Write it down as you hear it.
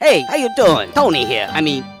Hey, how you doing? Tony here. I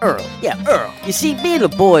mean, Earl. Yeah, Earl. You see, me and the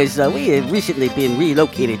boys, we have recently been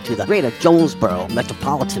relocated to the greater Jonesboro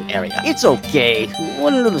metropolitan area. It's okay.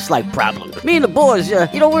 One little slight problem. Me and the boys,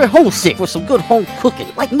 we're homesick for some good home cooking,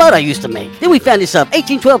 like Mother used to make. Then we found this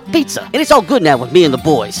 1812 pizza, and it's all good now with me and the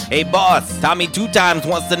boys. Hey, boss, Tommy 2 Times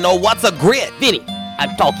wants to know what's a grit. Vinny,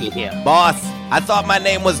 I'm talking here. Boss, I thought my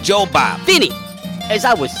name was Joe Bob. Vinny! As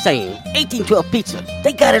I was saying, 1812 Pizza,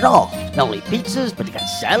 they got it all. Not only pizzas, but they got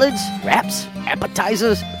salads, wraps,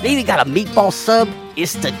 appetizers. They even got a meatball sub.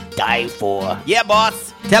 It's to die for. Yeah,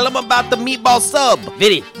 boss. Tell them about the meatball sub.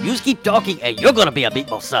 Vinny, you just keep talking and you're gonna be a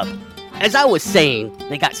meatball sub. As I was saying,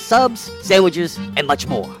 they got subs, sandwiches, and much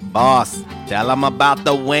more. Boss, tell them about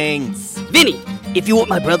the wings. Vinny, if you want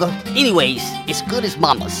my brother, anyways, it's good as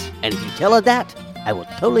mama's. And if you tell her that, I will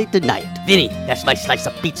totally deny it. Vinny, that's my slice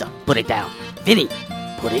of pizza. Put it down. Vinny,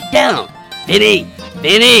 put it down. Vinny!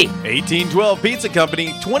 1812 Pizza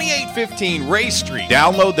Company, 2815 Ray Street.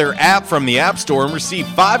 Download their app from the App Store and receive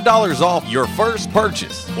 $5 off your first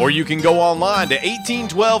purchase. Or you can go online to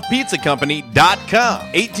 1812pizzacompany.com.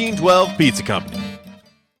 1812 Pizza Company.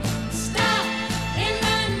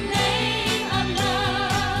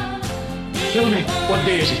 Tell me, what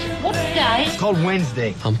day is it? What day? It's called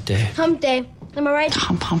Wednesday. Hump day. Hump day. Am I right?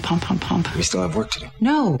 Hump, hump, hump, hump, hump. We still have work to do.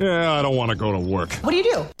 No. Yeah, I don't want to go to work. What do you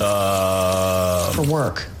do? For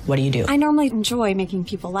work, what do you do? I normally enjoy making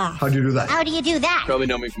people laugh. How do you do that? How do you do that? Probably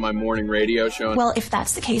know me from my morning radio show. Well, if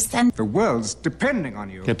that's the case, then The world's depending on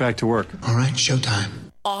you. Get back to work. All right,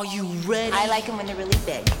 showtime. Are you ready? I like them when they're really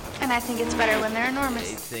big. and I think it's better when they're enormous.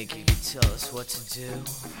 You think you could tell us what to do?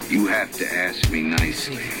 You have to ask me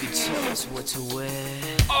nicely. You think you could tell us what to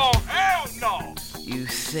wear? Oh, hell no! You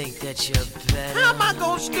think that you're better? How am I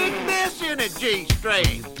gonna stick this in a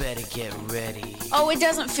G-string? You better get ready. Oh, it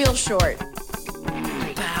doesn't feel short.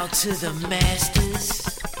 Bow to the masters.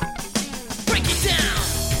 Break it down!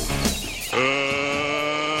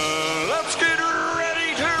 Let's get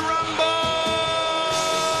ready to rumble!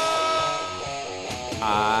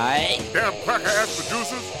 Damn cracker-ass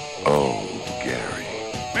producers. Oh, Gary.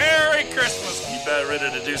 Merry Christmas! You about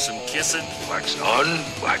ready to do some kissing? Wax on,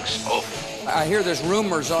 wax off. I hear there's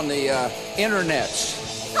rumors on the internets.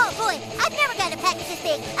 Oh boy, I've never gotten a package this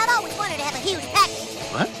big. I've always wanted to have a huge package.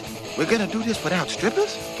 What? We're gonna do this without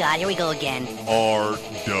strippers? God, here we go again.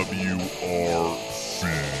 RWRC.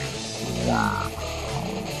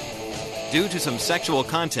 Due to some sexual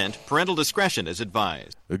content, parental discretion is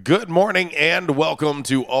advised. Good morning and welcome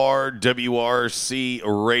to RWRC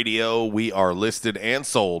Radio. We are listed and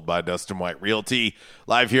sold by Dustin White Realty,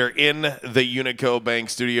 live here in the Unico Bank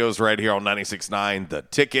Studios right here on 96.9 The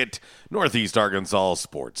Ticket, Northeast Arkansas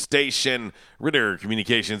Sports Station, Ritter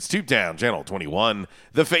Communications, Tubetown, Channel 21,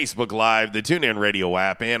 the Facebook Live, the TuneIn Radio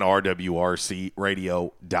app, and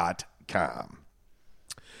RWRCradio.com.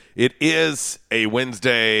 It is a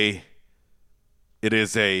Wednesday. It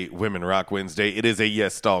is a Women Rock Wednesday. It is a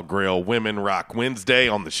Yes Dog Grill Women Rock Wednesday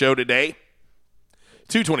on the show today.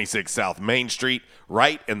 226 South Main Street,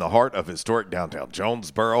 right in the heart of historic downtown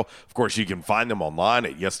Jonesboro. Of course, you can find them online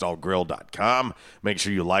at yesdoggrill.com. Make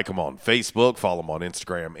sure you like them on Facebook, follow them on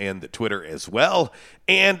Instagram and the Twitter as well.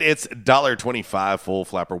 And it's $1.25 full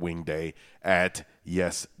flapper wing day at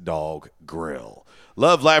Yes Dog Grill.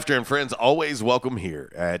 Love, laughter, and friends always welcome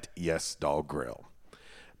here at Yes Dog Grill.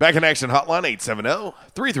 Back in action hotline,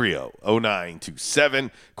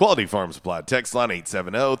 870-330-0927. Quality Farm Supply text line,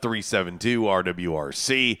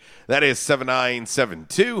 870-372-RWRC. That is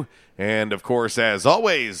 7972. And, of course, as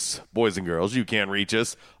always, boys and girls, you can reach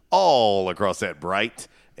us all across that bright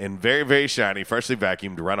and very, very shiny, freshly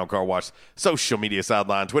vacuumed Rhino Car Wash social media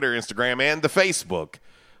sideline, Twitter, Instagram, and the Facebook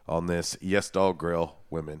on this Yes Dog Grill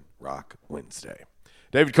Women Rock Wednesday.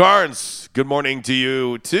 David Carnes, good morning to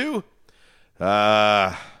you, too.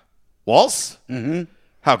 Waltz? Mm-hmm.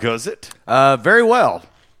 How goes it? Very well.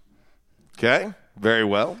 Okay, very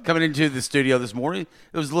well. Coming into the studio this morning,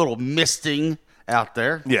 it was a little misting out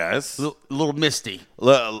there. Yes. A little misty.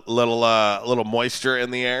 Little moisture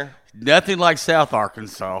in the air. Nothing like South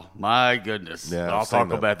Arkansas. My goodness. Yeah, I'll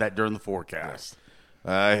talk about that during the forecast.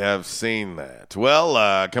 I have seen that.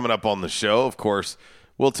 Well, coming up on the show, of course,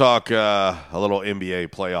 we'll talk a little NBA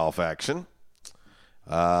playoff action.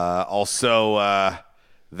 Also,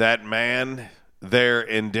 that man there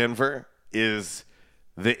in Denver is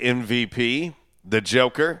the MVP. The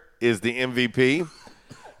Joker is the MVP.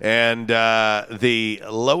 And the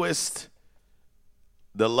lowest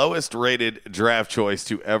rated draft choice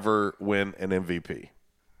to ever win an MVP.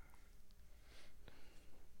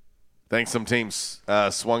 Think some teams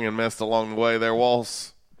swung and missed along the way there,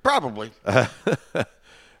 Walls? Probably.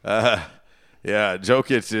 Yeah,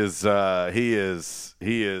 Jokic is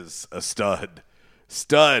a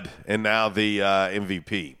stud, and now the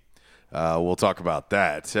MVP. We'll talk about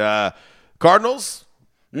that. Cardinals.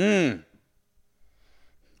 They're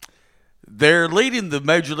leading the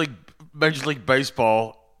Major League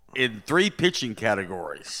Baseball in 3 pitching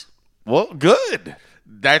categories. Well, good.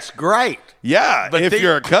 That's great. Yeah, but if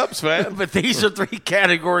you're a Cubs fan. But these are 3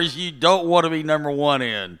 categories you don't want to be number 1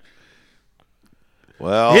 in.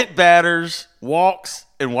 Well, hit batters, walks,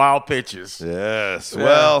 and wild pitches. Yes. Yeah.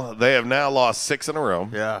 Well, they have now lost 6 in a row.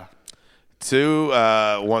 Yeah.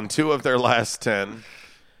 Won 2 of their last 10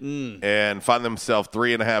 and find themselves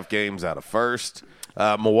 3.5 games out of first.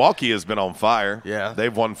 Milwaukee has been on fire. Yeah.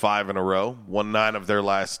 They've won 5 in a row, won 9 of their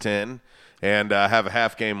last 10, and have a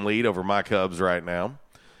half-game lead over my Cubs right now.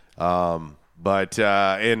 And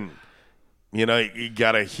you know, you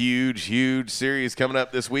got a huge series coming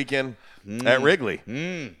up this weekend at Wrigley.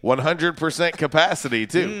 100% capacity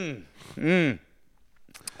too.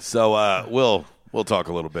 So we'll talk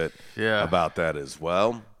a little bit about that as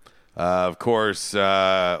well. Of course,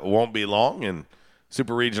 won't be long, and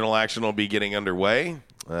Super Regional action will be getting underway.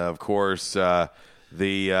 Of course, the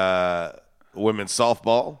women's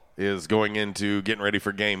softball is going into getting ready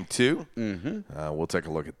for Game 2. We'll take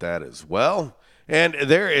a look at that as well. And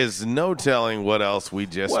there is no telling what else we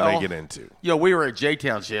just may get into. You know, we were at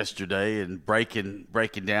J-Towns yesterday and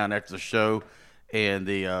breaking down after the show, and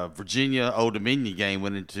the Virginia Old Dominion game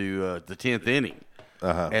went into the 10th inning.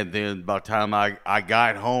 And then by the time I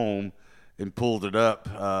got home and pulled it up,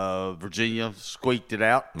 Virginia squeaked it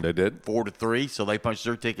out. They did. 4-3, so they punched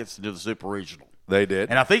their tickets into the Super Regional. They did.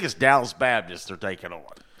 And I think it's Dallas Baptist they're taking on.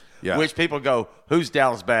 Yeah. Which people go, who's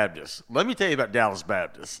Dallas Baptist? Let me tell you about Dallas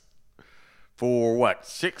Baptist. For what,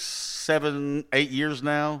 6, 7, 8 years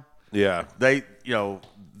now? Yeah. They've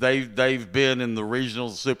been in the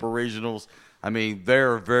regionals, super regionals. I mean,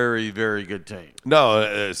 they're a very, very good team.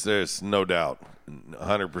 No, there's no doubt.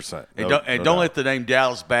 100%. And don't let the name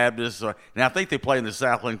Dallas Baptist, and I think they play in the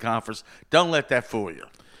Southland Conference, don't let that fool you.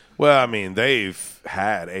 Well, I mean, they've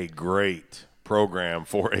had a great program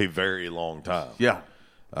for a very long time. Yeah.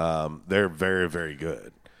 They're very, very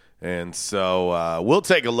good. And so we'll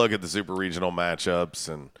take a look at the super regional matchups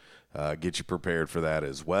and get you prepared for that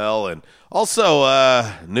as well. And also,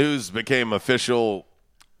 news became official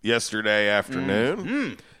yesterday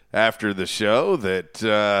afternoon after the show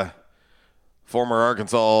that former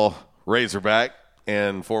Arkansas Razorback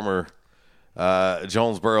and former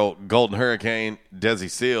Jonesboro Golden Hurricane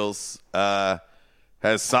Desi Seals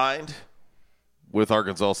has signed with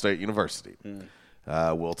Arkansas State University.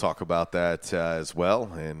 We'll talk about that as well.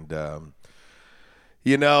 And,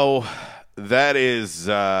 that is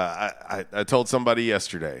I told somebody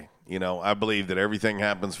yesterday, I believe that everything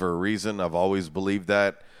happens for a reason. I've always believed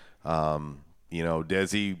that.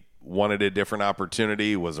 Desi wanted a different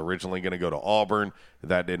opportunity, was originally going to go to Auburn.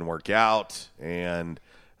 That didn't work out. And,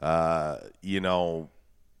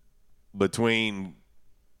 between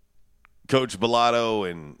Coach Bellato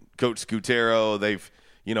and Coach Scutero, they've,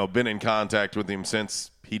 been in contact with him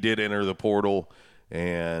since he did enter the portal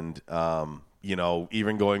and,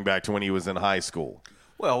 even going back to when he was in high school.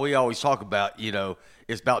 Well, we always talk about,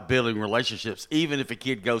 it's about building relationships. Even if a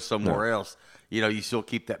kid goes somewhere else, you still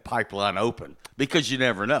keep that pipeline open because you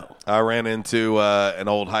never know. I ran into an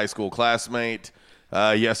old high school classmate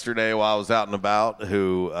yesterday while I was out and about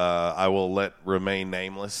who I will let remain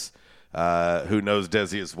nameless, who knows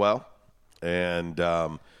Desi as well. And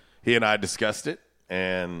he and I discussed it.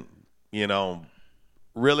 And,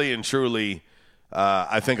 really and truly,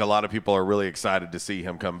 I think a lot of people are really excited to see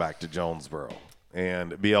him come back to Jonesboro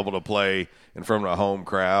and be able to play in front of a home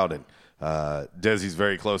crowd. And Desi's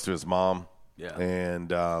very close to his mom. Yeah.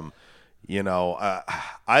 And,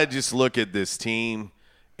 I just look at this team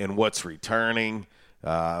and what's returning.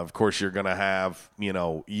 Of course, you're going to have,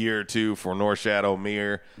 year or two for Norshad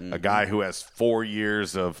O'Meara, a guy who has 4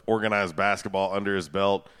 years of organized basketball under his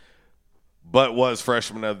belt, but was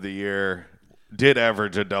freshman of the year, did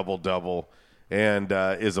average a double-double, and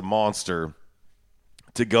is a monster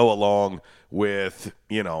to go along with,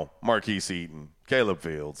 Marquise Eaton, Caleb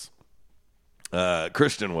Fields,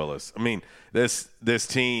 Christian Willis. I mean, this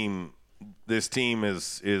team is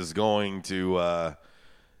going to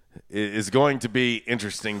be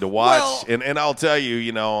interesting to watch. Well, and I'll tell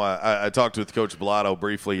you, I talked with Coach Bellato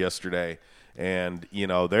briefly yesterday, and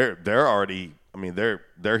they're already. I mean,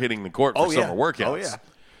 they're hitting the court for summer workouts. Oh yeah.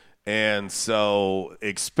 And so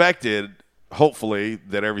expected, hopefully,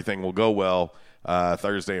 that everything will go well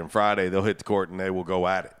Thursday and Friday. They'll hit the court and they will go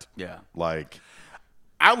at it. Yeah.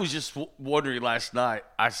 I was just wondering last night.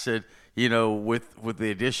 I said, with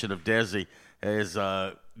the addition of Desi, as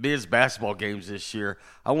men's basketball games this year.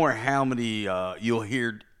 I wonder how many you'll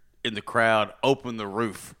hear in the crowd open the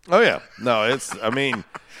roof. Oh yeah, no, it's. I mean,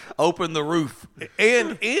 open the roof.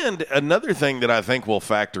 And another thing that I think will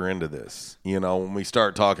factor into this, when we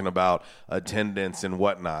start talking about attendance and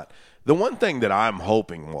whatnot, the one thing that I'm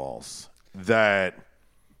hoping, Walls, that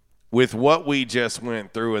with what we just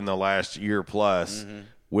went through in the last year plus,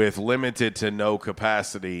 with limited to no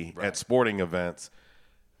capacity at sporting events,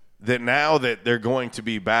 that now that they're going to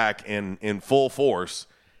be back in full force,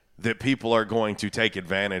 that people are going to take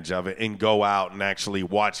advantage of it and go out and actually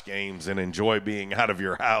watch games and enjoy being out of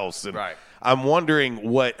your house. And I'm wondering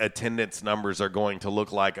what attendance numbers are going to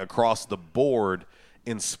look like across the board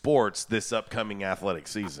in sports this upcoming athletic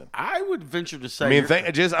season. I would venture to say,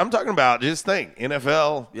 I'm talking about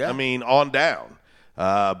NFL. Yeah. I mean, on down,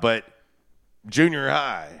 but junior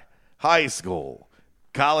high, high school,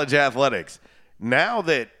 college athletics. Now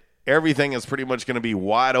that everything is pretty much going to be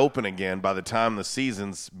wide open again by the time the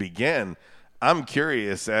seasons begin, I'm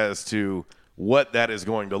curious as to what that is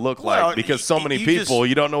going to look like, because so many people,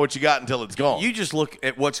 you don't know what you got until it's gone. You just look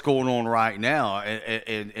at what's going on right now,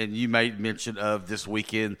 and you made mention of this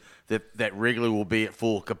weekend that Wrigley will be at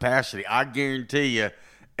full capacity. I guarantee you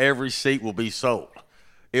every seat will be sold.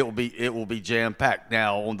 It will be jam-packed.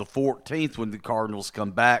 Now, on the 14th, when the Cardinals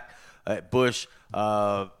come back at Busch,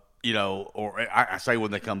 or I say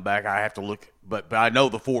when they come back, I have to look, but I know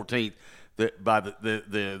the 14th, that by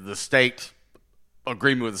the state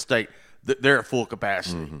agreement with the state, they're at full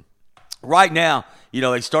capacity. Right now,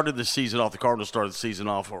 they started the season off. The Cardinals started the season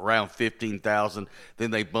off around 15,000.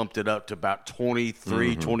 Then they bumped it up to about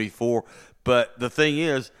 23, 24. But the thing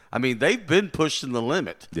is, I mean, they've been pushing the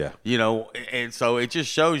limit. Yeah. And so it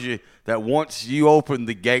just shows you that once you open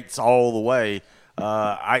the gates all the way,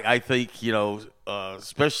 I think,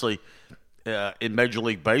 especially in Major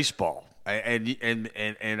League Baseball, and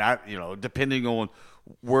I, depending on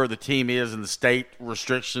where the team is and the state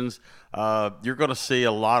restrictions, you're going to see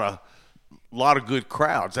a lot of good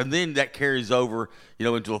crowds, and then that carries over,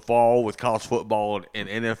 into the fall with college football and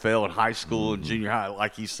NFL and high school and junior high,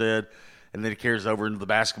 like you said, and then it carries over into the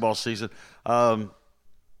basketball season. No,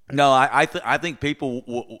 I think people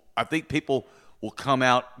will come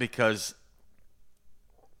out because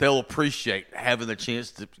they'll appreciate having the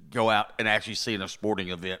chance to go out and actually see a sporting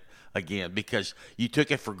event again, because you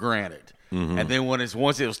took it for granted. And then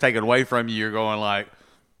once it was taken away from you, you're going like,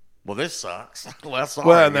 well, this sucks. Well,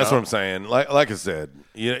 and that's what I'm saying. Like I said,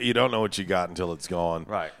 you don't know what you got until it's gone.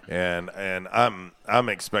 Right. And I'm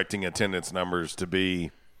expecting attendance numbers to be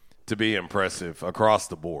impressive across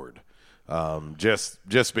the board.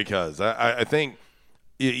 Just because I think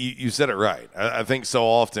you said it right. I think so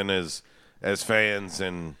often as fans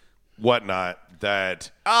and whatnot that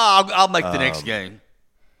I'll make the next game.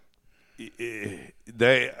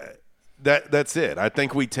 That's it. I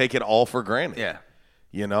think we take it all for granted. Yeah.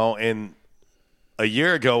 And a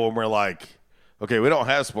year ago when we're like, okay, we don't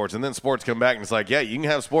have sports, and then sports come back and it's like, yeah, you can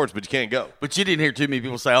have sports, but you can't go. But you didn't hear too many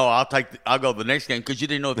people say, "Oh, I'll go to the next game," because you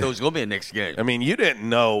didn't know if there was going to be a next game. I mean, you didn't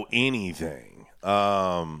know anything.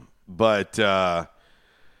 But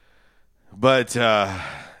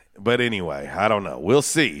anyway, I don't know. We'll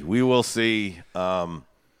see. We will see. How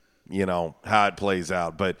it plays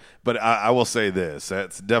out. But I will say this: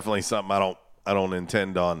 that's definitely something I don't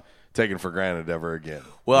intend on taking for granted ever again.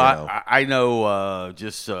 Well, I know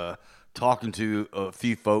just talking to a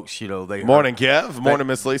few folks, they morning, Kev. Morning,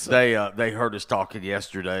 Miss Lisa. They heard us talking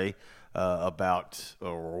yesterday about,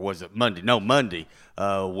 or was it Monday? No, Monday,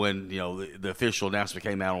 when the official announcement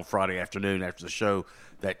came out on Friday afternoon after the show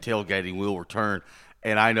that tailgating will return.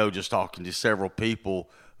 And I know just talking to several people,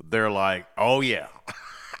 they're like, "Oh yeah,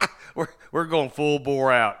 we're going full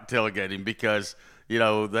bore out tailgating," because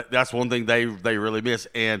that's one thing they really miss.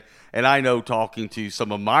 And I know talking to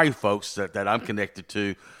some of my folks that I'm connected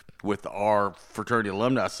to with our Fraternity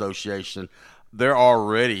Alumni Association, they're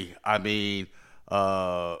already,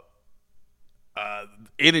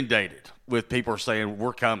 inundated with people saying,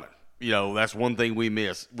 "We're coming." That's one thing we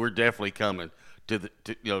miss. We're definitely coming to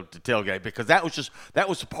tailgate, because that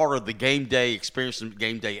was a part of the game day experience and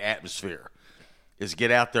game day atmosphere, is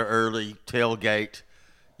get out there early, tailgate.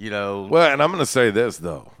 Well, and I'm going to say this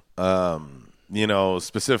though,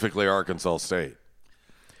 specifically Arkansas State.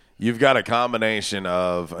 You've got a combination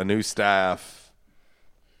of a new staff,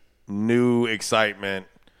 new excitement,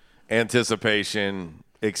 anticipation,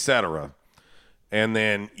 etc. And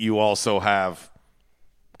then you also have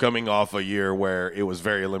coming off a year where it was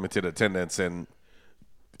very limited attendance and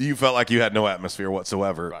you felt like you had no atmosphere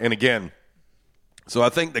whatsoever. Right. And again, so I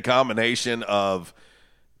think the combination of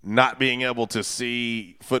not being able to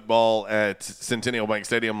see football at Centennial Bank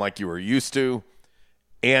Stadium like you were used to,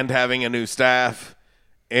 and having a new staff,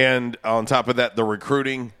 and on top of that, the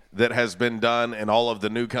recruiting that has been done and all of the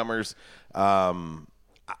newcomers, I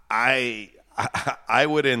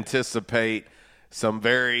would anticipate some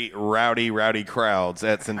very rowdy crowds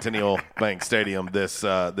at Centennial Bank Stadium this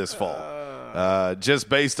fall. Just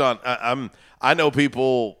based on I know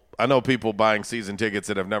people buying season tickets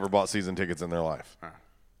that have never bought season tickets in their life.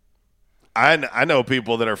 I know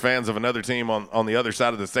people that are fans of another team on the other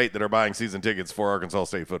side of the state that are buying season tickets for Arkansas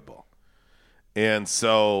State football. And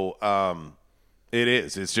so it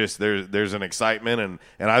is. It's just there's an excitement,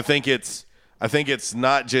 and I think it's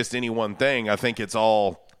not just any one thing. I think it's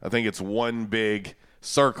one big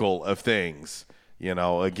circle of things. You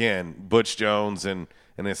know, again, Butch Jones and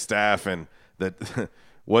his staff, and that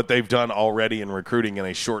what they've done already in recruiting in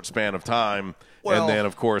a short span of time. Well, and then,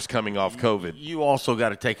 of course, coming off COVID. You also got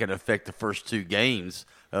to take into effect the first 2 games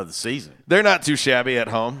of the season. They're not too shabby at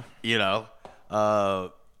home. You know. I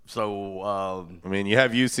mean, you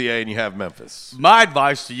have UCA and you have Memphis. My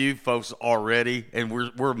advice to you folks already, and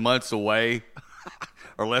we're months away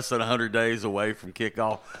or less than 100 days away from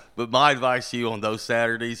kickoff, but my advice to you on those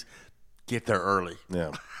Saturdays, get there early.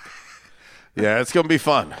 Yeah. Yeah, it's going to be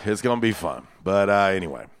fun. It's going to be fun. But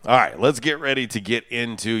anyway, all right, let's get ready to get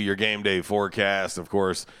into your game day forecast. Of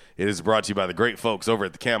course, it is brought to you by the great folks over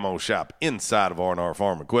at the Camo Shop inside of R&R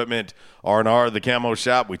Farm Equipment. R&R, the Camo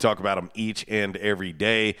Shop, we talk about them each and every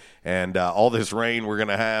day. And all this rain we're going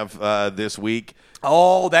to have this week.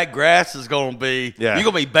 Oh, that grass is going to be you're going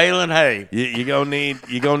to be baling hay. You're going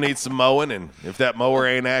to need some mowing, and if that mower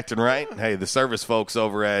ain't acting right, hey, the service folks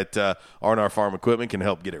over at R&R Farm Equipment can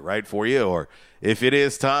help get it right for you. Or if it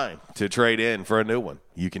is time to trade in for a new one,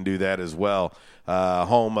 you can do that as well.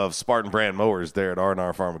 Home of Spartan brand mowers there at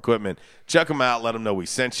R&R Farm Equipment. Check them out. Let them know we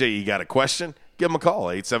sent you. You got a question? Give them a call,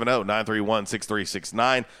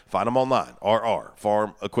 870-931-6369. Find them online,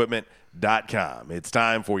 rrfarmequipment.com. It's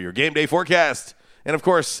time for your game day forecast. And, of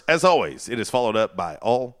course, as always, it is followed up by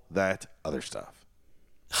all that other stuff.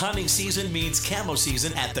 Hunting season means camo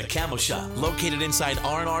season at the Camo Shop, located inside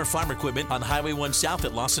R&R Farm Equipment on Highway 1 South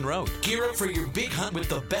at Lawson Road. Gear up for your big hunt with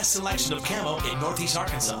the best selection of camo in Northeast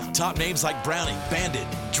Arkansas. Top names like Browning, Bandit,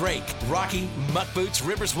 Drake, Rocky, Muck Boots,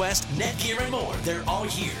 Rivers West, Netgear, and more. They're all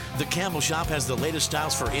here. The Camo Shop has the latest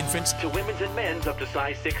styles for infants to women's and men's up to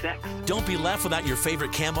size 6X. Don't be left without your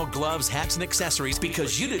favorite camo gloves, hats, and accessories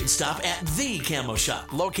because you didn't stop at the Camo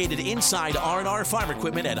Shop, located inside R&R Farm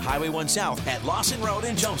Equipment at Highway 1 South at Lawson Road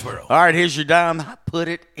in Jonesboro. All right, here's your dime. Put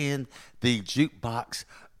it in the jukebox,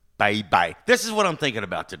 bye-bye. This is what I'm thinking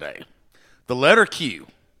about today. The letter Q.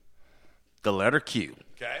 The letter Q.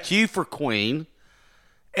 Okay. Q for Queen.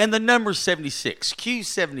 And the number 76.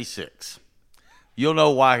 Q76. You'll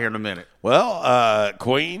know why here in a minute. Well,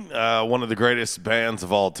 Queen, one of the greatest bands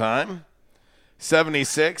of all time.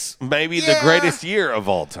 76, maybe the greatest year of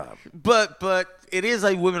all time. But it is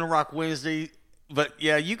a Women Rock Wednesday. But,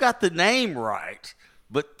 yeah, you got the name right.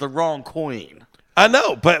 But the wrong Queen. I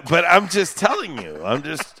know, but I'm just telling you. I'm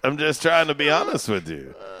just trying to be honest with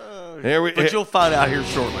you. But you'll find out here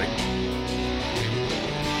shortly.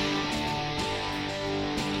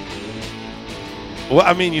 Well,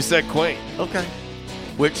 I mean, you said Queen. Okay.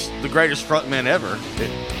 Which, the greatest frontman ever.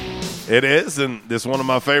 It is, and this is one of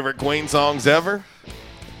my favorite Queen songs ever.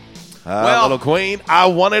 Little Queen, I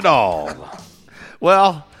want it all.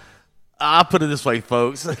 Well, I'll put it this way,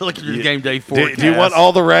 folks. Look at your game day forecast. Do you want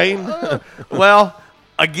all the rain? Well,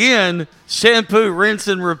 again, shampoo, rinse,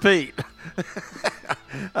 and repeat.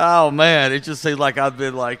 Oh, man. It just seems like I've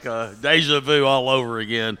been like deja vu all over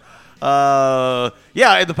again. In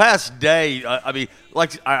the past day, I mean,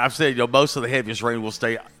 like I've said, most of the heaviest rain will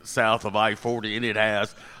stay south of I-40, and it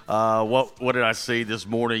has. What did I see this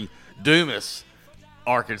morning? Dumas,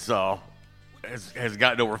 Arkansas, has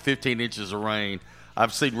gotten over 15 inches of rain.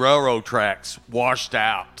 I've seen railroad tracks washed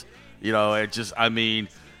out.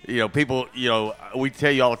 People, we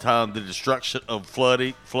tell you all the time the destruction of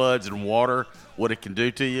floods and water, what it can do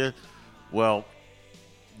to you. Well,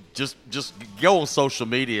 just go on social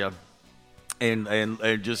media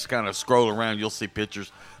and just kind of scroll around. You'll see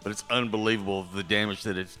pictures, but it's unbelievable the damage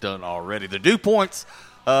that it's done already. The dew points,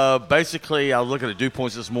 basically, I was looking at dew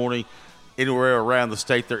points this morning. Anywhere around the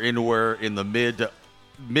state, they're anywhere in the mid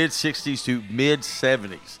 60s to mid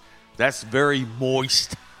 70s. That's very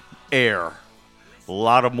moist air. A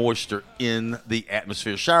lot of moisture in the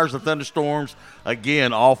atmosphere. Showers and thunderstorms,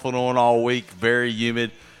 again, off and on all week, very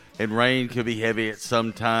humid. and rain could be heavy at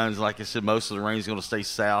some times. Like I said, most of the rain is going to stay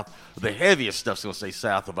south. The heaviest stuff's going to stay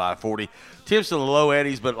south of I-40. Temps in the low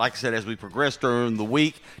 80s, but like I said, as we progress during the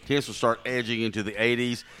week, temps will start edging into the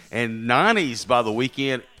 80s and 90s by the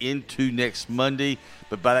weekend into next Monday.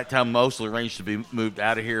 But by that time, most of the rain should be moved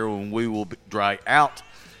out of here when we will dry out.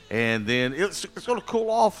 And then it's going to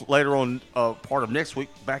cool off later on part of next week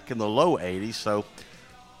back in the low 80s. So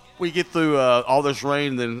we get through all this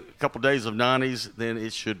rain, then a couple days of 90s, then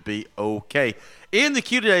it should be okay. In the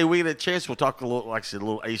queue today, we get a chance. We'll talk a little, like I said, a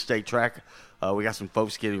little A-State track. We got some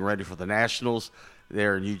folks getting ready for the Nationals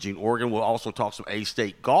there in Eugene, Oregon. We'll also talk some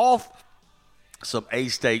A-State golf, some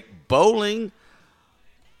A-State bowling.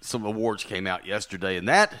 Some awards came out yesterday in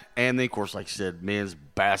that. And then, of course, like I said, men's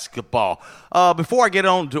basketball. Before I get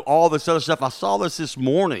on to all this other stuff, I saw this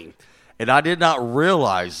morning, and I did not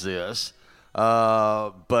realize this.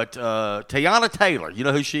 But Teyana Taylor, you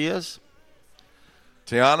know who she is?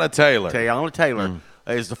 Teyana Taylor. Teyana Taylor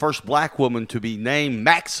is the first black woman to be named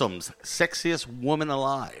Maxim's Sexiest Woman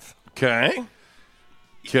Alive. Okay.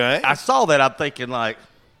 I saw that. I'm thinking like,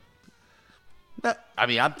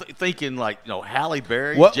 I'm thinking like, Halle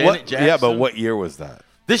Berry, Janet Jackson. Yeah, but what year was that?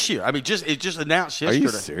 This year. It just announced yesterday. Are you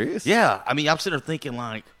serious? Yeah. I'm sitting there thinking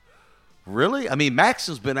like, really?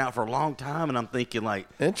 Maxim's been out for a long time, and I'm thinking like,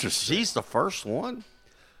 interesting. She's the first one.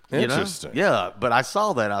 Interesting. Yeah, but I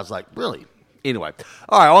saw that. I was like, really? Anyway,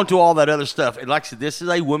 all right, on to all that other stuff. And like I said, this is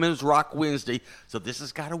a Women's Rock Wednesday, so this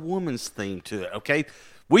has got a woman's theme to it, okay?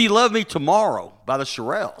 Will You Love Me Tomorrow by the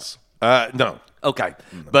Shirelles? No. Okay,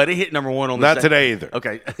 but it hit number one on this Not date. today either.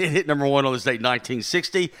 Okay, it hit number one on this date,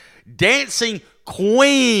 1960. Dancing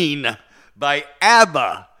Queen by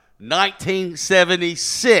ABBA,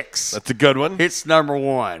 1976. That's a good one. It's number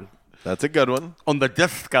one. That's a good one. On the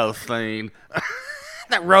disco scene.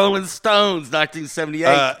 That Rolling Stones,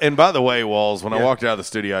 1978. And by the way, Walls, when I walked out of the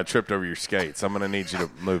studio, I tripped over your skates. I'm going to need you to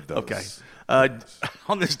move those. Okay. On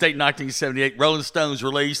this date, 1978, Rolling Stones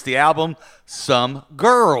released the album Some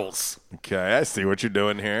Girls. Okay, I see what you're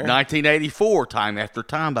doing here. 1984, Time After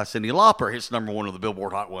Time by Cyndi Lauper hits number one on the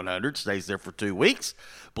Billboard Hot 100, stays there for 2 weeks.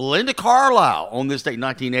 Belinda Carlisle, on this date,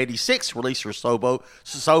 1986, released her solo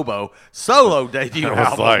debut album. I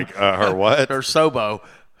was like, her what? Her solo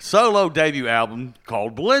debut album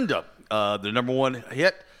called Belinda. The number one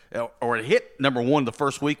hit, or it hit number one the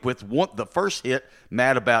first week with the first hit,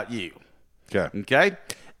 Mad About You. Okay.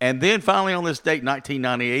 And then finally on this date,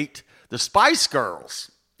 1998, the Spice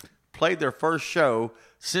Girls played their first show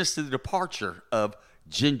since the departure of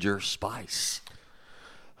Ginger Spice.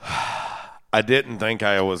 I didn't think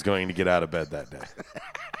I was going to get out of bed that day.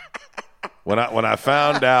 When I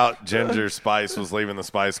found out Ginger Spice was leaving the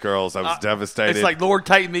Spice Girls, I was devastated. It's like, Lord,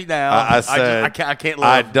 take me now. I said, I can't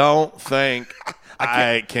live. I don't think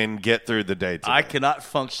I can get through the day today. I cannot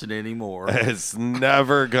function anymore. It's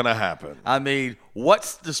never going to happen.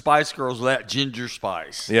 What's the Spice Girls without Ginger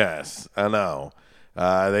Spice? Yes, I know.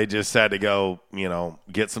 They just had to go,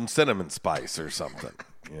 get some cinnamon spice or something,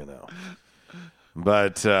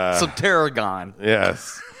 But some tarragon.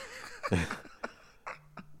 Yes.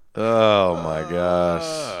 Oh my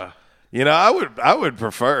gosh. I would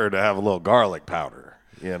prefer to have a little garlic powder.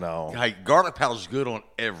 Hey, garlic powder's good on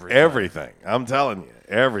everything. Everything. I'm telling you,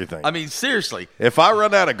 everything. Seriously. If I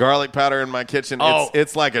run out of garlic powder in my kitchen,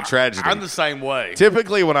 it's like a tragedy. I'm the same way.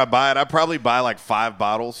 Typically, when I buy it, I probably buy like 5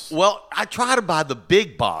 bottles. Well, I try to buy the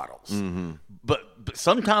big bottles. Mm-hmm. But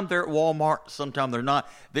sometimes they're at Walmart, sometimes they're not.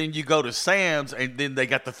 Then you go to Sam's, and then they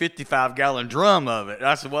got the 55-gallon drum of it. And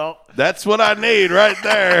I said, well. That's what I need right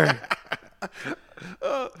there.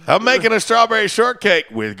 I'm making a strawberry shortcake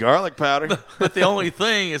with garlic powder. But the only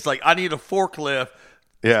thing is, like, I need a forklift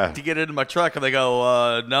to get into my truck. And they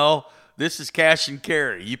go, no, this is cash and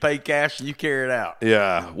carry. You pay cash and you carry it out.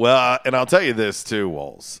 Yeah. Well, and I'll tell you this too,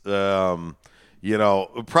 Walls. Probably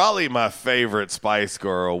my favorite Spice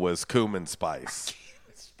Girl was Cumin Spice.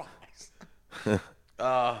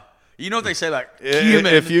 You know what they say about cumin?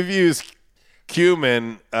 If you've used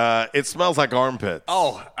cumin, it smells like armpits.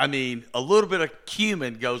 Oh, a little bit of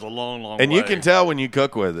cumin goes a long, long way. And you can tell when you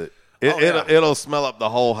cook with it. It'll smell up the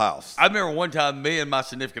whole house. I remember one time, me and my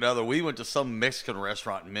significant other, we went to some Mexican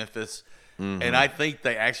restaurant in Memphis, and I think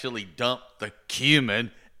they actually dumped the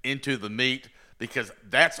cumin into the meat because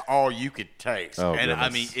that's all you could taste. Oh, and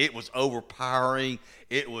goodness. it was overpowering.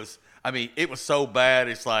 It was so bad.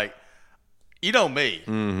 It's like, you know me.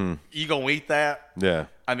 Mm-hmm. You gonna eat that? Yeah.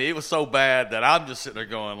 It was so bad that I'm just sitting there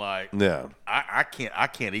going like, yeah, I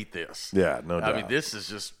can't eat this. Yeah, no doubt. This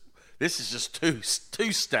is just too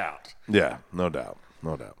stout. Yeah, no doubt.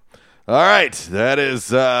 All right, that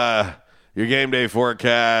is your game day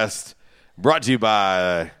forecast brought to you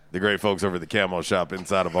by the great folks over at the Camo Shop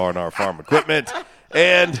inside of R&R Farm Equipment,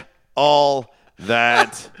 and all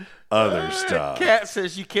that other stuff. Cat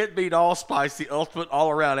says you can't beat Allspice, the ultimate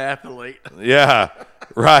all-around athlete. Yeah,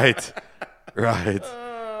 right.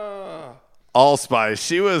 Allspice.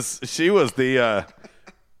 She was the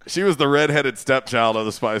redheaded stepchild of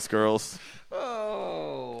the Spice Girls.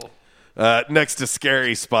 Oh. Next to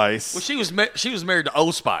Scary Spice. Well, she was married to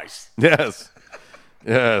Old Spice. Yes.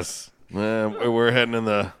 We're heading in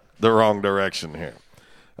the wrong direction here.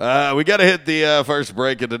 We got to hit the first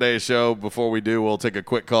break of today's show. Before we do, we'll take a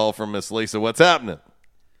quick call from Miss Lisa. What's happening?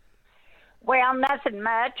 Well, nothing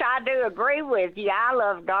much. I do agree with you. I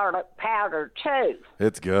love garlic powder, too.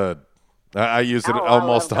 It's good. I use it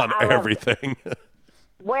almost on everything.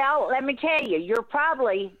 Well, let me tell you, you're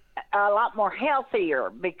probably a lot more healthier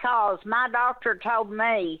because my doctor told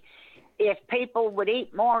me if people would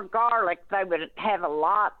eat more garlic, they would have a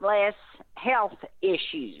lot less health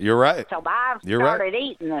issues. You're right. So I've started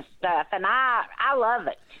eating this stuff, and I love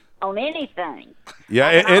it on anything.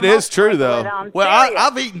 Yeah, it is true, though. Well,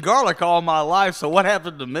 I've eaten garlic all my life, so what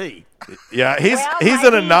happened to me? Yeah, he's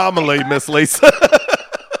an anomaly, Miss Lisa.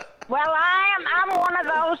 Well, I'm one of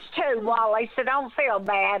those too, Wally, so don't feel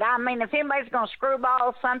bad. I mean, if anybody's going to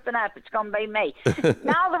screwball something up, it's going to be me.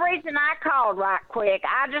 Now, the reason I called right quick,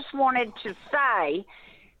 I just wanted to say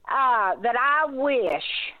that I wish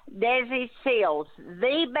Desi Seals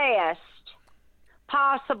the best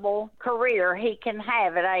possible career he can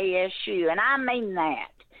have at ASU, and I mean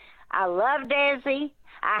that. I love Desi.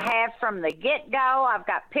 I have from the get-go. I've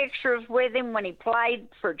got pictures with him when he played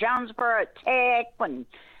for Jonesboro Tech, when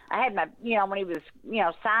I had my, when he was,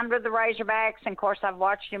 signed with the Razorbacks. And, of course, I've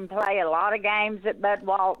watched him play a lot of games at Bud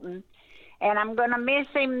Walton. And I'm going to miss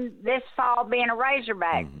him this fall being a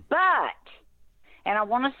Razorback. But, and I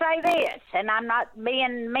want to say this, and I'm not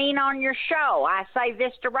being mean on your show. I say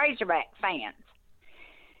this to Razorback fans.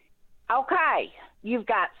 Okay, you've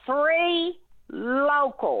got 3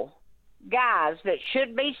 local guys that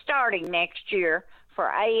should be starting next year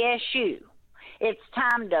for ASU. It's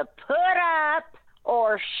time to put up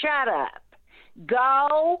or shut up.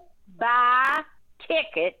 Go buy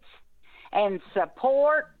tickets and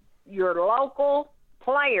support your local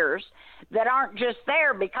players that aren't just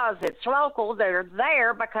there because it's local. They're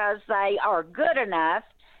there because they are good enough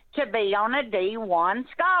to be on a D1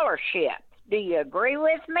 scholarship. Do you agree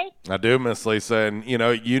with me? I do, Miss Lisa. And,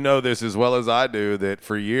 you know this as well as I do, that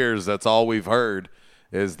for years that's all we've heard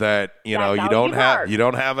is that, you don't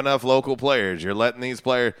have enough local players. You're letting these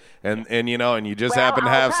players and you just happen to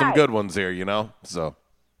have some good ones here, so.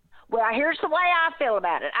 Well, here's the way I feel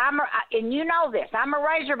about it. And you know this. I'm a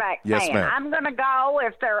Razorback fan. Yes, ma'am. I'm going to go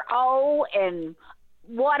if they're old and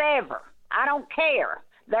whatever. I don't care.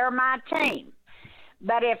 They're my team.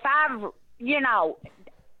 But if I've,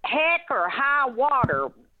 heck or high water,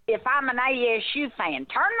 if I'm an ASU fan,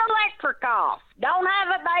 turn the electric off. Don't have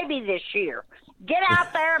a baby this year. Get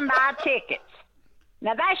out there and buy tickets.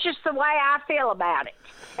 Now, that's just the way I feel about it.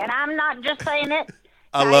 And I'm not just saying it.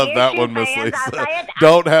 I love that one, Miss Lisa.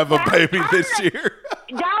 Don't have a baby this year.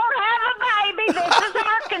 Don't have a baby. This is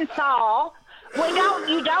Arkansas.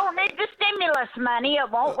 You don't need the stimulus money. It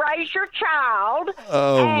won't raise your child.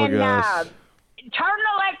 Oh, my gosh. Turn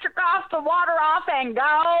the electric off, the water off, and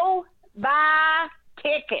go buy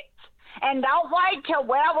tickets. And don't wait till,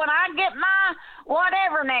 when I get my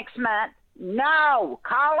whatever next month. No,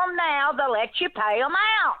 call them now. They'll let you pay them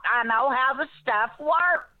out. I know how the stuff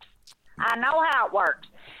works. I know how it works.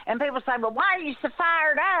 And people say, well, why are you so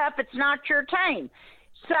fired up? It's not your team.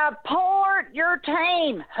 Support your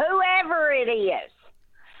team, whoever it is.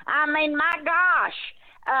 I mean, my gosh,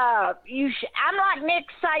 I'm like Nick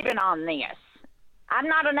Saban on this. I'm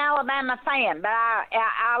not an Alabama fan, but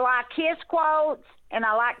I like his quotes, and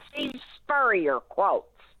I like Steve Spurrier quotes.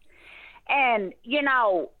 And,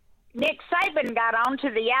 Nick Saban got onto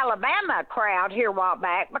the Alabama crowd here a while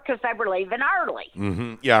back because they were leaving early.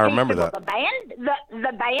 Mm-hmm. Yeah, I remember that. The band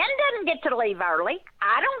doesn't get to leave early.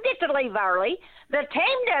 I don't get to leave early. The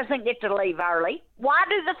team doesn't get to leave early. Why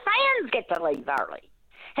do the fans get to leave early?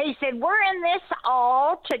 He said, we're in this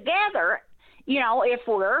all together, if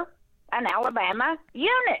we're an Alabama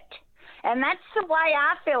unit. And that's the way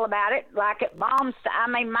I feel about it, like at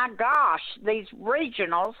my gosh, these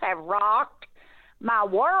regionals have rocked my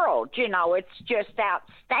world. It's just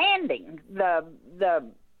outstanding, the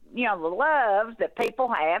love that people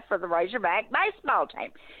have for the Razorback baseball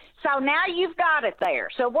team. So now you've got it there.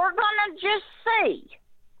 So we're going to just see,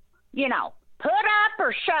 put up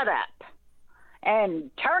or shut up.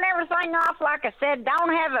 And turn everything off, like I said.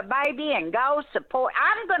 Don't have a baby and go support.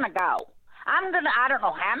 I'm going to go. I don't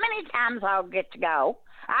know how many times I'll get to go.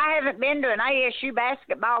 I haven't been to an ASU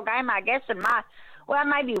basketball game, I guess,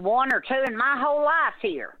 maybe one or two in my whole life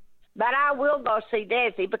here. But I will go see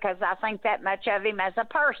Desi because I think that much of him as a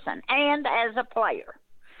person and as a player.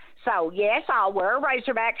 So, yes, I'll wear a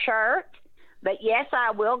Razorback shirt, but, yes,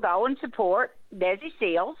 I will go and support Desi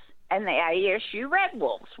Seals and the ASU Red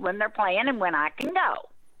Wolves when they're playing and when I can go.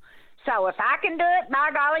 So if I can do it,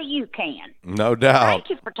 by golly, you can. No doubt. Thank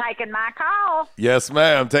you for taking my call. Yes,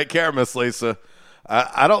 ma'am. Take care, Miss Lisa.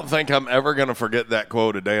 I don't think I'm ever going to forget that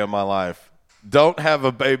quote a day in my life. Don't have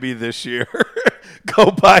a baby this year.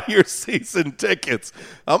 Go buy your season tickets.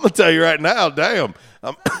 I'm going to tell you right now, damn,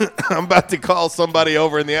 I'm about to call somebody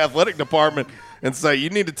over in the athletic department and say,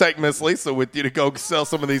 you need to take Miss Lisa with you to go sell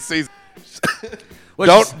some of these seasons.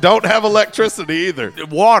 Don't have electricity either.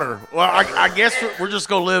 Water. Well, I guess we're just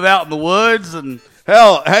going to live out in the woods and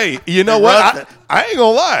hell, hey, you know what? I ain't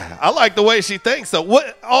gonna lie. I like the way she thinks. So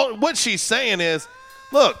what she's saying is,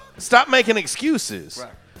 look, stop making excuses.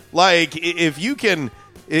 Right. Like if you can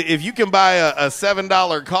buy a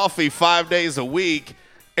 $7 coffee 5 days a week,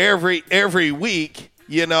 every week,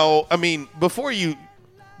 you know, I mean, before you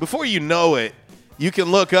know it, you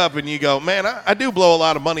can look up and you go, man, I do blow a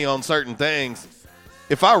lot of money on certain things.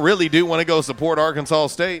 If I really do want to go support Arkansas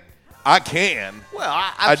State, I can.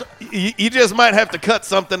 Well, you just might have to cut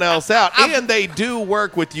something else out. And they do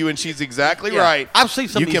work with you, and she's exactly right. I've seen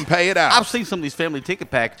some. You can pay it out. I've seen some of these family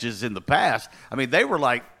ticket packages in the past. I mean, they were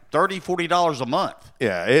like $30, $40 a month.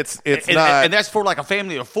 Yeah, it's and, not. And that's for like a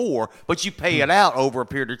family of four, but you pay it out over a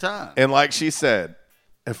period of time. And like she said,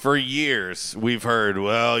 for years we've heard,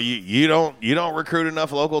 well, you don't recruit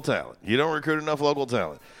enough local talent. You don't recruit enough local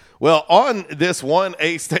talent. Well, on this one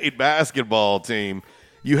A-State basketball team,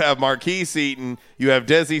 you have Marquise Eaton, you have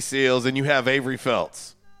Desi Seals, and you have Avery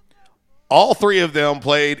Felts. All three of them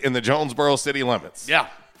played in the Jonesboro city limits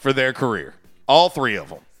for their career. All three of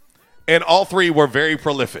them. And all three were very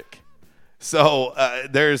prolific. So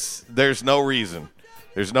there's no reason.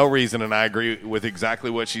 There's no reason, and I agree with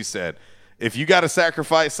exactly what she said. If you got to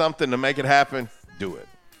sacrifice something to make it happen, do it.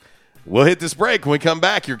 We'll hit this break. When we come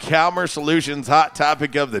back, your Calmer Solutions hot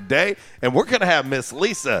topic of the day, and we're going to have Miss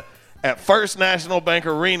Lisa at First National Bank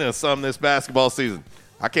Arena some this basketball season.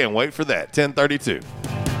 I can't wait for that. 10:32.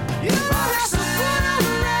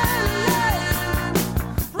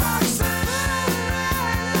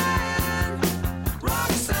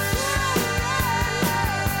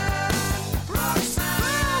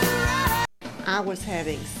 I was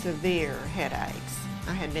having severe headaches.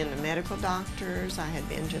 I had been to medical doctors. I had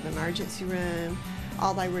been to the emergency room.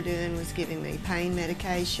 All they were doing was giving me pain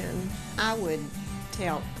medication. I would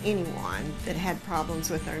tell anyone that had problems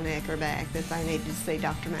with their neck or back that they needed to see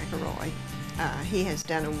Dr. McElroy. He has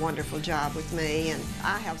done a wonderful job with me, and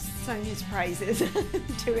I have sung his praises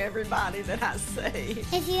to everybody that I see.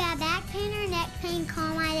 If you have back pain or neck pain,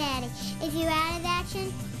 call my daddy. If you're out of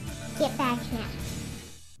action, get back now.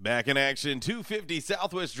 Back in action, 250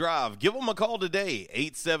 Southwest Drive. Give them a call today,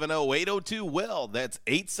 870-802-WELL. That's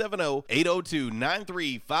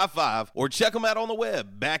 870-802-9355. Or check them out on the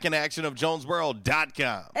web,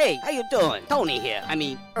 backinactionofjonesboro.com. Hey, how you doing? Tony here.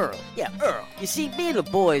 Earl. Yeah, Earl. You see, me and the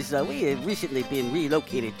boys, we have recently been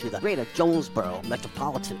relocated to the greater Jonesboro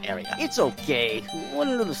metropolitan area. It's okay.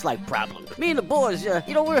 One little slight problem. Me and the boys,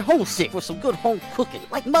 we're homesick for some good home cooking,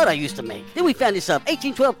 like Mother used to make. Then we found this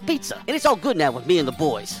 1812 pizza, and it's all good now with me and the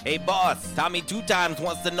boys. Hey, boss, Tommy 2 Times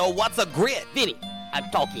wants to know what's a grit. Vinny, I'm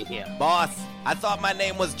talking here. Boss, I thought my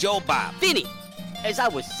name was Joe Bob. Vinny, as I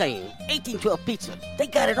was saying, 1812 Pizza, they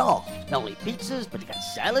got it all. Not only pizzas, but they got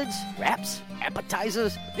salads, wraps,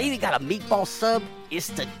 appetizers. They even got a meatball sub. It's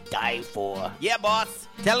to die for. Yeah, boss.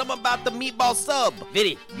 Tell them about the meatball sub.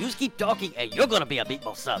 Vinny, you just keep talking and you're gonna be a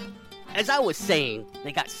meatball sub. As I was saying,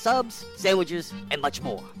 they got subs, sandwiches, and much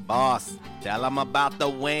more. Boss, tell them about the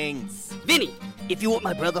wings. Vinny, if you want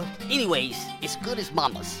my brother, anyways, it's good as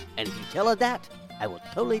Mama's. And if you tell her that, I will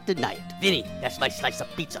totally deny it. Vinny, that's my slice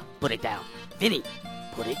of pizza. Put it down. Vinny,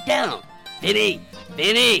 put it down. Vinny!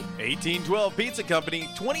 1812 Pizza Company,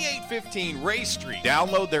 2815 Ray Street.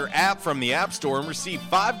 Download their app from the App Store and receive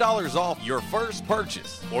 $5 off your first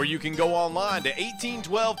purchase. Or you can go online to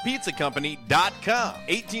 1812pizzacompany.com.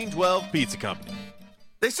 1812 Pizza Company.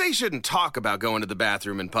 They say you shouldn't talk about going to the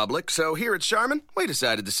bathroom in public, so here at Charmin, we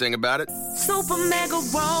decided to sing about it. Super Mega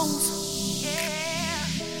Rolls. Yeah.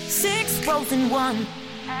 6 rolls in one.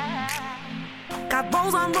 Got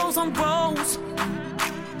rolls on rolls on rolls.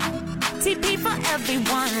 TP for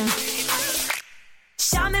everyone.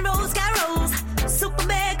 Charmin rolls got rolls. Super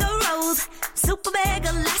Mega Rolls. Super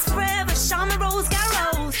Mega lasts forever. Charmin rolls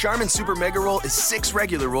got rolls. Charmin Super Mega Roll is 6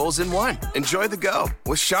 regular rolls in one. Enjoy the go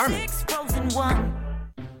with Charmin.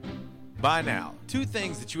 By now, 2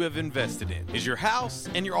 things that you have invested in is your house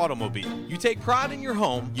and your automobile. You take pride in your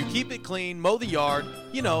home, you keep it clean, mow the yard,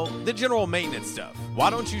 you know, the general maintenance stuff. Why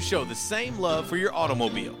don't you show the same love for your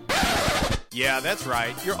automobile? Yeah, that's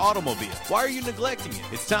right, your automobile. Why are you neglecting it?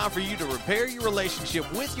 It's time for you to repair your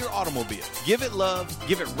relationship with your automobile. Give it love,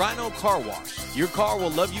 give it Rhino Car Wash. Your car will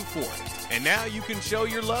love you for it. And now you can show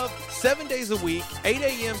your love 7 days a week, 8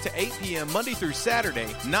 a.m. to 8 p.m. Monday through Saturday,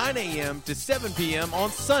 9 a.m. to 7 p.m. on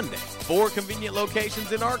Sunday. 4 convenient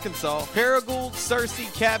locations in Arkansas: Paragould, Searcy,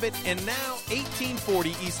 Cabot, and now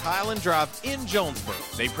 1840 East Highland Drive in Jonesboro.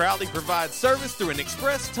 They proudly provide service through an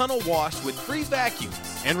express tunnel wash with free vacuums.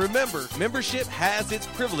 And remember, membership has its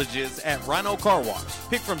privileges at Rhino Car Wash.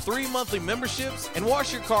 Pick from 3 monthly memberships and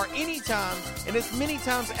wash your car anytime and as many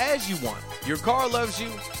times as you want. Your car loves you,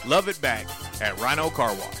 love it back at Rhino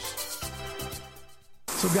Car Wash.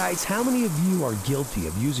 So guys, how many of you are guilty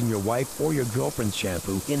of using your wife or your girlfriend's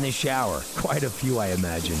shampoo in the shower? Quite a few, I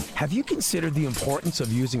imagine. Have you considered the importance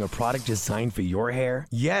of using a product designed for your hair?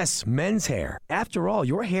 Yes, men's hair. After all,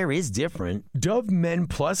 your hair is different. Dove Men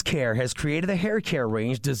Plus Care has created a hair care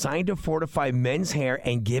range designed to fortify men's hair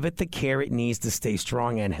and give it the care it needs to stay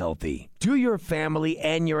strong and healthy. Do your family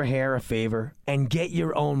and your hair a favor and get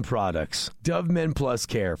your own products. Dove Men Plus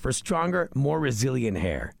Care for stronger, more resilient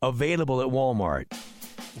hair. Available at Walmart.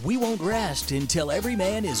 We won't rest until every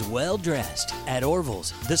man is well dressed. At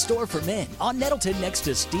Orville's, the store for men, on Nettleton next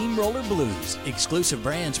to Steamroller Blues. Exclusive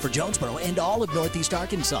brands for Jonesboro and all of Northeast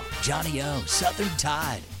Arkansas. Johnny O, Southern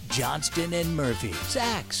Tide, Johnston and Murphy,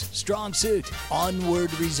 Saks, Strong Suit,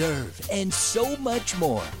 Onward Reserve, and so much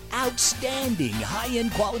more. Outstanding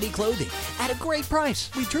high-end quality clothing at a great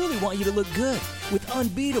price. We truly want you to look good with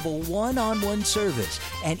unbeatable one-on-one service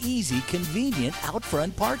and easy, convenient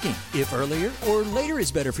out-front parking. If earlier or later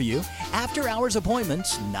is better for you, after-hours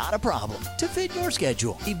appointments, not a problem. To fit your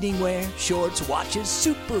schedule, evening wear, shorts, watches,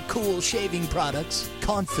 super cool shaving products,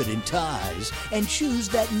 confident ties, and shoes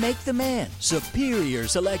that make the man. Superior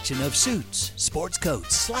selection of suits, sports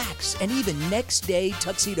coats, slacks, and even next-day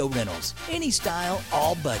tuxedo rentals. Any style,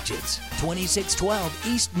 all budgets. 2612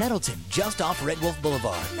 East Nettleton, just off Red Wolf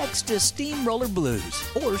Boulevard, next to Steamroller Blues.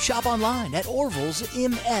 Or shop online at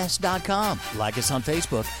orvillesms.com. Like us on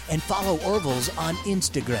Facebook and follow Orville's on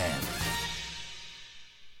Instagram.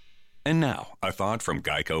 And now, a thought from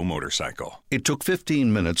Geico Motorcycle. It took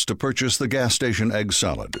 15 minutes to purchase the gas station egg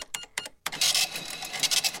salad.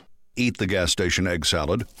 Eat the gas station egg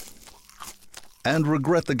salad and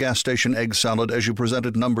regret the gas station egg salad as you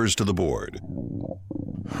presented numbers to the board.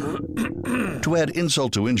 To add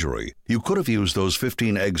insult to injury, you could have used those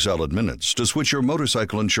 15 egg salad minutes to switch your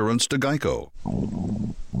motorcycle insurance to Geico.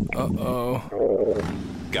 Uh-oh.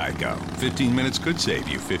 Geico. 15 minutes could save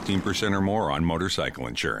you 15% or more on motorcycle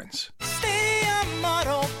insurance. Stadium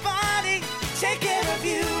Auto Body, take care of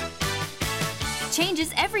you.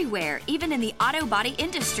 Changes everywhere, even in the auto body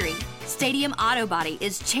industry. Stadium Auto Body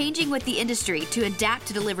is changing with the industry to adapt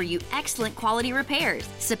to deliver you excellent quality repairs,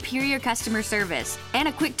 superior customer service, and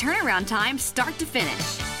a quick turnaround time start to finish.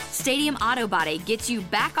 Stadium Auto Body gets you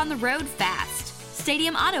back on the road fast.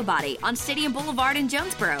 Stadium Auto Body on Stadium Boulevard in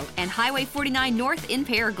Jonesboro and Highway 49 North in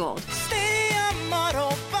Paragould. Stadium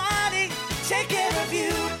Auto Body, take care of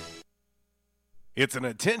you. It's an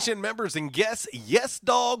attention members and guests Yes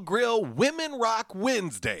Dog Grill Women Rock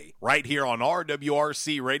Wednesday right here on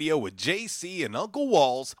RWRC Radio with JC and Uncle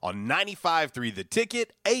Walls on 95.3 The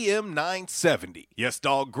Ticket, AM 970. Yes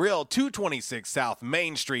Dog Grill, 226 South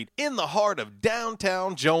Main Street in the heart of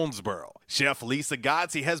downtown Jonesboro. Chef Lisa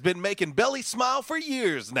Godsey has been making Belly smile for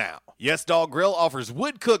years now. Yes Dog Grill offers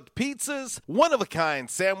wood-cooked pizzas, one-of-a-kind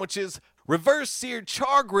sandwiches, reverse-seared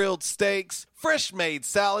char-grilled steaks, fresh-made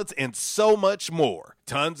salads, and so much more.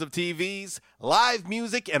 Tons of TVs, live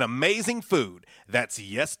music, and amazing food. That's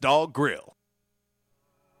Yes Dog Grill.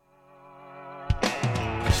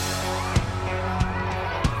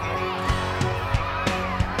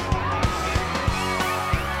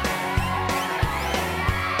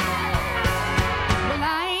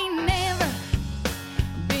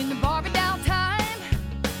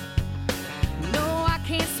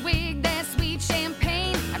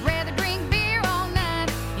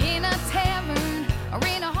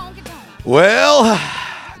 Well,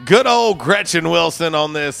 good old Gretchen Wilson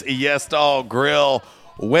on this Yes Dog Grill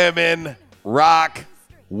Women Rock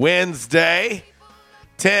Wednesday,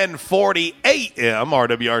 10:40 a.m.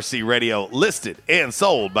 RWRC Radio, listed and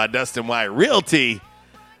sold by Dustin White Realty.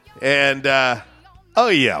 And, oh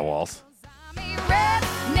yeah, Walls.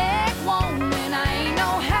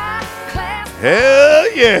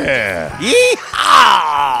 Hell yeah.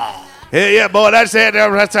 Yeehaw! Hell yeah, boy. That's it.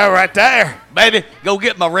 That's all right there. Baby, go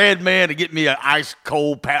get my red man to get me an ice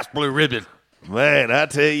cold past blue ribbon. Man, I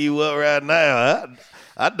tell you what right now,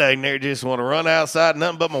 I dang near just want to run outside,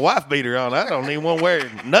 nothing but my wife beater on. I don't even want to wear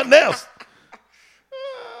nothing else.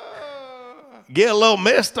 Get a little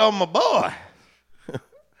mist on my boy.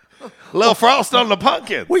 A little frost on the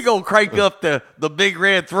pumpkins. We gonna crank up the big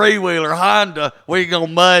red 3-wheeler Honda. We gonna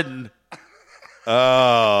muddin'.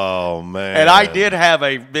 Oh, man. And I did have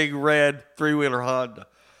a big red 3-wheeler Honda.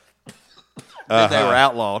 Then they were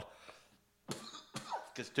outlawed.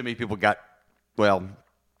 Because too many people got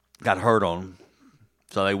hurt on them.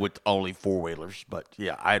 So they went only 4-wheelers. But,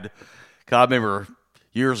 yeah, I remember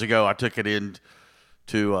years ago I took it in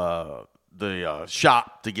to the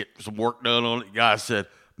shop to get some work done on it. The guy said,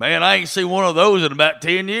 man, I ain't seen one of those in about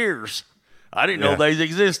 10 years. I didn't know they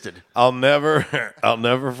existed. I'll never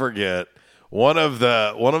forget one of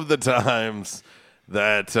the times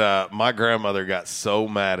that my grandmother got so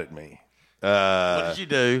mad at me. What did you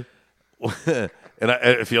do? And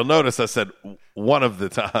if you'll notice, I said one of the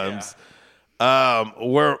times.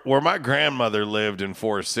 Where my grandmother lived in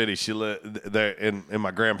Forest City, she lived there, and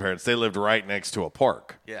my grandparents, they lived right next to a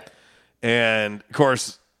park. Yeah. And, of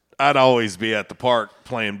course, I'd always be at the park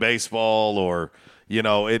playing baseball or, you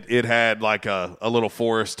know, it had like a little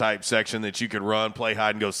forest type section that you could run, play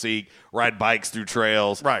hide and go seek, ride bikes through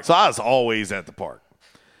trails. Right. So I was always at the park.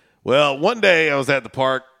 Well, one day I was at the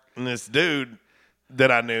park and this dude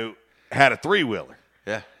that I knew had a 3-wheeler.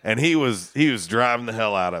 Yeah. And he was driving the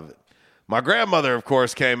hell out of it. My grandmother, of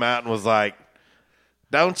course, came out and was like,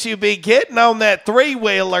 don't you be getting on that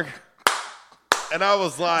 3-wheeler. And I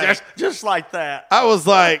was like. Just like that. I was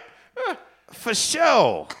like, for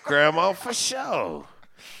sure, Grandma, for sure.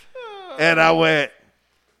 And I was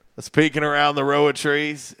peeking around the row of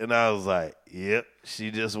trees, and I was like, yep,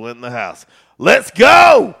 she just went in the house. Let's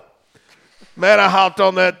go! Man, I hopped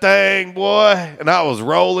on that thing, boy, and I was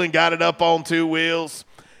rolling, got it up on 2 wheels,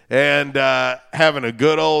 and having a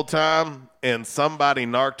good old time, and somebody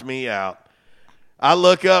narked me out. I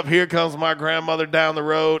look up, here comes my grandmother down the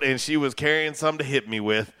road, and she was carrying something to hit me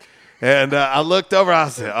with. And I looked over, I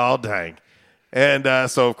said, oh, dang. And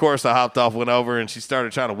so, of course, I hopped off, went over, and she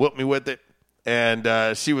started trying to whoop me with it.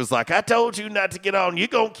 And she was like, I told you not to get on. You're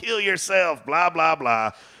going to kill yourself, blah, blah,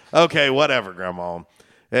 blah. Okay, whatever, Grandma.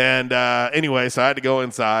 And anyway, so I had to go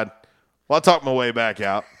inside. Well, I talked my way back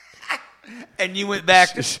out. And you went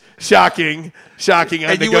back. Shocking.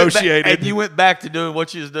 I negotiated. And you went back to doing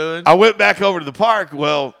what you was doing? I went back over to the park.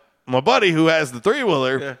 Well, my buddy who has the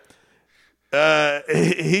 3-wheeler,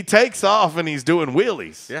 he takes off and he's doing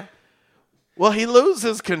wheelies. Yeah. Well, he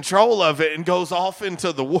loses control of it and goes off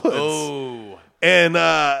into the woods. Oh. And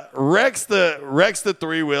wrecks the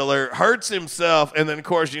 3-wheeler, hurts himself, and then, of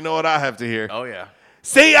course, you know what I have to hear? Oh, yeah.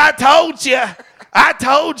 See, I told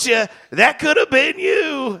you. That could have been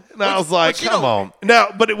you. And I was like, come on. Now,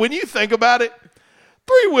 but when you think about it,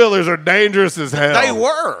 3-wheelers are dangerous as hell. They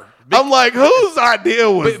were. I'm like, whose idea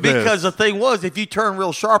was this? Because the thing was, if you turn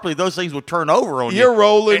real sharply, those things would turn over on you. You're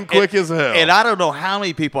rolling quick as hell. And I don't know how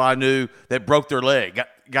many people I knew that broke their leg,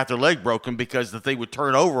 got their leg broken because the thing would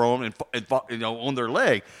turn over on them and on their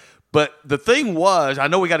leg. But the thing was, I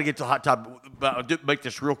know we got to get to the hot topic, but I'll make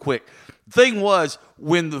this real quick. The thing was,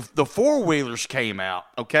 when the 4-wheelers came out,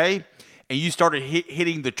 okay, and you started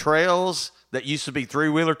hitting the trails that used to be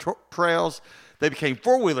 3-wheeler trails, they became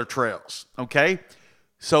 4-wheeler trails, okay?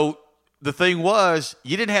 So the thing was,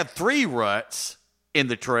 you didn't have 3 ruts in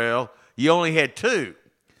the trail. You only had 2.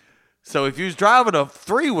 So if you was driving a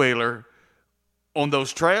 3-wheeler on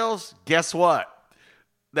those trails, guess what?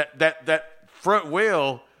 That front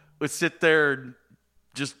wheel would sit there and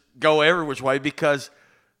just go every which way because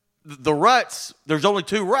the ruts, there's only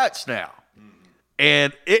 2 ruts now.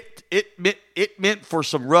 And it meant for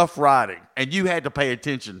some rough riding. And you had to pay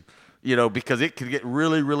attention, because it could get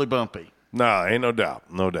really, really bumpy. No, ain't no doubt.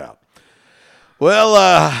 No doubt.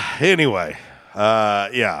 Well, anyway,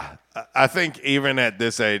 yeah. I think even at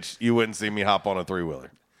this age, you wouldn't see me hop on a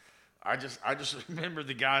 3-wheeler. I just remember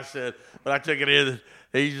the guy said, when I took it in,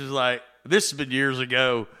 he's just like, this has been years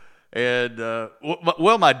ago. And,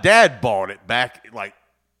 my dad bought it back, like,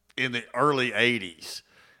 in the early 80s.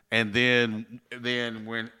 And then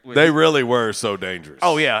when they really were so dangerous.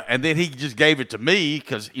 Oh, yeah. And then he just gave it to me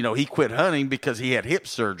because, he quit hunting because he had hip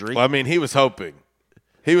surgery. Well, I mean, he was hoping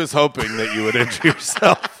that you would injure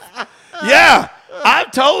yourself. Yeah.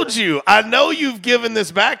 I've told you. I know you've given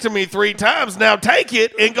this back to me 3 times. Now take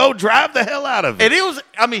it and go drive the hell out of it. And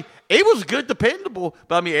it was good, dependable.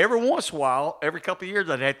 But, every once in a while, every couple of years,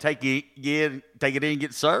 I'd have to take it in and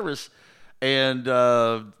get service. And,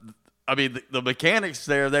 the mechanics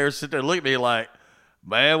there, they were sitting there looking at me like,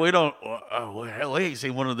 man, we ain't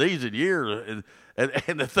seen one of these in years.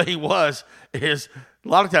 And the thing is a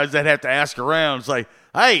lot of times they'd have to ask around, say,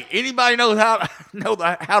 hey, anybody know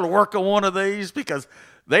how to work on one of these? Because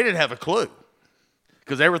they didn't have a clue.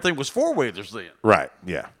 Because everything was four-wheelers then. Right,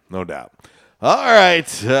 yeah, no doubt. All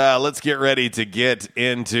right, let's get ready to get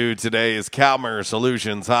into today's Calmer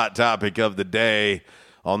Solutions hot topic of the day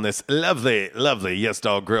on this lovely, lovely Yes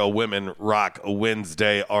Dog Grill Women Rock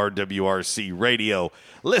Wednesday RWRC Radio,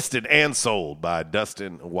 listed and sold by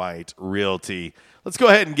Dustin White Realty. Let's go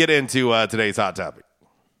ahead and get into today's hot topic.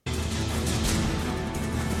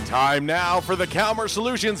 Time now for the Calmer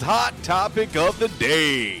Solutions hot topic of the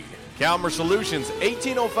day. Calmer Solutions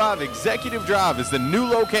 1805 Executive Drive is the new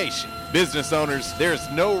location. Business owners, there's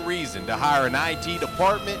no reason to hire an IT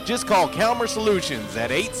department. Just call Calmer Solutions at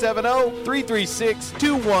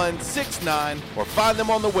 870-336-2169 or find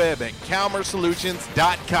them on the web at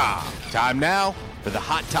calmersolutions.com. Time now for the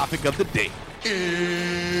hot topic of the day.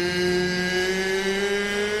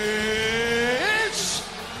 It's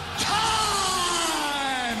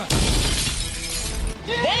time!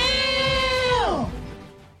 Damn!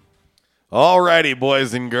 Alrighty,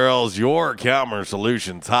 boys and girls, your Calmer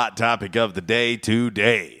Solutions hot topic of the day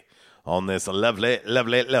today on this lovely,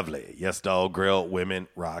 lovely, lovely Yes Dog Grill Women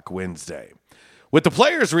Rock Wednesday. With the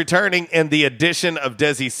players returning and the addition of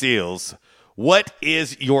Desi Seals, what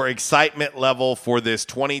is your excitement level for this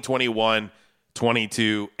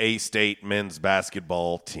 2021-22 A-State men's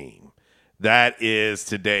basketball team? That is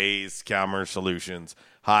today's Calmer Solutions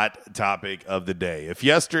hot topic of the day. If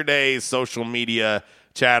yesterday's social media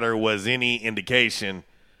chatter was any indication,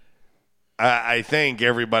 I think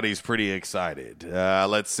everybody's pretty excited.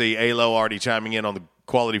 Let's see. Alo already chiming in on the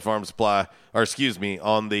Quality Farm Supply,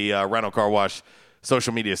 on the Rental Car Wash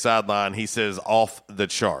social media sideline. He says off the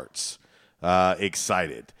charts.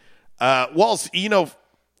 Excited. Walls,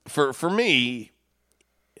 for me,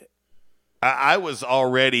 I was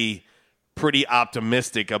already pretty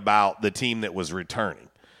optimistic about the team that was returning.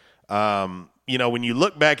 When you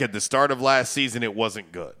look back at the start of last season, it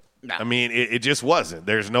wasn't good. No. I mean, it just wasn't.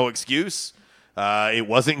 There's no excuse. It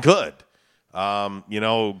wasn't good.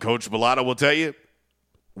 Coach Bellata will tell you,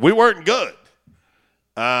 we weren't good.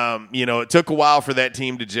 It took a while for that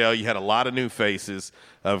team to gel. You had a lot of new faces.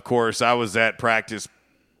 Of course, I was at practice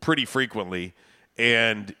pretty frequently.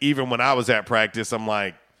 And even when I was at practice, I'm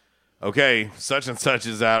like, okay, such and such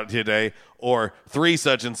is out today, or 3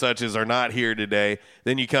 such and suches are not here today.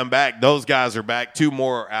 Then you come back, those guys are back, 2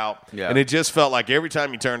 more are out. Yeah. And it just felt like every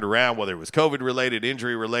time you turned around, whether it was COVID-related,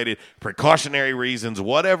 injury-related, precautionary reasons,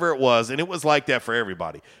 whatever it was, and it was like that for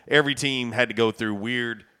everybody. Every team had to go through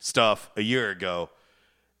weird stuff a year ago.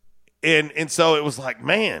 And so it was like,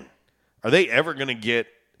 man, are they ever going to get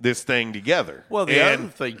this thing together? Well, the other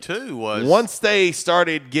thing, too, was once they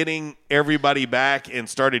started getting everybody back and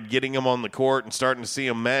started getting them on the court and starting to see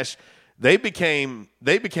them mesh, they became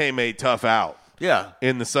a tough out. Yeah.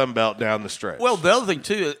 In the Sun Belt down the stretch. Well, the other thing,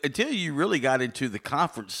 too, until you really got into the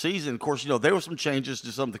conference season, of course, there were some changes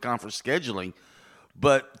to some of the conference scheduling,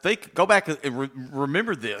 but go back and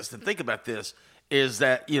remember this and think about this, is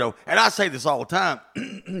that, and I say this all the time,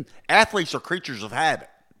 athletes are creatures of habit,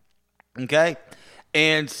 okay?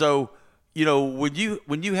 And so, when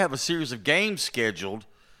you have a series of games scheduled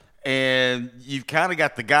and you've kind of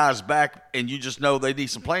got the guys back and you just know they need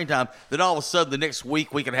some playing time, then all of a sudden the next week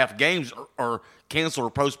and a half games are canceled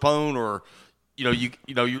or postponed, or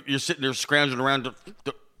you're sitting there scrounging around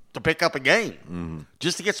to pick up a game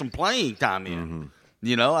just to get some playing time in.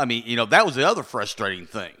 Mm-hmm. That was the other frustrating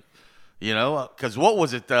thing. Because what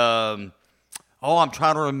was it? I'm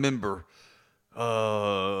trying to remember.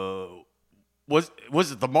 Was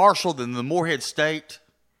it the Marshall and the Morehead State?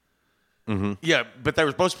 Mm-hmm. Yeah, but they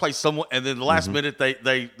were supposed to play someone, and then the last minute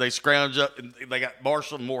they scrounge up and they got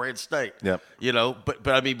Marshall and Morehead State. Yep.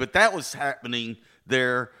 But that was happening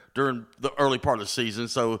there during the early part of the season.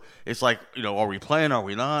 So it's like, are we playing? Are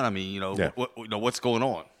we not? What's going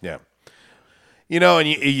on? Yeah. And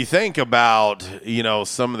you think about,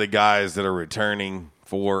 some of the guys that are returning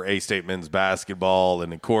for A-State men's basketball.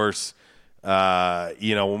 And, of course,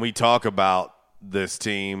 when we talk about this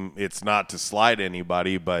team, it's not to slight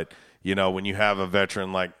anybody, but, when you have a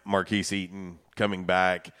veteran like Marquise Eaton coming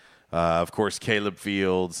back, of course, Caleb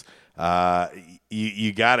Fields,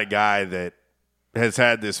 you got a guy that has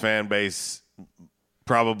had this fan base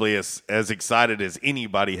probably as excited as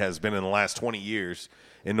anybody has been in the last 20 years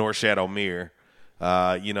in North Shadow Mere.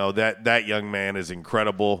 That young man is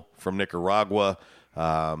incredible from Nicaragua.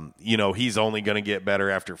 He's only going to get better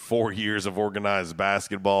after 4 years of organized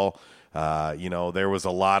basketball. There was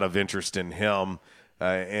a lot of interest in him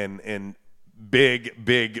and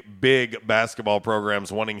big basketball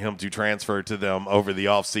programs wanting him to transfer to them over the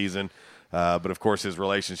offseason. But, of course, his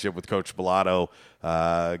relationship with Coach Bellato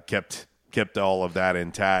kept all of that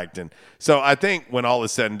intact. And so I think when all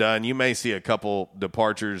is said and done, you may see a couple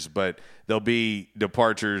departures, but there'll be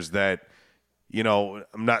departures that, I'm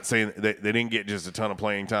not saying they didn't get just a ton of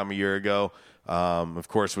playing time a year ago. Of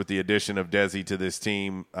course, with the addition of Desi to this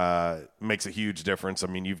team, makes a huge difference. I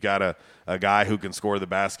mean, you've got a guy who can score the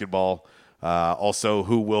basketball, also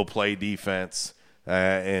who will play defense,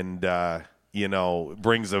 and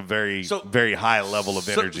brings a very high level of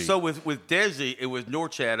energy. So with Desi and with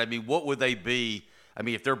Norchad, I mean, what would they be? I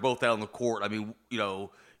mean, if they're both out on the court, I mean,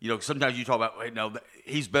 sometimes you talk about,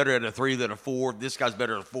 he's better at a 3 than a 4. This guy's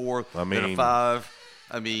better at a 4 than a 5.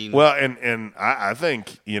 I mean, well, and I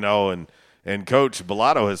think and Coach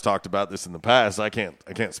Bellato has talked about this in the past. I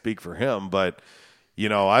can't speak for him, but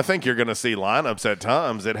I think you're going to see lineups at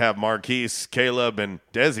times that have Marquise, Caleb, and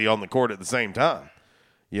Desi on the court at the same time.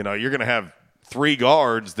 You're going to have 3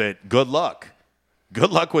 guards that good luck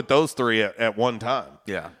with those 3 at one time.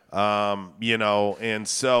 Yeah. And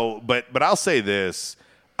so, but I'll say this,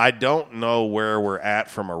 I don't know where we're at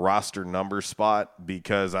from a roster number spot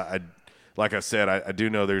because like I said, I do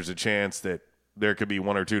know there's a chance that there could be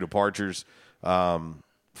 1 or 2 departures from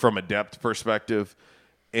a depth perspective.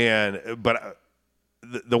 But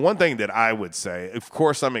the one thing that I would say, of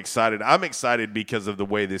course, I'm excited. I'm excited because of the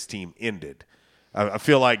way this team ended. I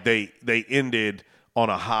feel like they ended on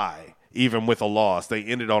a high, even with a loss. They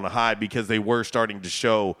ended on a high because they were starting to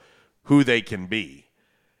show who they can be.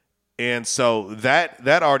 And so that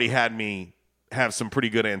already had me have some pretty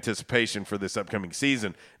good anticipation for this upcoming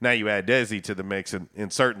season. Now you add Desi to the mix,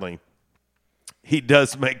 and certainly he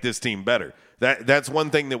does make this team better. That's one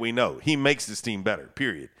thing that we know. He makes this team better,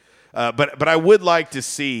 period. But I would like to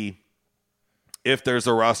see, if there's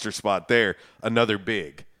a roster spot there, another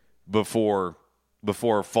big before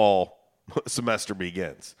fall semester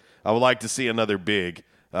begins. I would like to see another big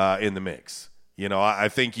in the mix. I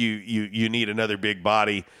think you need another big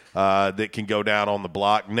body that can go down on the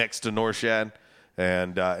block next to Norchad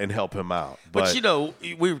and help him out. But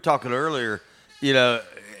we were talking earlier,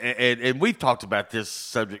 and we've talked about this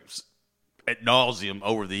subject ad nauseum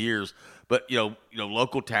over the years. But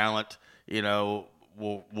local talent,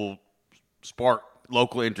 will spark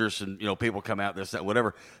local interest, and people come out, this, that,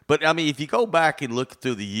 whatever. But I mean, if you go back and look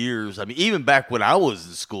through the years, I mean, even back when I was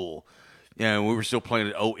in school, we were still playing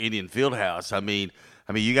at Old Indian Fieldhouse. I mean,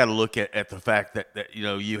 you got to look at the fact that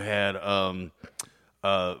you had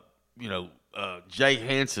Jay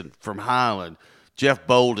Hansen from Highland, Jeff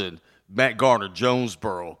Bolden, Matt Garner,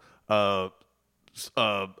 Jonesboro,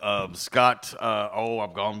 Scott.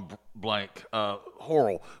 I've gone blank.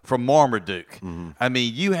 Horrell from Marmaduke. Mm-hmm. I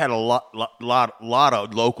mean, you had a lot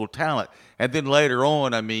of local talent, and then later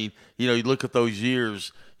on, I mean, you look at those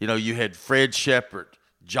years. You had Fred Shepard,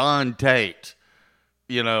 John Tate.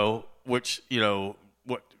 Which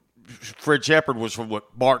what Fred Shepard was from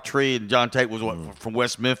Bart Tree, and John Tate was from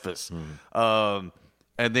West Memphis. Mm-hmm.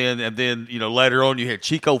 And then later on, you had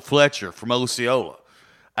Chico Fletcher from Osceola.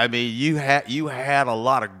 I mean, you had a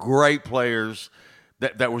lot of great players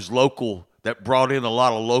that was local, that brought in a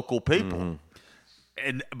lot of local people.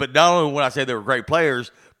 Mm-hmm. But not only when I say they were great players,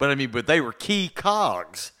 but they were key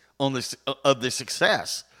cogs on this of the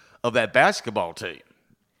success of that basketball team.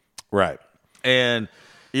 Right. And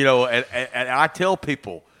and I tell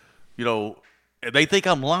people, they think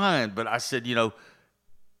I'm lying, but I said, the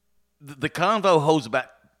convo holds about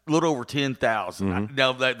a little over 10,000. Mm-hmm.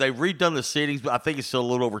 Now, they've redone the seatings, but I think it's still a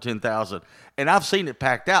little over 10,000. And I've seen it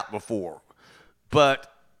packed out before.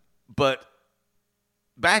 But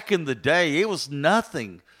back in the day, it was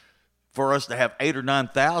nothing for us to have 8,000 or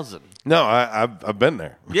 9,000. No, I've been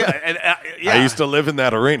there. Yeah, and I used to live in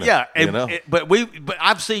that arena. Yeah, but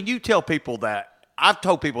I've seen you tell people that. I've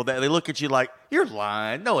told people that. They look at you like, you're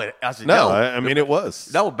lying. No, I said, no. I mean, it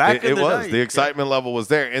was. No, back in the day. The excitement level was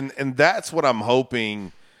there. And that's what I'm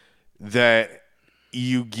hoping, that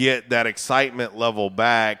you get that excitement level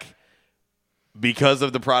back because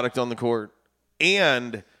of the product on the court,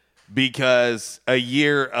 and because a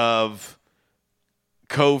year of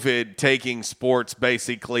COVID taking sports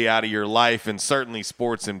basically out of your life, and certainly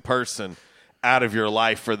sports in person out of your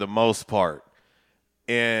life for the most part.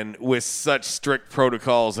 And with such strict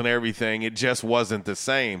protocols and everything, it just wasn't the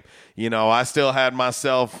same. I still had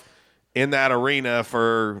myself in that arena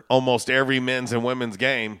for almost every men's and women's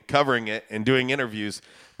game, covering it and doing interviews.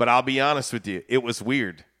 But I'll be honest with you, it was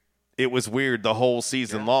weird. It was weird the whole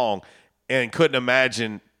season long, and couldn't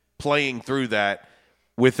imagine playing through that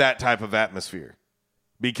with that type of atmosphere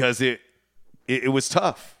because it was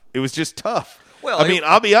tough. It was just tough. Well, I mean,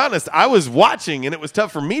 I'll be honest. I was watching, and it was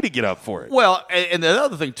tough for me to get up for it. Well, and the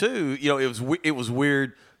other thing too, it was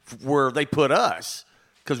weird where they put us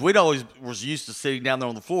because we'd always was used to sitting down there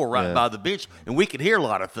on the floor right by the bench, and we could hear a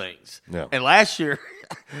lot of things. Yeah. And last year,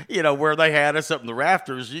 where they had us up in the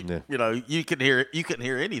rafters, you couldn't hear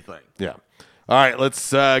anything. Yeah. All right,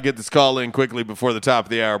 let's get this call in quickly before the top of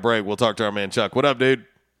the hour break. We'll talk to our man Chuck. What up, dude?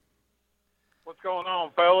 What's going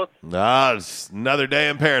on, fellas? It's another day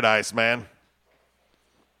in paradise, man.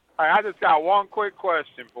 Hey, I just got one quick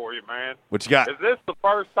question for you, man. What you got? Is this the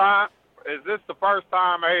first time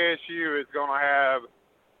ASU is going to have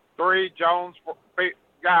 3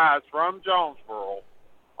 guys from Jonesboro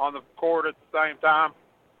on the court at the same time?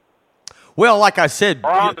 Well, like I said,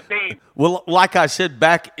 or on the team? Well, like I said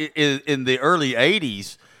back in the early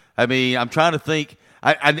 '80s. I mean, I'm trying to think.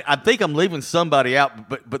 I think I'm leaving somebody out,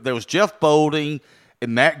 but there was Jeff Bolding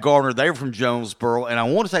and Matt Gardner. They were from Jonesboro, and I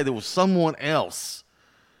want to say there was someone else.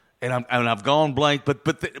 And I've gone blank,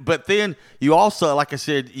 but then you also, like I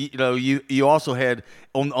said, you also had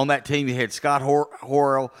on that team you had Scott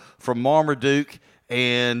Horrell from Marmaduke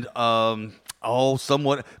and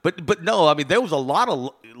somewhat, but no, I mean there was a lot of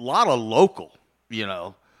local,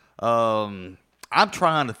 I'm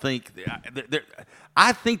trying to think.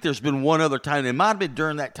 I think there's been one other time. It might have been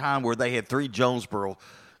during that time where they had 3 Jonesboro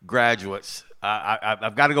graduates.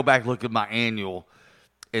 I've got to go back and look at my annual.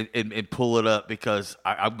 And pull it up because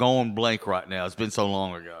I'm going blank right now. It's been so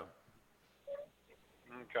long ago.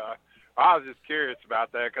 Okay. I was just curious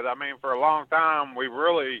about that because, I mean, for a long time, we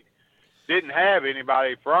really didn't have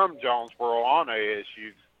anybody from Jonesboro on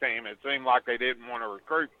ASU's team. It seemed like they didn't want to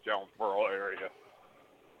recruit the Jonesboro area.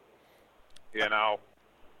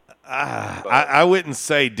 I wouldn't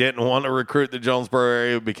say didn't want to recruit the Jonesboro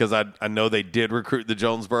area because I know they did recruit the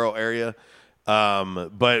Jonesboro area.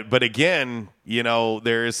 But again,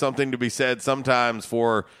 there is something to be said sometimes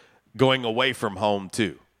for going away from home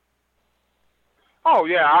too. Oh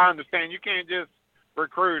yeah, I understand. You can't just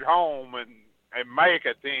recruit home and make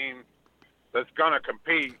a team that's going to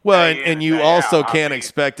compete. Well, and you also can't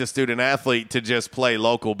expect a student athlete to just play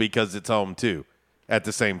local because it's home too at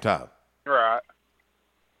the same time. Right.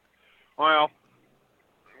 Well,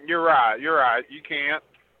 you're right. You can't.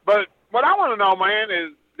 But what I want to know, man,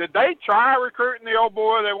 is did they try recruiting the old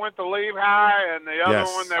boy that went to Leave High and the other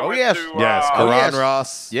one that went to Karan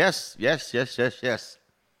Ross? Yes.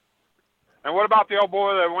 And what about the old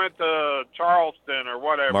boy that went to Charleston or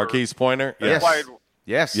whatever? Marquise Pointer? Yes.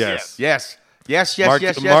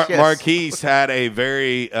 Marquise had a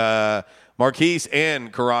very Marquise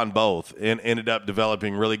and Karan both ended up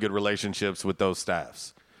developing really good relationships with those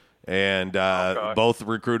staffs. And both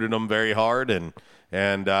recruited them very hard and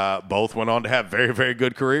both went on to have very, very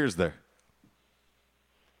good careers there.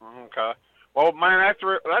 Okay. Well, man, that's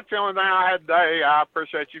the only thing I had today. I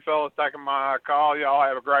appreciate you fellas taking my call. Y'all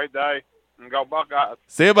have a great day, and go Buckeyes.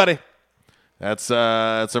 See you, buddy. That's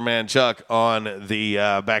our man Chuck on the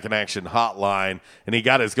Back in Action hotline, and he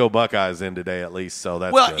got his Go Buckeyes in today at least, so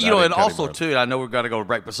that's good. And also, too, I know we've got to go to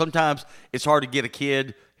break, but sometimes it's hard to get a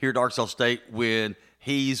kid here at Arkansas State when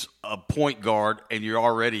he's a point guard and you're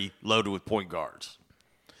already loaded with point guards.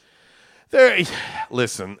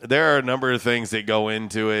 Listen, there are a number of things that go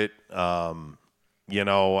into it. I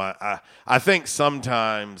think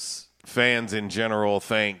sometimes fans in general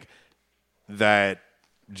think that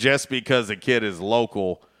just because a kid is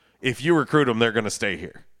local, if you recruit them, they're going to stay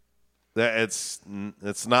here. It's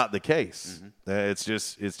not the case.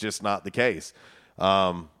 Mm-hmm. It's just not the case.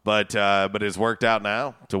 But it's worked out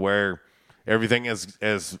now to where everything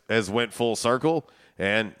has went full circle,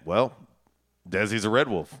 and well, Desi's a Red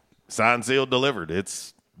Wolf. Signed, sealed, delivered.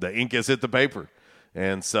 The ink has hit the paper.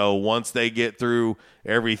 And so once they get through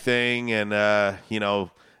everything and,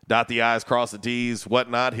 dot the I's, cross the T's,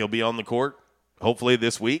 whatnot, he'll be on the court, hopefully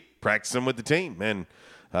this week, practicing with the team and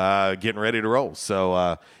getting ready to roll. So,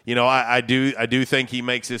 I do think he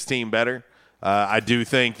makes his team better. I do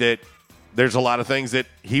think that there's a lot of things that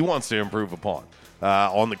he wants to improve upon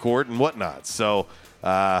on the court and whatnot. So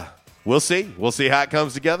we'll see. We'll see how it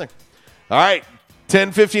comes together. All right.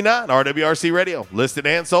 1059 RWRC Radio, listed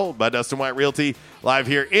and sold by Dustin White Realty, live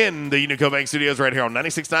here in the Unico Bank Studios right here on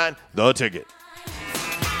 96.9 The Ticket.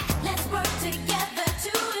 Let's work together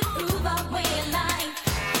to improve our way of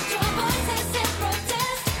life. Join voices and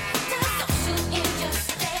protest to social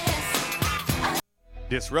injustice.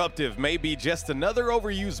 Disruptive may be just another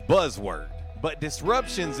overused buzzword, but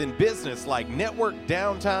disruptions in business like network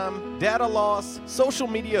downtime, data loss, social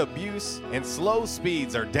media abuse, and slow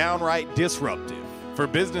speeds are downright disruptive. For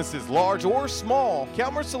businesses large or small,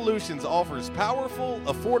 Calmer Solutions offers powerful,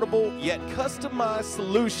 affordable, yet customized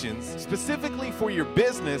solutions specifically for your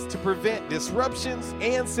business to prevent disruptions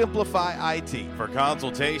and simplify IT. For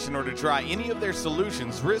consultation or to try any of their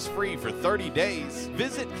solutions risk-free for 30 days,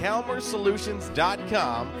 visit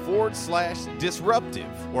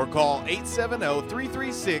calmersolutions.com/disruptive or call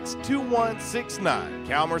 870-336-2169.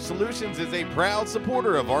 Calmer Solutions is a proud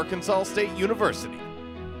supporter of Arkansas State University.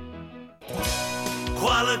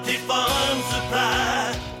 Quality Farm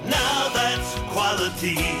Supply, now that's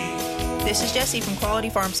quality. This is Jessie from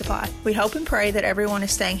Quality Farm Supply. We hope and pray that everyone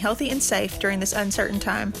is staying healthy and safe during this uncertain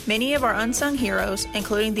time. Many of our unsung heroes,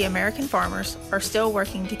 including the American farmers, are still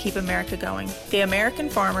working to keep America going. The American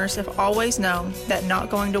farmers have always known that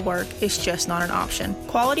not going to work is just not an option.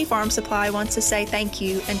 Quality Farm Supply wants to say thank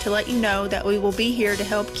you and to let you know that we will be here to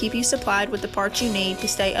help keep you supplied with the parts you need to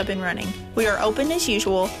stay up and running. We are open as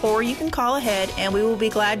usual, or you can call ahead and we will be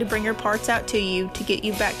glad to bring your parts out to you to get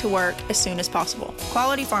you back to work as soon as possible.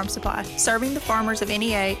 Quality Farm Supply, serving the farmers of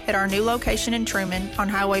NEA at our new location in Truman on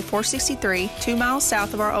Highway 463, 2 miles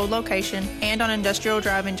south of our old location, and on Industrial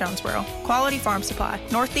Drive in Jonesboro. Quality Farm Supply,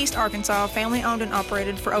 Northeast Arkansas, family owned and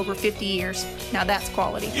operated for over 50 years. Now that's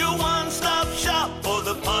quality. Your one-stop shop for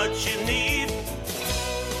the parts you need.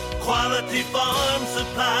 Quality Farm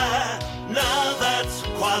Supply, now that's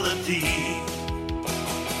quality.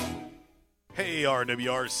 Hey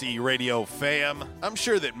RWRC Radio fam, I'm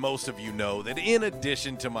sure that most of you know that in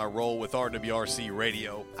addition to my role with RWRC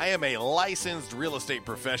Radio, I am a licensed real estate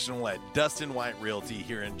professional at Dustin White Realty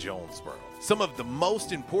here in Jonesboro. Some of the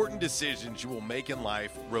most important decisions you will make in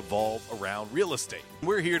life revolve around real estate.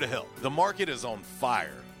 We're here to help. The market is on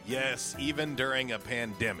fire. Yes, even during a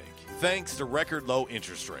pandemic, thanks to record low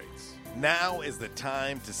interest rates. Now is the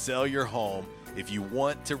time to sell your home if you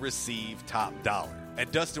want to receive top dollar.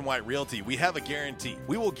 At Dustin White Realty, we have a guarantee.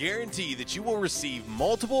 We will guarantee that you will receive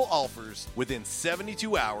multiple offers within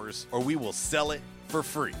 72 hours or we will sell it for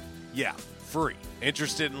free. Yeah, free.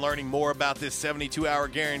 Interested in learning more about this 72-hour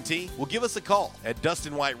guarantee? Well, give us a call at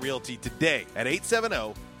Dustin White Realty today at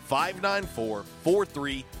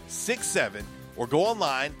 870-594-4367 or go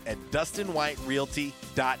online at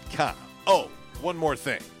DustinWhiteRealty.com. Oh, one more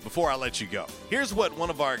thing before I let you go. Here's what one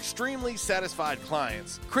of our extremely satisfied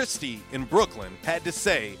clients, Christy in Brooklyn, had to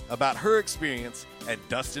say about her experience at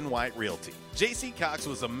Dustin White Realty. JC Cox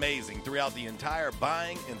was amazing throughout the entire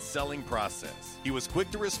buying and selling process. He was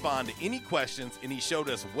quick to respond to any questions and he showed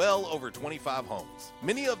us well over 25 homes.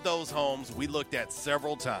 Many of those homes we looked at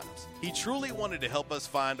several times. He truly wanted to help us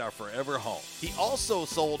find our forever home. He also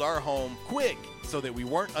sold our home quick so that we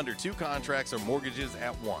weren't under 2 contracts or mortgages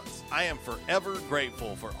at once. I am forever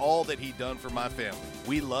grateful for all that he done for my family.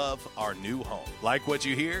 We love our new home. Like what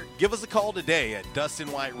you hear? Give us a call today at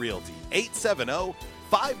Dustin White Realty,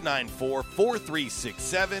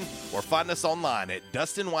 870-594-4367, or find us online at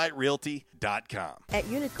DustinWhiteRealty.com. At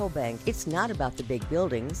Unico Bank, it's not about the big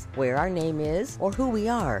buildings, where our name is, or who we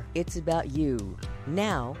are. It's about you,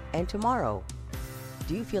 now and tomorrow.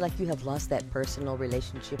 Do you feel like you have lost that personal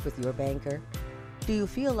relationship with your banker? Do you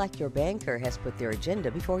feel like your banker has put their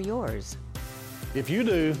agenda before yours? If you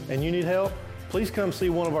do and you need help, please come see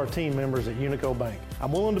one of our team members at Unico Bank.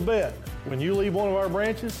 I'm willing to bet when you leave one of our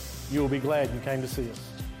branches, you will be glad you came to see us.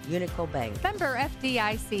 Unico Bank. Member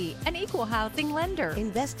FDIC, an equal housing lender.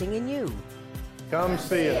 Investing in you. Come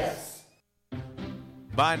see us.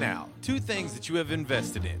 By now, 2 things that you have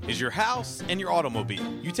invested in is your house and your automobile.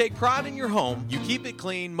 You take pride in your home, you keep it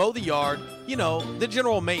clean, mow the yard, you know, the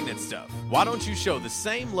general maintenance stuff. Why don't you show the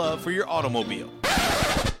same love for your automobile?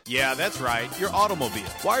 Yeah, that's right, your automobile.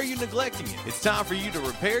 Why are you neglecting it? It's time for you to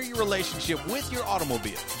repair your relationship with your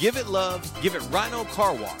automobile. Give it love, give it Rhino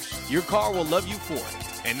Car Wash. Your car will love you for it.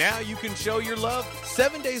 And now you can show your love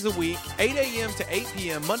 7 days a week, 8 a.m. to 8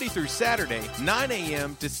 p.m. Monday through Saturday, 9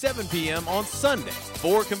 a.m. to 7 p.m. on Sunday.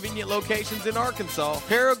 4 convenient locations in Arkansas: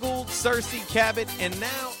 Paragould, Searcy, Cabot, and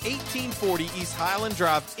now 1840 East Highland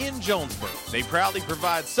Drive in Jonesboro. They proudly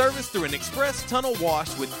provide service through an express tunnel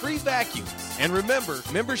wash with free vacuums. And remember,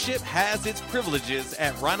 membership has its privileges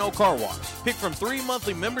at Rhino Car Wash. Pick from 3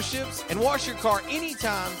 monthly memberships and wash your car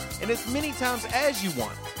anytime and as many times as you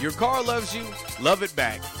want. Your car loves you, love it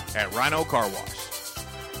back at Rhino Car Wash.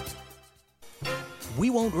 We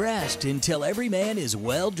won't rest until every man is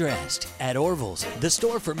well dressed. At Orville's, the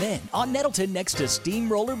store for men on Nettleton next to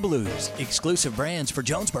Steamroller Blues. Exclusive brands for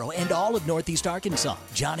Jonesboro and all of Northeast Arkansas.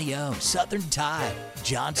 Johnny O, Southern Tide,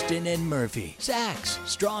 Johnston and Murphy, Saks,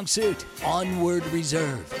 Strong Suit, Onward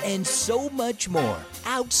Reserve, and so much more.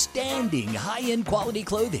 Outstanding high-end quality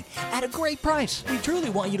clothing at a great price. We truly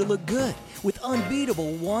want you to look good with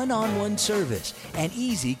unbeatable one-on-one service and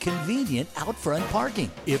easy, convenient out-front parking.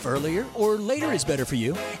 If earlier or later is better for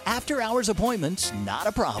you, after-hours appointments, not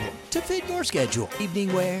a problem. To fit your schedule.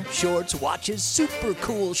 Evening wear, shorts, watches, super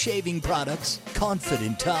cool shaving products,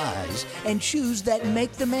 confident ties, and shoes that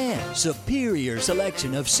make the man. Superior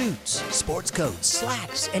selection of suits, sports coats,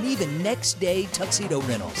 slacks, and even next-day tuxedo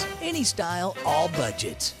rentals. Any style, all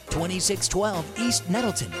budgets. 2612 East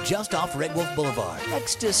Nettleton, just off Red Wolf Boulevard,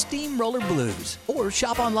 next to Steamroller Blues. Or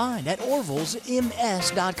shop online at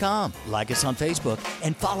orvillesms.com. Like us on Facebook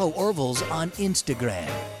and follow Orville's on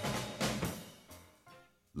Instagram.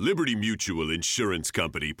 Liberty Mutual Insurance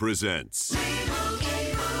Company presents.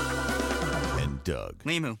 And Doug.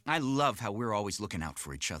 Limu, I love how we're always looking out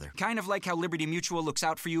for each other. Kind of like how Liberty Mutual looks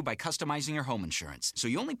out for you by customizing your home insurance. So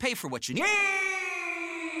you only pay for what you need.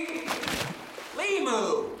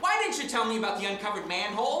 Limu, why didn't you tell me about the uncovered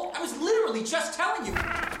manhole? I was literally just telling you.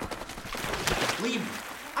 Limu,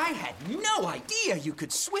 I had no idea you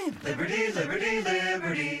could swim. Liberty, liberty,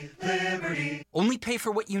 liberty, liberty. Only pay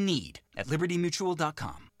for what you need at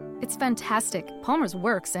libertymutual.com. It's fantastic. Palmer's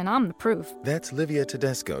works, and I'm the proof. That's Livia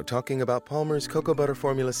Tedesco talking about Palmer's Cocoa Butter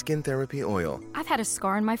Formula Skin Therapy Oil. I've had a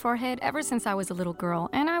scar on my forehead ever since I was a little girl,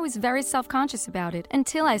 and I was very self-conscious about it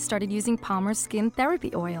until I started using Palmer's Skin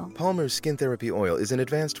Therapy Oil. Palmer's Skin Therapy Oil is an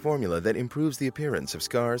advanced formula that improves the appearance of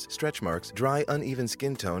scars, stretch marks, dry, uneven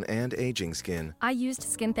skin tone, and aging skin. I used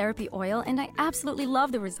Skin Therapy Oil, and I absolutely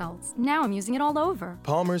love the results. Now I'm using it all over.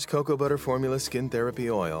 Palmer's Cocoa Butter Formula Skin Therapy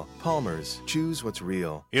Oil. Palmer's. Choose what's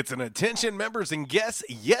real. It's an attention members and guests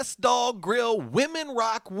Yes Dog Grill Women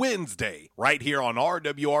Rock Wednesday right here on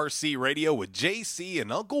RWRC Radio with JC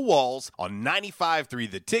and Uncle Walls on 95.3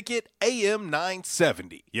 The Ticket, AM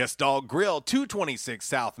 970. Yes Dog Grill, 226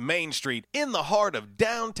 South Main Street in the heart of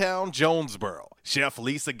downtown Jonesboro. Chef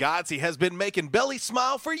Lisa Godsey has been making Belly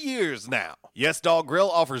smile for years now. Yes Dog Grill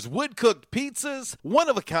offers wood-cooked pizzas,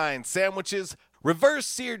 one-of-a-kind sandwiches,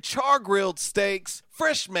 reverse-seared char-grilled steaks,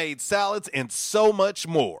 fresh-made salads, and so much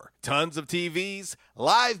more. Tons of TVs,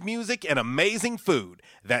 live music, and amazing food.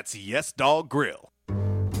 That's Yes Dog Grill.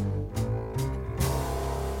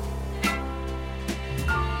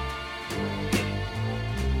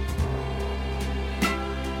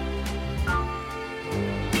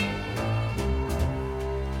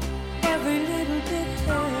 Every little bit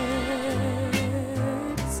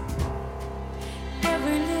hurts.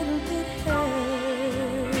 Every little bit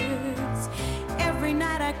hurts. Every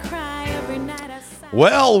night I cry, every night I sigh.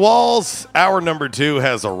 Well, Walls, hour number 2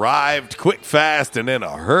 has arrived quick, fast, and in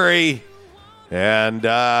a hurry. And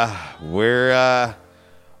we're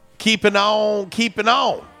keeping on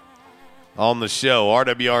the show.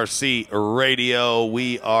 RWRC Radio.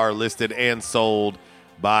 We are listed and sold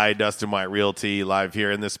by Dustin White Realty live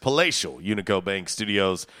here in this palatial Unico Bank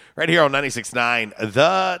Studios right here on 96.9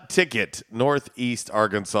 The Ticket, Northeast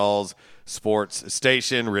Arkansas's sports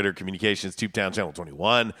station, Ritter Communications, Tubetown Channel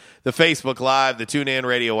 21, the Facebook Live, the TuneIn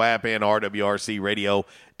Radio app, and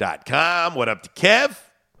RWRCradio.com. What up to Kev?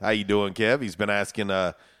 How you doing, Kev? He's been asking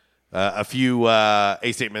a few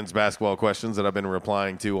A-State men's basketball questions that I've been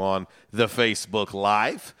replying to on the Facebook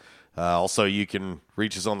Live. Also, you can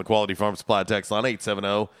reach us on the Quality Farm Supply text line,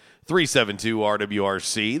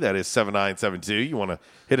 870-372-RWRC. That is 7972. You want to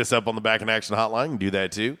hit us up on the Back in Action hotline, you can do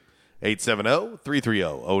that too.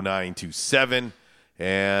 870-330-0927.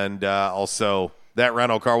 And also, that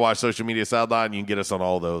Rhino Car Wash social media sideline, you can get us on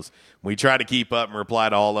all those. We try to keep up and reply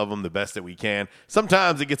to all of them the best that we can.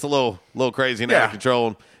 Sometimes it gets a little crazy and out of control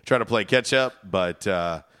and try to play catch up, but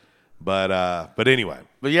anyway.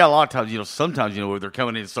 But yeah, a lot of times, sometimes, where they're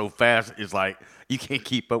coming in so fast, it's like you can't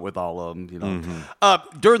keep up with all of them,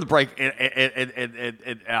 Mm-hmm. During the break,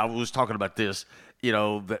 and I was talking about this,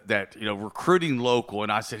 that recruiting local,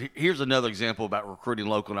 and I said, here's another example about recruiting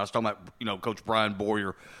local, and I was talking about, Coach Brian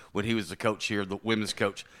Boyer when he was the coach here, the women's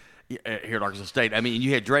coach here at Arkansas State. I mean,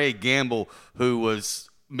 you had Drea Gamble, who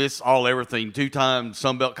was Miss All Everything, 2-time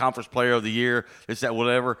Sun Belt Conference Player of the Year,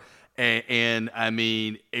 whatever. And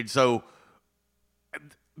so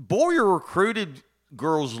Boyer recruited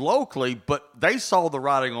girls locally, but they saw the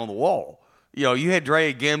writing on the wall. You had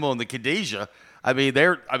Drea Gamble and the Khadijah.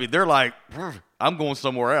 They're like, I'm going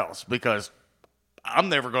somewhere else because I'm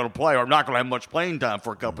never going to play, or I'm not going to have much playing time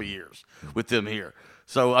for a couple of years with them here.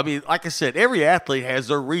 So, I mean, like I said, every athlete has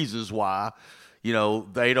their reasons why,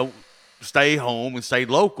 they don't stay home and stay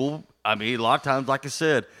local. I mean, a lot of times, like I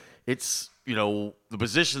said, it's, the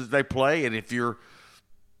positions that they play. And if you're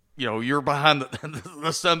behind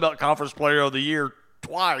the Sun Belt Conference Player of the Year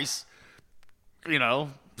twice,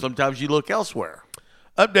 sometimes you look elsewhere.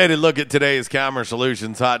 Updated look at today's Commerce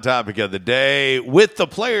Solutions hot topic of the day. With the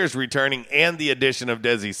players returning and the addition of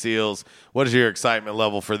Desi Seals, what is your excitement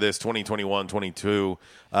level for this 2021-22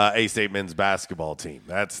 A-State men's basketball team?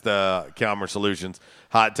 That's the Commerce Solutions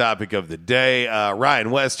hot topic of the day.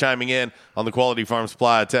 Ryan West chiming in on the Quality Farm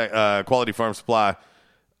Supply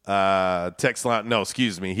text line. No,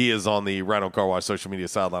 excuse me. He is on the Rhino Car Wash social media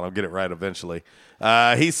sideline. I'll get it right eventually.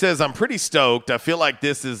 He says, I'm pretty stoked. I feel like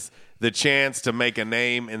this is the chance to make a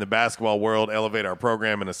name in the basketball world, elevate our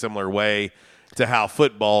program in a similar way to how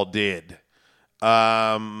football did.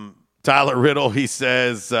 Tyler Riddle, he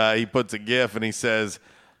says, he puts a GIF and he says,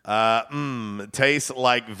 tastes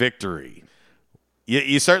like victory.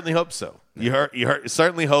 You certainly hope so. You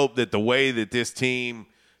certainly hope that the way that this team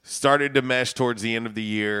started to mesh towards the end of the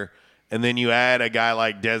year, and then you add a guy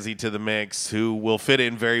like Desi to the mix who will fit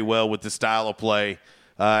in very well with the style of play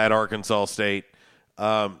at Arkansas State.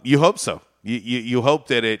 You hope so. You hope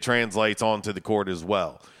that it translates onto the court as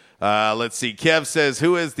well. Let's see. Kev says,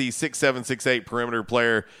 who is the 6'7", 6'8" perimeter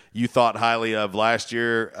player you thought highly of last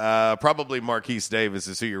year? Probably Marquise Davis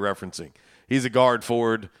is who you're referencing. He's a guard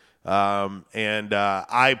forward, and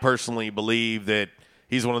I personally believe that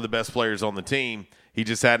he's one of the best players on the team. He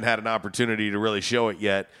just hadn't had an opportunity to really show it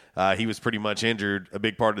yet. He was pretty much injured a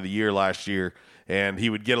big part of the year last year, and he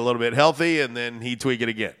would get a little bit healthy, and then he'd tweak it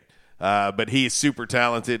again. But he's super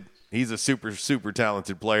talented. He's a super, super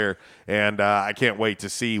talented player, and I can't wait to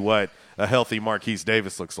see what a healthy Marquise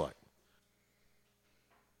Davis looks like.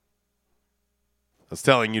 I was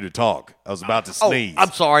telling you to talk. I was about to sneeze.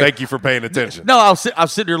 I'm sorry. Thank you for paying attention. No, I was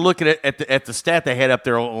sitting there looking at the stat they had up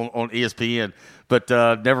there on ESPN, but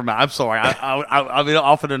never mind. I'm sorry. I'm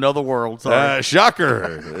off in another world. Sorry.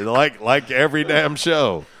 Shocker. like every damn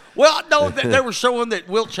show. Well, no, they were showing that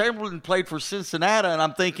Wilt Chamberlain played for Cincinnati, and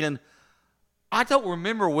I'm thinking, I don't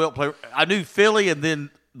remember Wilt play. I knew Philly and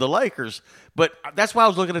then the Lakers, but that's why I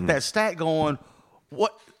was looking at that stat going,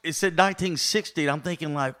 what? It said 1960, and I'm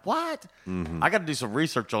thinking, like, what? I got to do some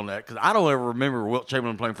research on that because I don't ever remember Wilt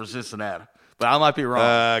Chamberlain playing for Cincinnati, but I might be wrong.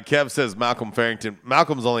 Kev says Malcolm Farrington.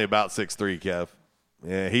 Malcolm's only about 6'3", Kev.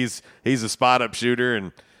 Yeah, he's a spot-up shooter,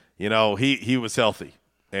 and, he was healthy.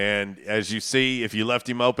 And as you see, if you left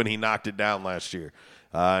him open, he knocked it down last year.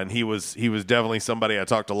 And he was definitely somebody I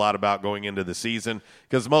talked a lot about going into the season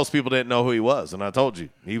because most people didn't know who he was. And I told you,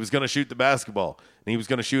 he was going to shoot the basketball, and he was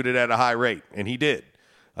going to shoot it at a high rate, and he did.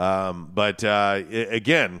 But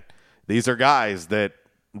again, these are guys that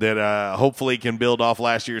hopefully can build off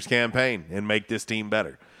last year's campaign and make this team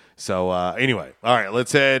better. So anyway, all right,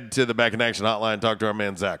 let's head to the Back in Action hotline and talk to our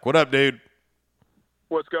man Zach. What up, dude?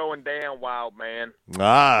 What's going down, wild man?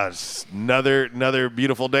 It's another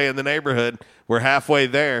beautiful day in the neighborhood. We're halfway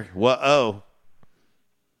there. Whoa.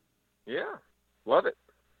 Yeah, love it.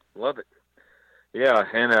 Yeah,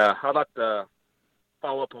 and I'd like to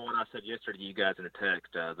follow up on what I said yesterday to you guys in a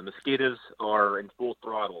text. The mosquitoes are in full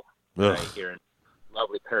throttle here in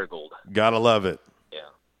lovely Paragould. Gotta love it. Yeah.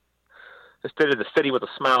 Instead of the city with a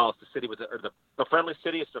smile, it's the city with the friendly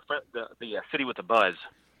city. It's the city with the buzz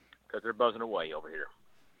because they're buzzing away over here.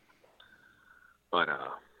 But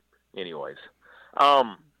anyways,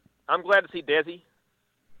 I'm glad to see Desi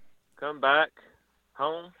come back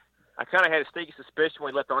home. I kind of had a sneaky suspicion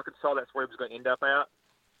when he left Arkansas that's where he was going to end up at.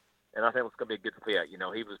 And I think it's going to be a good fit.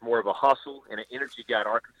 He was more of a hustle and an energy guy at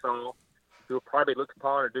Arkansas who will probably look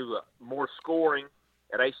upon or do more scoring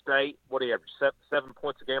at A-State. What did he average, 7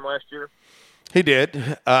 points a game last year? He did.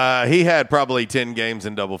 He had probably 10 games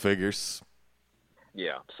in double figures.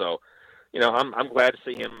 Yeah. So, I'm glad to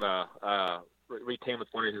see him retain with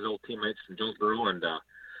one of his old teammates from Jonesboro and,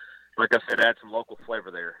 like I said, add some local flavor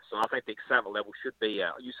there. So I think the excitement level should be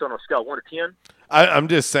you said on a scale of 1 to 10? I'm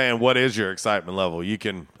just saying, what is your excitement level? You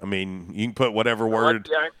can put whatever word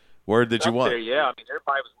that you want. There, yeah, I mean,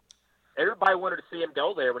 everybody wanted to see him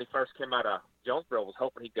go there when he first came out of Jonesboro. Was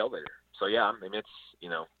hoping he'd go there. So yeah, I mean,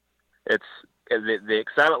 it's the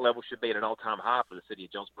excitement level should be at an all-time high for the city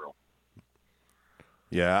of Jonesboro.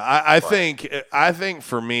 Yeah, I think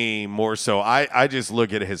for me more so, I just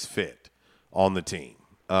look at his fit on the team.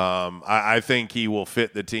 I think he will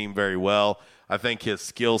fit the team very well. I think his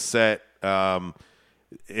skill set and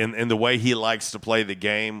the way he likes to play the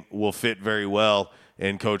game will fit very well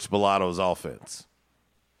in Coach Bellato's offense.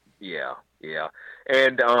 Yeah.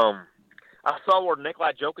 And I saw where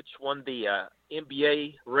Nikola Jokic won the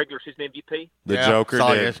NBA regular season MVP. The Joker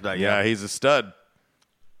saw it did. yesterday, Yeah, he's a stud.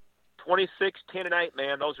 26, 10, and 8,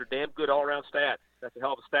 man. Those are damn good all-around stats. That's a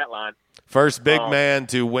hell of a stat line. First big man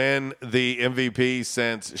to win the MVP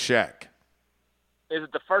since Shaq. Is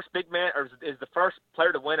it the first big man, or is the first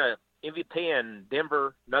player to win a MVP in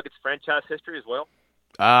Denver Nuggets franchise history as well?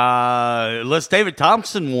 Unless David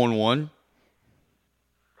Thompson won one.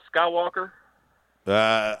 Skywalker?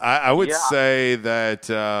 I would say that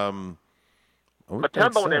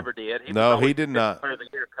Matumbo never did. He did not. Player of the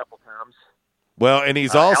year a couple times. Well, and he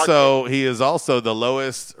is also the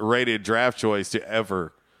lowest rated draft choice to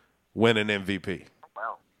ever win an MVP.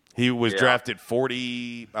 Wow. He was drafted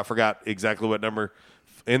 40, I forgot exactly what number,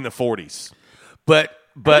 in the 40s. But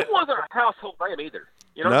he wasn't a household name either.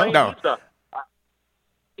 You know what I mean? No.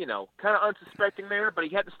 He's kind of unsuspecting there, but he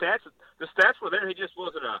had the stats. The stats were there. He just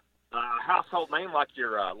wasn't a household name like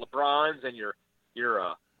your LeBrons and your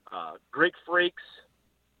Greek freaks.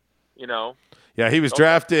 Yeah, he was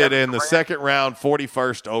drafted in the second round,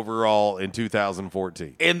 41st overall in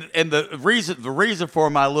 2014. And the reason for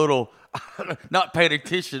my little not paying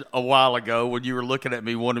attention a while ago when you were looking at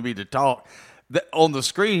me wanting me to talk, on the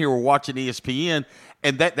screen here we're watching ESPN,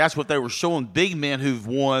 and that's what they were showing, big men who've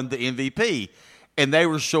won the MVP. And they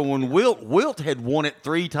were showing Wilt. Wilt had won it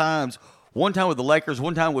 3 times, one time with the Lakers,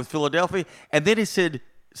 one time with Philadelphia, and then he said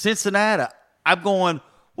Cincinnati. I'm going,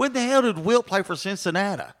 when the hell did Wilt play for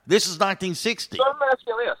Cincinnati? This is 1960. So let me ask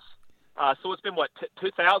you this. So it's been,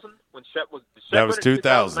 2000 when Shep was – That was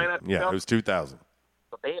 2000. Yeah, it was 2000.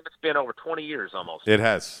 So damn, it's been over 20 years almost. It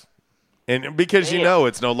has. And because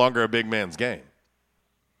it's no longer a big man's game.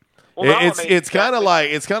 Well, it's kind of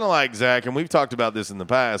like Zach, and we've talked about this in the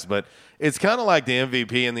past, but it's kind of like the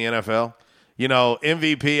MVP in the NFL.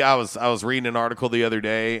 MVP. I was reading an article the other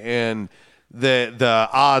day, and the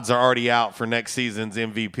odds are already out for next season's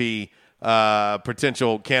MVP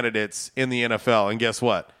potential candidates in the NFL. And guess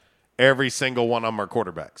what? Every single one of them are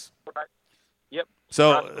quarterbacks. Yep.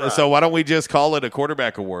 So why don't we just call it a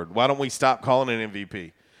quarterback award? Why don't we stop calling it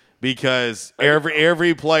MVP? Because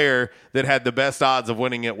every player that had the best odds of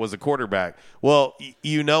winning it was a quarterback. Well,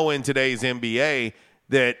 in today's NBA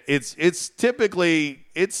that it's typically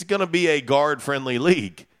going to be a guard-friendly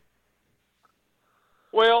league.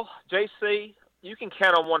 Well, JC, you can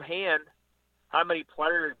count on one hand how many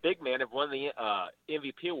players, big men, have won the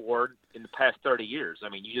MVP award in the past 30 years. I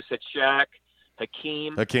mean, you just said Shaq,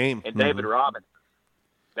 Hakeem, and David Robinson.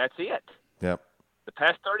 That's it. Yep. The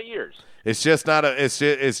past 30 years. It's just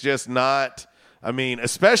not. I mean,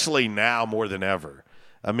 especially now more than ever.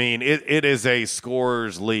 I mean, it is a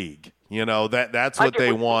scorer's league. That's what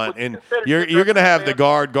they want, and you're going to have the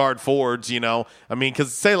guard forwards. I mean,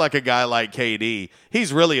 because say like a guy like KD,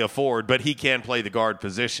 he's really a forward, but he can play the guard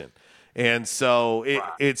position, and so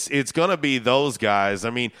it's going to be those guys.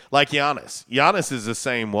 I mean, like Giannis. Giannis is the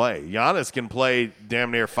same way. Giannis can play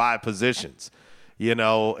damn near 5 positions.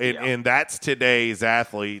 And that's today's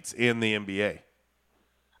athletes in the NBA.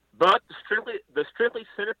 But the strictly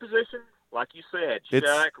center position, like you said,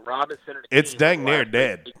 Shaq, Robinson, and it's dang near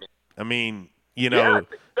dead. I mean,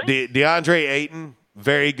 DeAndre Ayton,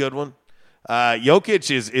 very good one.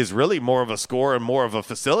 Jokic is really more of a scorer and more of a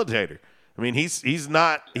facilitator. I mean, he's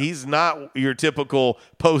not your typical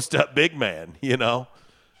post up big man. Yeah.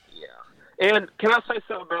 And can I say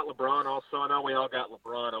something about LeBron also? I know we all got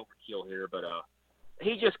LeBron overkill here, but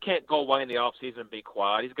he just can't go away in the offseason and be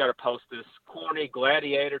quiet. He's got to post this corny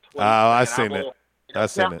gladiator tweet. Oh, I've seen it. I've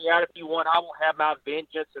seen it. Count me out if you want. I will have my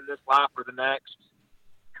vengeance in this life or the next.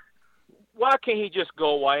 Why can't he just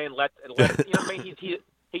go away and let I mean, he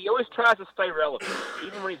always tries to stay relevant,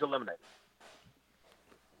 even when he's eliminated.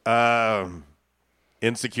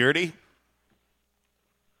 Insecurity?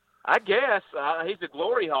 I guess. He's a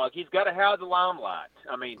glory hog. He's got to have the limelight.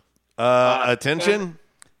 I mean. Attention?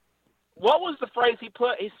 What was the phrase he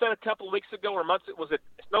said a couple of weeks ago or months?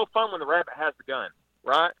 It's no fun when the rabbit has the gun,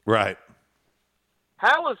 right? Right.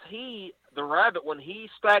 How is he the rabbit when he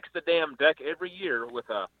stacks the damn deck every year with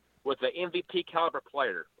a MVP caliber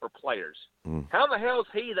player or players? How the hell is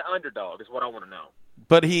he the underdog is what I want to know.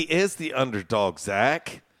 But he is the underdog,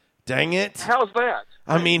 Zach. Dang it. How's that?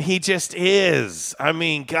 I mean, he just is. I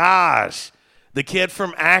mean, gosh. The kid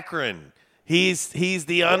from Akron. He's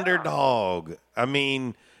the underdog. I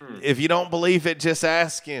mean, if you don't believe it, just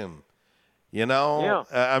ask him. Yeah.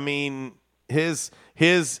 I mean, his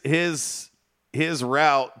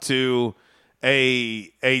route to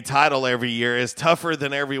a title every year is tougher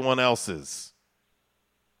than everyone else's.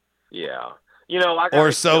 Yeah.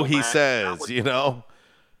 Or so he says,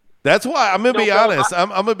 That's why I'm going to be honest. I'm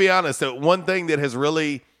going to be honest that one thing that has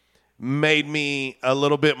really made me a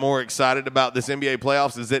little bit more excited about this NBA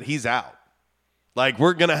playoffs is that he's out. Like,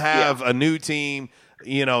 we're going to have a new team,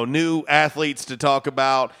 new athletes to talk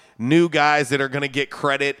about, new guys that are going to get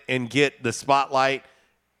credit and get the spotlight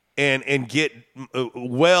and get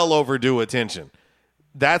well overdue attention.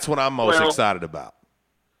 That's what I'm most excited about.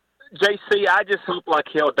 JC, I just hope like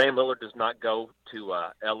hell Dame Lillard does not go to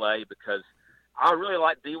L.A. because I really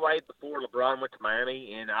liked D-Wade before LeBron went to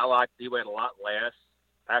Miami, and I liked D-Wade a lot less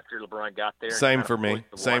after LeBron got there. Same for me.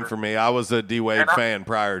 Same for me. I was a D-Wade fan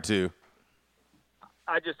prior to.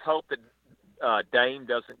 I just hope that Dame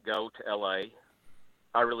doesn't go to L.A.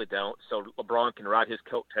 I really don't. So LeBron can ride his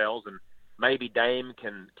coattails, and maybe Dame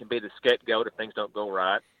can be the scapegoat if things don't go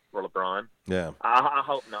right for LeBron. Yeah. I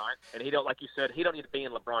hope not. And he don't, like you said, he don't need to be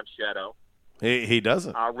in LeBron's shadow. He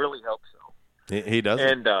doesn't. I really hope so. He doesn't.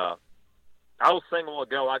 And I was saying a while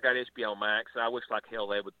ago, I got HBO Max. I wish like hell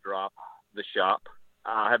they would drop The Shop.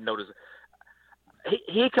 I have noticed.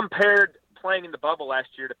 He compared playing in the bubble last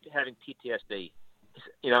year to having PTSD.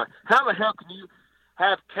 How the hell can you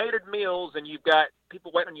have catered meals and you've got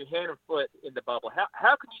people waiting on you hand and foot in the bubble?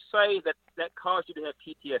 How can you say that caused you to have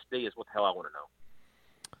PTSD is what the hell I want to know.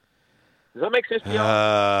 Does that make sense to you?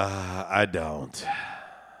 I don't.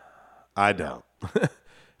 I don't.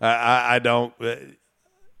 I don't.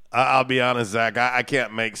 I'll be honest, Zach. I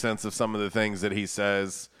can't make sense of some of the things that he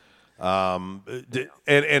says.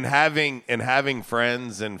 And having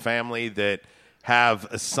friends and family that have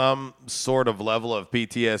some sort of level of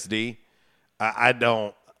PTSD,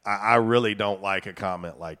 I really don't like a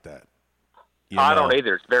comment like that. I don't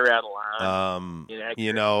either. It's very out of line.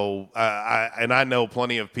 I know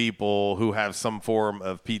plenty of people who have some form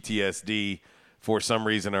of PTSD for some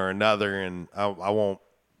reason or another, and I won't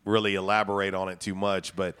really elaborate on it too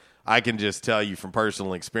much, but I can just tell you from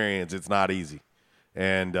personal experience, it's not easy.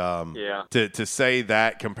 And to say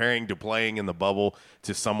that, comparing to playing in the bubble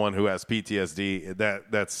to someone who has PTSD,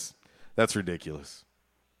 that's ridiculous.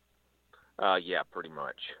 Yeah, pretty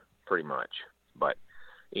much. But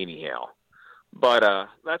anyhow,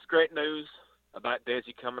 that's great news about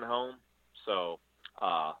Desi coming home. So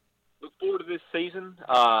look forward to this season.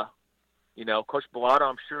 Coach Bellato,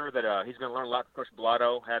 I'm sure that he's going to learn a lot from Coach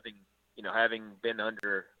Bellato, having been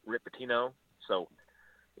under Rick Pitino. So,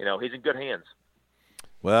 he's in good hands.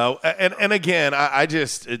 Well, and again, I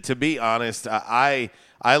just, to be honest, I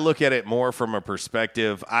look at it more from a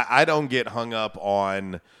perspective. I don't get hung up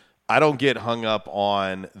on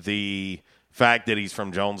the fact that he's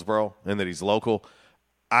from Jonesboro and that he's local.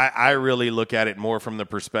 I really look at it more from the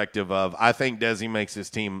perspective of I think Desi makes his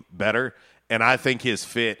team better, and I think his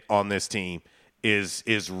fit on this team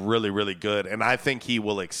is really, really good, and I think he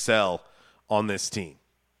will excel on this team.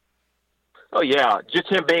 Oh yeah, just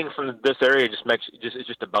him being from this area it's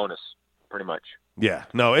just a bonus, pretty much. Yeah,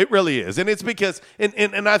 no, it really is, and it's because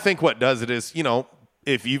and I think what does it is,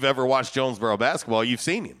 if you've ever watched Jonesboro basketball, you've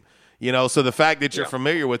seen him. So the fact that you're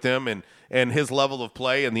familiar with him and his level of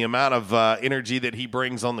play and the amount of energy that he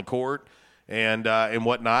brings on the court and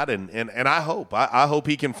whatnot, and I hope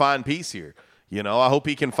he can find peace here. I hope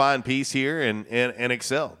he can find peace here and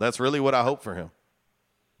excel. That's really what I hope for him.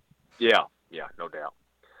 Yeah, no doubt.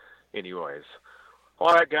 Anyways,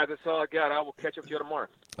 all right, guys, that's all I got. I will catch up with you tomorrow.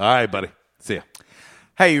 All right, buddy. See ya.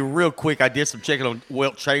 Hey, real quick, I did some checking on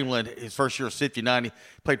Wilt Chamberlain. His first year of 59,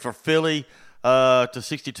 played for Philly to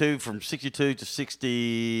 62, from 62 to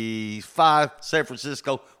 65, San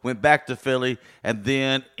Francisco, went back to Philly, and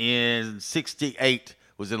then in 68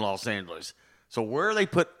 was in Los Angeles. So where they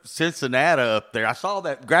put Cincinnati up there, I saw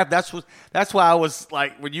that graph. That's why I was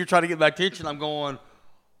like, when you're trying to get my attention, I'm going,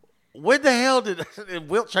 when the hell did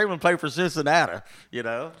Wilt Chamberlain play for Cincinnati?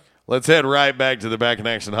 Let's head right back to the Back in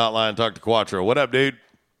Action hotline and talk to Quattro. What up, dude?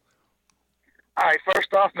 All right,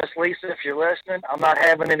 first off, Miss Lisa, if you're listening, I'm not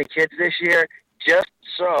having any kids this year just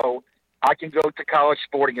so I can go to college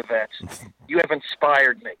sporting events. You have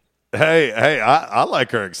inspired me. Hey, I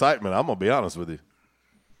like her excitement. I'm going to be honest with you.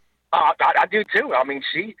 I do, too. I mean,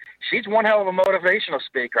 she's one hell of a motivational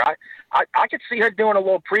speaker. I could see her doing a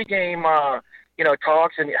little pregame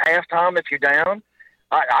talks and halftime if you're down.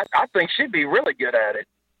 I think she'd be really good at it.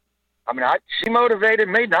 I mean, she motivated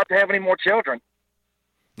me not to have any more children.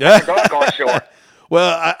 Doggone sure.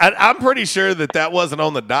 Well, I'm pretty sure that wasn't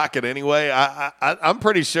on the docket anyway. I'm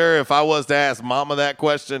pretty sure if I was to ask Mama that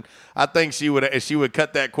question, I think she would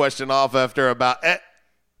cut that question off after about. I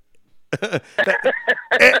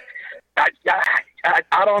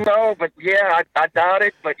don't know, but yeah, I doubt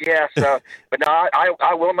it. But yeah, but no,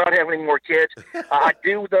 I will not have any more kids. I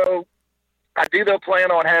do though plan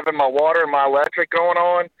on having my water and my electric going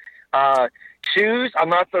on. Shoes, I'm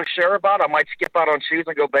not so sure about. I might skip out on shoes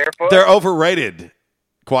and go barefoot. They're overrated,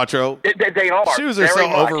 Quattro. They are. Shoes are so very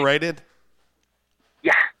much. overrated.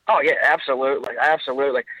 Yeah. Oh, yeah, absolutely.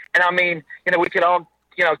 Absolutely. And, I mean, we could all,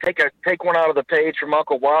 take one out of the page from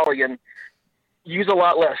Uncle Wally and use a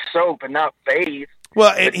lot less soap and not bathe.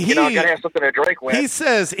 Well, and but, gotta have something to drink with. He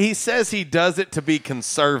says he does it to be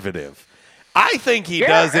conservative. I think he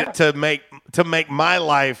does it to make my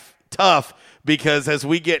life tough, because as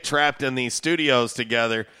we get trapped in these studios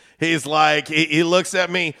together, he's like, he looks at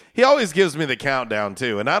me. He always gives me the countdown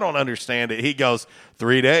too, and I don't understand it. He goes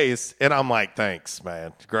 3 days, and I'm like, thanks,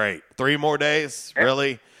 man, great. 3 more days,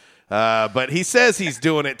 really? But he says he's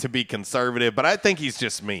doing it to be conservative, but I think he's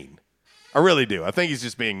just mean. I really do. I think he's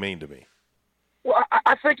just being mean to me. Well,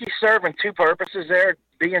 I think he's serving two purposes there,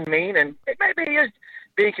 being mean, and maybe he is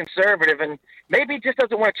being conservative, and maybe he just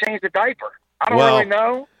doesn't want to change the diaper. I don't really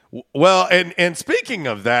know. Well, and speaking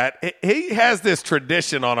of that, he has this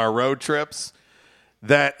tradition on our road trips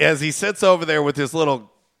that as he sits over there with his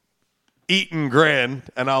little eating grin,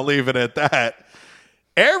 and I'll leave it at that,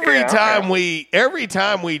 every time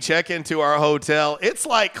we check into our hotel, it's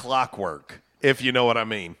like clockwork, if you know what I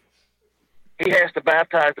mean. He has to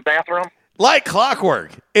baptize the bathroom? Like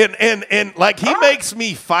clockwork. And like he makes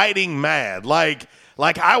me fighting mad. Like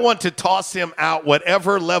I want to toss him out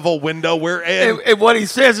whatever level window we're in. And what he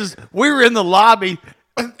says is, we were in the lobby,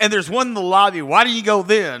 and there's one in the lobby. Why do you go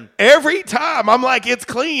then? Every time. I'm like, it's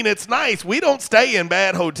clean. It's nice. We don't stay in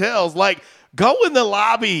bad hotels. Like, go in the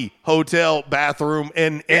lobby hotel bathroom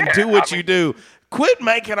and do what you do. Quit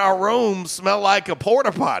making our rooms smell like a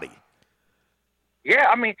porta potty. Yeah,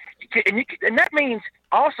 I mean, and that means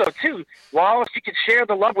also, too, Wallace, you can share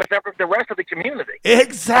the love with the rest of the community.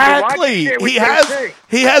 Exactly. I mean,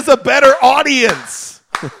 he has a better audience.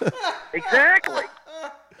 Exactly.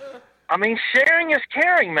 I mean, sharing is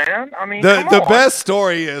caring, man. I mean, the best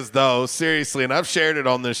story is, though, seriously, and I've shared it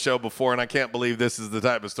on this show before, and I can't believe this is the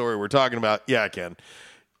type of story we're talking about. Yeah, I can.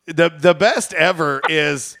 The best ever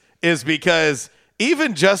is because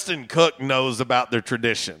even Justin Cook knows about the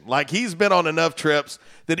tradition. Like, he's been on enough trips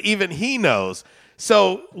that even he knows.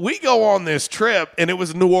 So we go on this trip, and it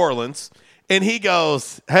was New Orleans, and he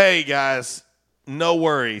goes, hey, guys, no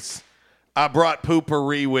worries. I brought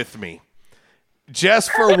poopery with me.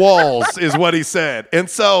 Just for walls is what he said. And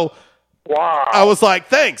so I was like,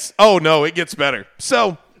 thanks. Oh, no, it gets better.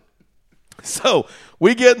 So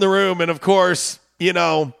we get in the room, and, of course,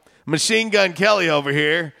 Machine Gun Kelly over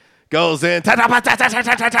here goes in.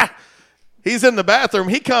 He's in the bathroom.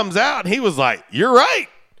 He comes out, and he was like, you're right.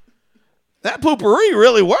 That poopery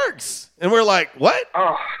really works. And we're like, what?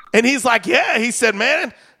 Oh. And he's like, yeah. He said,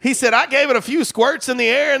 man, I gave it a few squirts in the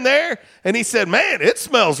air in there. And he said, man, it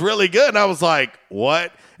smells really good. And I was like,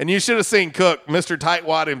 what? And you should have seen Cook, Mr.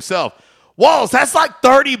 Tightwad himself. Walls, that's like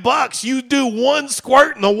 $30. You do one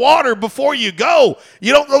squirt in the water before you go.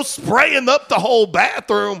 You don't go spraying up the whole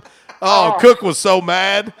bathroom. Oh, Cook was so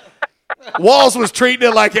mad. Walls was treating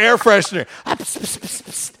it like air freshener.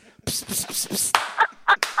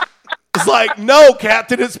 It's like, no,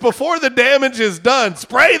 Captain, it's before the damage is done.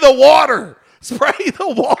 Spray the water. Spray the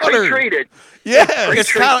water. Pre-treated. Yeah.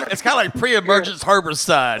 It's kind of like pre-emergence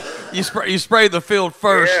herbicide. You spray the field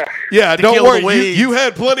first. Yeah, to don't kill worry. the weeds. You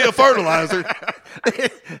had plenty of fertilizer.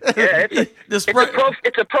 It's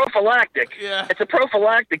a prophylactic. Yeah. It's a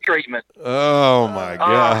prophylactic treatment. Oh, my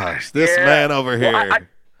gosh. This man over here. Well,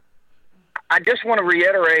 I just want to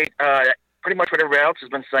reiterate pretty much what everybody else has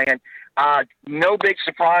been saying. No big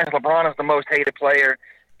surprise. LeBron is the most hated player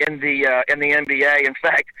in the NBA. In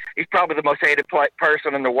fact, he's probably the most hated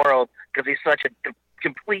person in the world because he's such a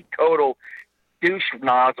complete, total douche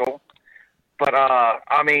nozzle. But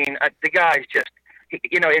I mean, the guy's just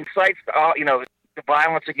incites the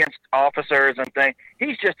violence against officers and things.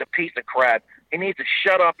 He's just a piece of crap. He needs to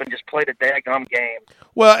shut up and just play the daggum game.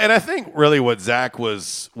 Well, and I think really what Zach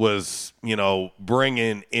was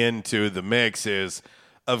bringing into the mix is,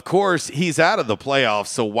 of course, he's out of the playoffs,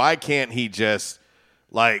 so why can't he just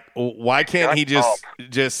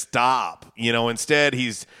just stop? Instead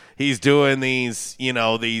he's doing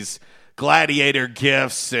these gladiator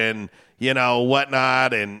gifts and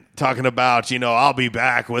whatnot, and talking about I'll be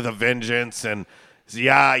back with a vengeance, and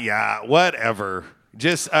whatever.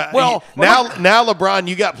 Just now LeBron,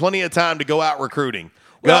 you got plenty of time to go out recruiting.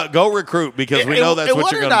 Go recruit, because we know that's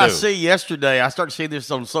what you're going to do. What did I see yesterday? I started seeing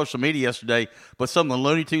this on social media yesterday, but some of the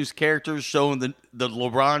Looney Tunes characters showing the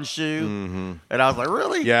LeBron shoe, and I was like,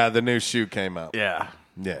 really? Yeah, the new shoe came out. Yeah.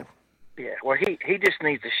 Yeah, well, he just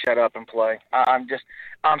needs to shut up and play. I'm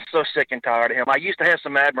so sick and tired of him. I used to have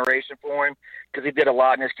some admiration for him because he did a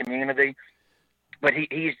lot in his community, but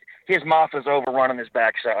his mouth is overrunning his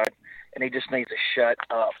backside, and he just needs to shut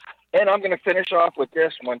up. And I'm going to finish off with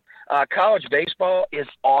this one. College baseball is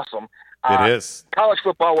awesome. It is. College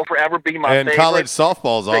football will forever be my and favorite. College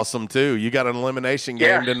softball is awesome too. You got an elimination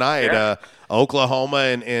game tonight. Yeah. Oklahoma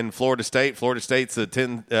and Florida State. Florida State's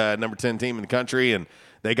the number 10 team in the country, and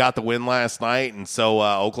they got the win last night. And so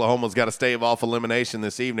Oklahoma's got to stave off elimination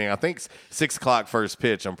this evening. I think 6 o'clock first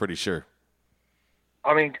pitch. I'm pretty sure.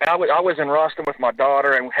 I mean, I was in Ruston with my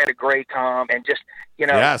daughter and had a great time, and just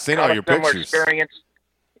yeah, I've seen all your pictures. Experience.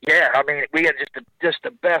 Yeah, I mean, we had just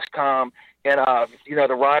the best time. And,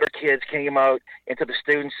 the Rider kids came out into the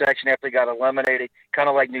student section after they got eliminated, kind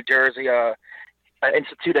of like New Jersey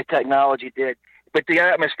Institute of Technology did. But the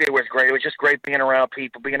atmosphere was great. It was just great being around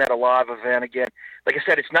people, being at a live event again. Like I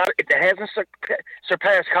said, it hasn't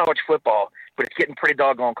surpassed college football, but it's getting pretty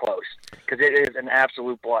doggone close because it is an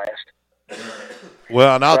absolute blast.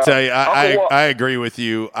 Well, and I'll tell you, I agree with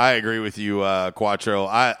you. I agree with you, Quattro.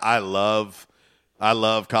 I love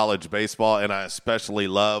college baseball, and I especially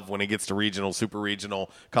love when it gets to regional, super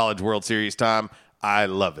regional, College World Series time. I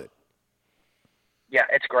love it. Yeah,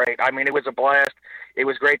 it's great. I mean, it was a blast. It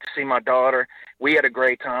was great to see my daughter. We had a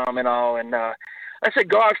great time and all. And I said,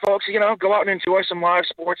 go out, folks, go out and enjoy some live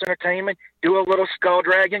sports entertainment. Do a little skull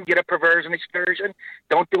dragging, get a perversion excursion.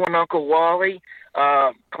 Don't do an Uncle Wally.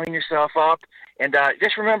 Clean yourself up. And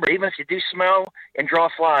just remember, even if you do smell and draw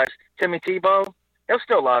flies, Timmy Tebow, he'll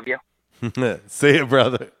still love you. See you,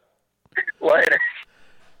 brother. Later.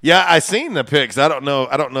 Yeah, I seen the pics. I don't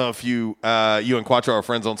know if you and Quattro are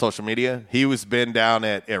friends on social media. He was been down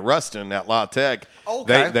at Ruston at La Tech.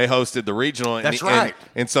 Okay. They hosted the regional. That's right.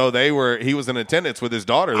 And so he was in attendance with his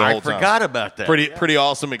daughter the whole time. I forgot about that. Pretty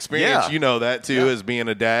awesome experience. Yeah. You know that too, as being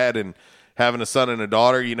a dad and having a son and a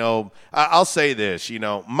daughter. I'll say this.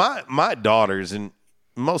 My daughters, and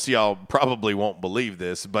most of y'all probably won't believe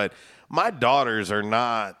this, but my daughters are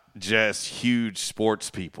not just huge sports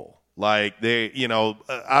people. Like they,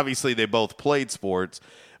 obviously they both played sports,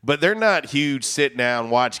 but they're not huge sit down,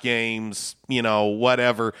 watch games,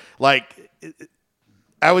 whatever. Like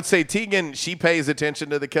I would say Tegan, she pays attention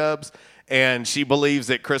to the Cubs and she believes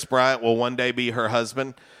that Chris Bryant will one day be her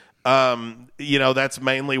husband. That's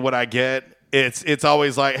mainly what I get. It's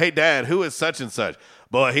always like, hey Dad, who is such and such?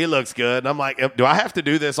 Boy, he looks good. And I'm like, do I have to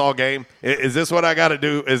do this all game? Is this what I got to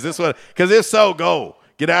do? Is this what? Because if so, go.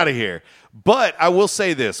 Get out of here. But I will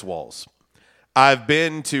say this, Walls. I've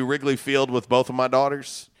been to Wrigley Field with both of my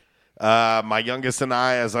daughters. My youngest and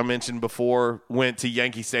I, as I mentioned before, went to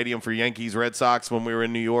Yankee Stadium for Yankees Red Sox when we were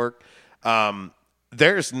in New York.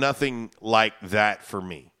 There's nothing like that for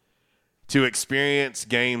me. To experience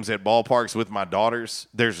games at ballparks with my daughters,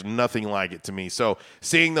 there's nothing like it to me. So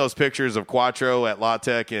seeing those pictures of Quattro at La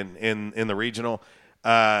Tech in the regional,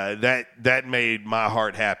 that made my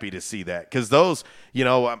heart happy to see that. Because those,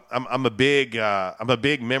 I'm a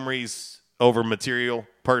big memories over material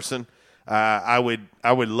person. I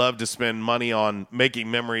would love to spend money on making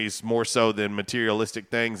memories more so than materialistic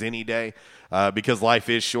things any day, because life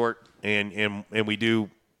is short and we do,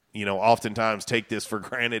 oftentimes take this for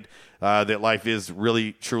granted, that life is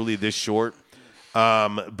really, truly this short.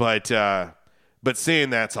 But seeing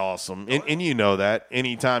that's awesome. And you know that.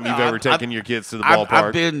 Anytime you've ever taken your kids to the ballpark.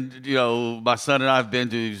 I've been, my son and I have been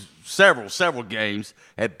to several games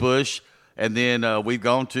at Busch, and then we've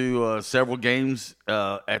gone to several games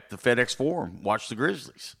at the FedEx Forum, watched the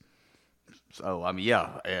Grizzlies. So, I mean,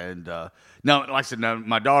 yeah. And now, like I said, now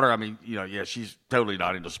my daughter, she's totally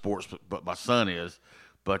not into sports, but my son is.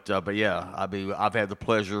 But yeah, I mean, I've had the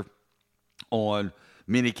pleasure on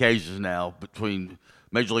many occasions now between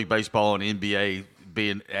Major League Baseball and NBA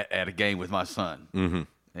being at a game with my son. Mm-hmm.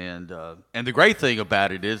 And the great thing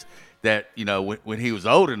about it is that, when he was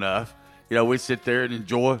old enough, we'd sit there and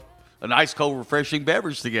enjoy a nice, cold, refreshing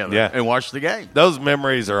beverage together and watch the game. Those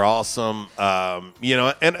memories are awesome.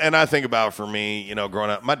 And I think about, for me, growing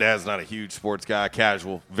up, my dad's not a huge sports guy,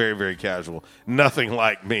 casual, very, very casual. Nothing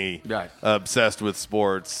like me, obsessed with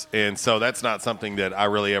sports. And so that's not something that I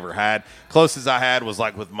really ever had. Closest I had was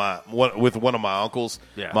like with one of my uncles.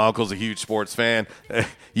 Yeah. My uncle's a huge sports fan.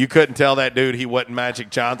 You couldn't tell that dude he wasn't Magic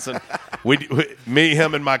Johnson. Me,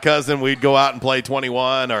 him, and my cousin, we'd go out and play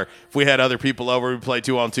 21, or if we had other people over, we'd play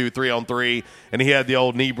 2-on-2, 3-on-3, and he had the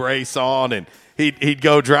old knee brace on, and he'd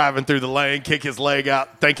go driving through the lane, kick his leg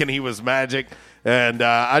out, thinking he was Magic, and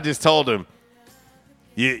I just told him,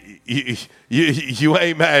 you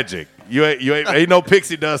ain't Magic. You ain't no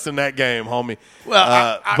pixie dust in that game, homie.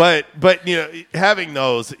 Well, but having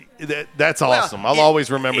those, that's awesome. I'll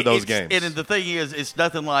always remember those games. And the thing is, it's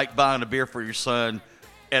nothing like buying a beer for your son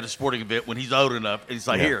at a sporting event when he's old enough, and he's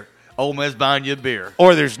like, here, Old man's buying you a beer.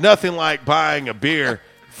 Or there's nothing like buying a beer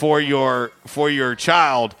for your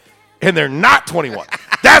child, and they're not 21.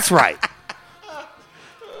 That's right.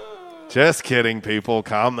 Just kidding, people.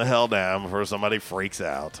 Calm the hell down before somebody freaks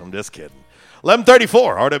out. I'm just kidding.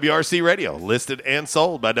 1134 RWRC Radio, listed and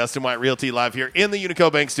sold by Dustin White Realty, live here in the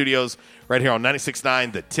Unico Bank Studios, right here on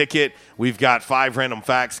 96.9 The Ticket. We've got 5 random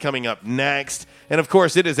facts coming up next. And, of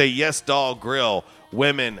course, it is a Yes Doll Grill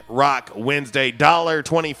Women Rock Wednesday.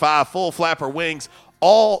 $1.25 full flapper wings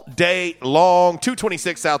all day long.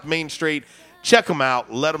 226 South Main Street. Check them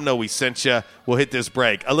out. Let them know we sent you. We'll hit this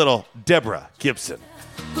break. A little Deborah Gibson.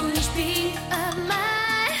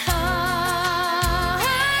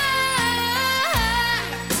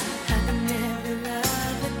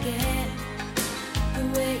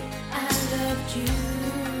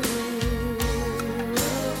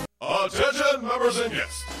 Attention, members and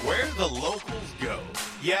guests. Where the locals go.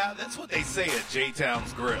 Yeah, that's what they say at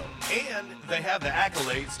J-Town's Grill. And they have the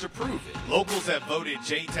accolades to prove it. Locals have voted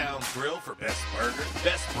J-Town's Grill for best burger,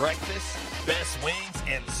 best breakfast, best wings,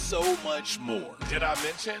 and so much more. Did I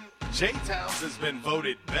mention? J-Town's has been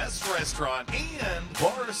voted best restaurant and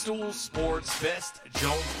Barstool Sports best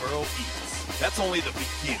Jonesboro Eats. That's only the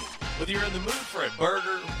beginning. Whether you're in the mood for a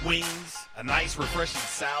burger, wings, a nice refreshing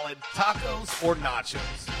salad, tacos, or nachos,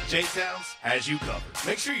 J-Town's has you covered.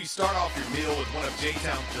 Make sure you start off your meal with one of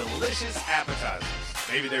J-Town's delicious appetizers.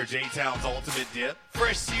 Maybe their J-Town's ultimate dip,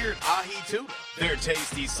 fresh seared ahi tuna, their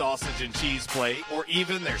tasty sausage and cheese plate, or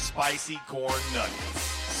even their spicy corn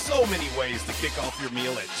nuggets. So many ways to kick off your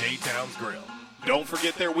meal at J-Town's Grill. Don't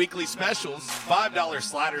forget their weekly specials. $5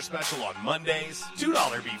 slider special on Mondays,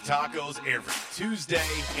 $2 beef tacos every Tuesday,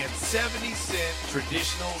 and 70-cent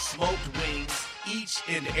traditional smoked wings each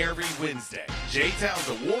and every Wednesday. J-Town's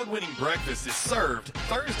award-winning breakfast is served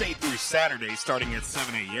Thursday through Saturday starting at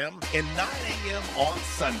 7 a.m. and 9 a.m. on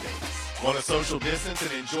Sundays. Want to social distance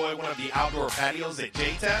and enjoy one of the outdoor patios at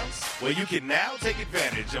J-Town's? Well, you can now take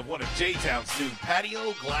advantage of one of J-Town's new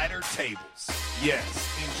patio glider tables. Yes,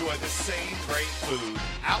 enjoy the same great food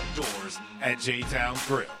outdoors at J-Town's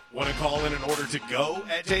Grill. Want to call in order to go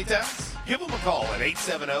at J-Town's? Give them a call at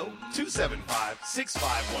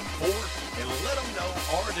 870-275-6514 and let them know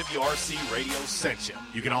RWRC Radio sent you.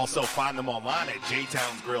 You can also find them online at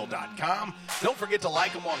jtownsgrill.com. Don't forget to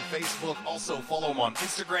like them on Facebook. Also follow them on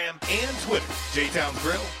Instagram and Twitter. J-Town's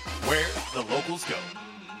Grill, where the locals go.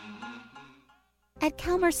 At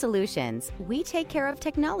Calmer Solutions, we take care of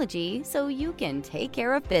technology so you can take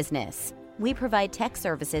care of business. We provide tech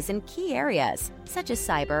services in key areas such as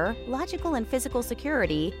cyber, logical and physical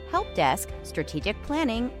security, help desk, strategic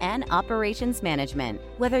planning, and operations management.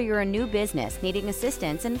 Whether you're a new business needing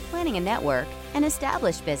assistance in planning a network, an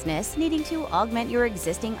established business needing to augment your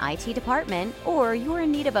existing IT department, or you're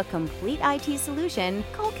in need of a complete IT solution,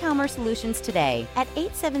 call Calmer Solutions today at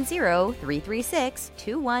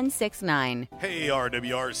 870-336-2169. Hey,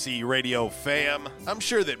 RWRC Radio fam. I'm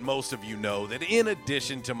sure that most of you know that in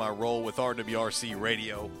addition to my role with RWRC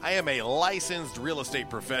Radio, I am a licensed real estate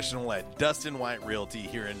professional at Dustin White Realty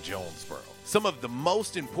here in Jonesboro. Some of the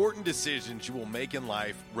most important decisions you will make in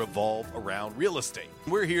life revolve around real estate.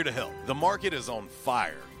 We're here to help. The market is on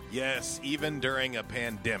fire. Yes, even during a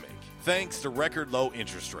pandemic, thanks to record low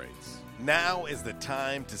interest rates. Now is the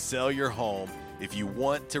time to sell your home if you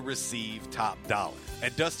want to receive top dollar.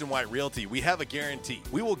 At Dustin White Realty, we have a guarantee.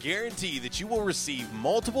 We will guarantee that you will receive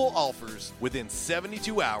multiple offers within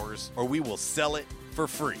 72 hours, or we will sell it for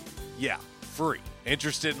free. Yeah, free.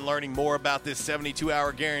 Interested in learning more about this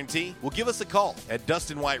 72-hour guarantee? Well, give us a call at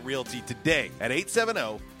Dustin White Realty today at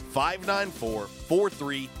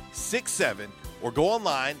 870-594-4367 or go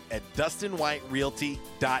online at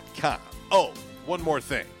DustinWhiteRealty.com. Oh, one more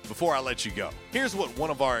thing before I let you go. Here's what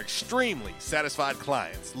one of our extremely satisfied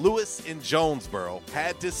clients, Lewis in Jonesboro,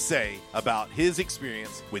 had to say about his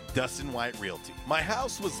experience with Dustin White Realty. My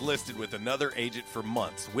house was listed with another agent for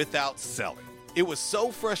months without selling. It was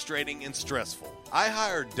so frustrating and stressful. I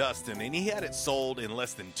hired Dustin and he had it sold in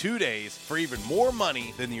less than 2 days for even more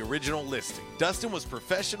money than the original listing. Dustin was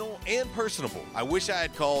professional and personable. I wish I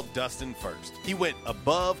had called Dustin first. He went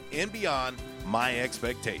above and beyond my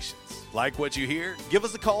expectations. Like what you hear? Give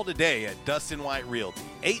us a call today at Dustin White Realty,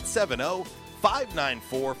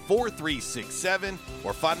 870-594-4367,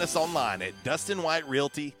 or find us online at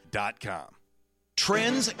DustinWhiteRealty.com.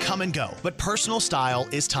 Trends come and go, but personal style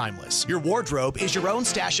is timeless. Your wardrobe is your own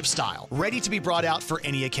stash of style, ready to be brought out for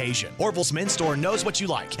any occasion. Orville's Men's Store knows what you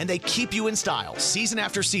like, and they keep you in style season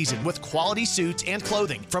after season with quality suits and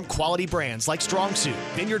clothing from quality brands like Strong Suit,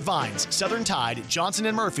 Vineyard Vines, Southern Tide, Johnson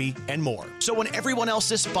 & Murphy, and more. So when everyone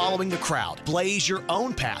else is following the crowd, blaze your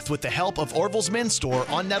own path with the help of Orville's Men's Store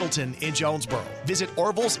on Nettleton in Jonesboro. Visit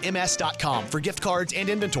orvillesms.com for gift cards and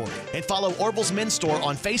inventory, and follow Orville's Men's Store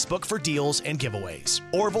on Facebook for deals and giveaways.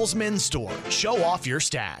 Orville's Men's Store. Show off your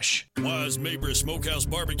stash. Why is Mabry Smokehouse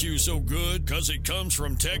Barbecue so good? Because it comes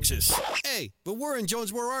from Texas. Hey, but we're in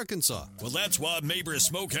Jonesboro, Arkansas. Well, that's why Mabry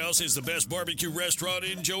Smokehouse is the best barbecue restaurant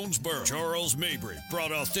in Jonesboro. Charles Mabry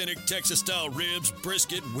brought authentic Texas-style ribs,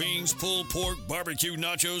 brisket, wings, pulled pork, barbecue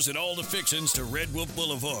nachos, and all the fixings to Red Wolf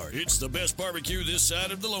Boulevard. It's the best barbecue this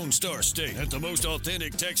side of the Lone Star State at the most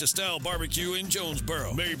authentic Texas-style barbecue in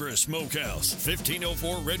Jonesboro. Mabry Smokehouse,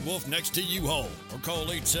 1504 Red Wolf next to U-Haul. Or call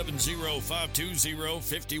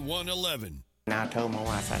 870-520-5111. And I told my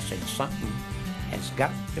wife, I said, something has got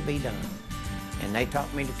to be done. And they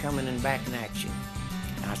taught me to come in and back in action.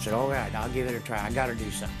 And I said, all right, I'll give it a try. I got to do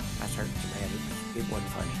something. I was hurting so bad, it wasn't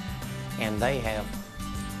funny. And they have,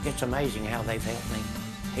 it's amazing how they've helped me.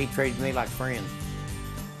 He treated me like a friend.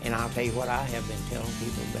 And I'll tell you what, I have been telling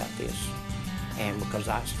people about this. And because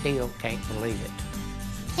I still can't believe it.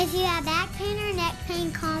 If you have back pain or neck pain,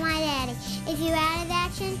 call my daddy. If you're out of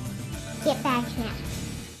action, get back in.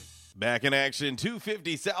 Back in action,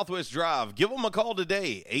 250 Southwest Drive. Give them a call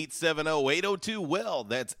today, 870-802-WELL.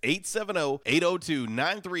 That's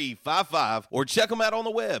 870-802-9355. Or check them out on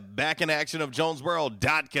the web,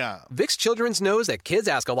 backinactionofjonesboro.com. Vicks Children's knows that kids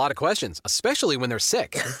ask a lot of questions, especially when they're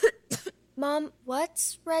sick. Mom,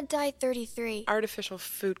 what's red dye 33? Artificial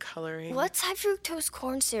food coloring. What's high fructose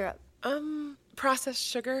corn syrup? Processed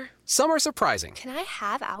sugar. Some are surprising. Can I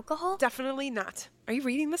have alcohol? Definitely not. Are you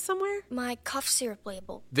reading this somewhere? My cough syrup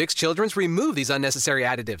label. Vicks Children's remove these unnecessary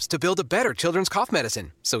additives to build a better children's cough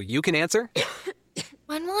medicine. So you can answer.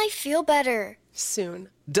 When will I feel better? Soon.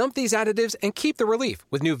 Dump these additives and keep the relief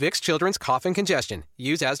with new Vicks Children's Cough and Congestion.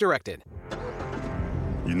 Use as directed.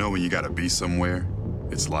 You know when you gotta be somewhere,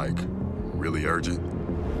 it's like really urgent.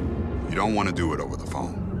 You don't want to do it over the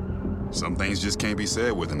phone. Some things just can't be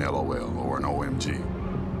said with an LOL or an OMG.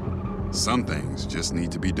 Some things just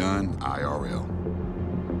need to be done IRL.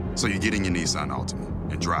 So you get in your Nissan Altima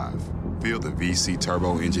and drive. Feel the VC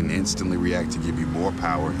turbo engine instantly react to give you more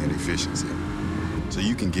power and efficiency. So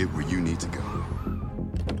you can get where you need to go.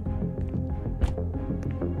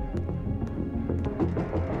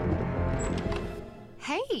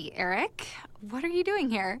 Hey, Eric. What are you doing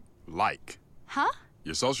here? Like. Huh?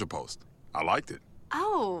 Your social post. I liked it.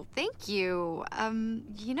 Oh, thank you.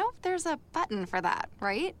 There's a button for that,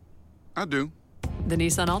 right? I do. The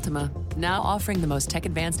Nissan Altima, now offering the most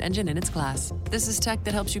tech-advanced engine in its class. This is tech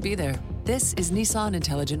that helps you be there. This is Nissan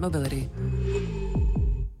Intelligent Mobility.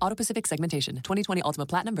 Auto-Pacific segmentation. 2020 Altima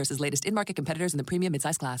Platinum versus latest in-market competitors in the premium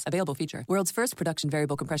midsize class. Available feature. World's first production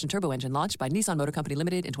variable compression turbo engine launched by Nissan Motor Company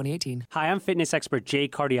Limited in 2018. Hi, I'm fitness expert Jay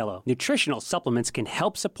Cardiello. Nutritional supplements can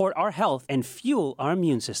help support our health and fuel our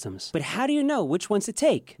immune systems. But how do you know which ones to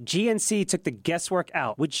take? GNC took the guesswork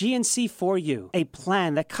out with GNC For You, a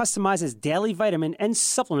plan that customizes daily vitamin and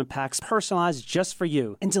supplement packs personalized just for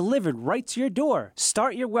you and delivered right to your door.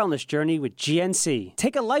 Start your wellness journey with GNC.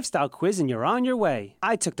 Take a lifestyle quiz and you're on your way.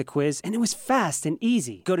 I took the quiz and it was fast and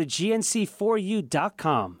easy. Go to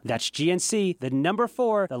GNC4U.com. That's GNC, the number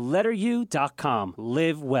 4, the letter U.com.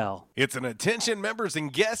 Live well. It's an attention members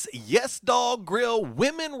and guests Yes Dog Grill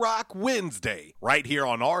Women Rock Wednesday right here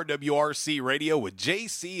on RWRC Radio with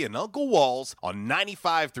JC and Uncle Walls on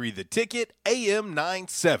 95.3 The Ticket, AM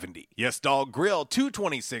 970. Yes Dog Grill,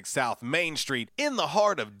 226 South Main Street in the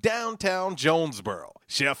heart of downtown Jonesboro.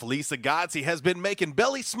 Chef Lisa Godsey has been making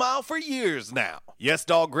Belly smile for years now. Yes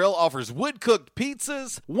Dog Grill offers wood-cooked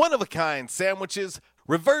pizzas, one-of-a-kind sandwiches,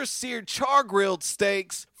 reverse-seared char-grilled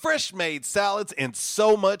steaks, fresh-made salads, and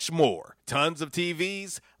so much more. Tons of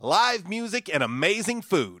TVs, live music, and amazing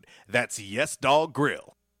food. That's Yes Dog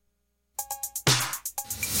Grill.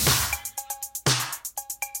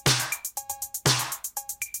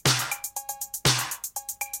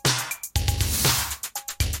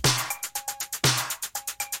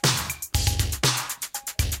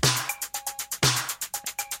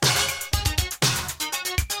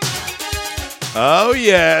 Oh,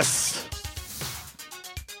 yes.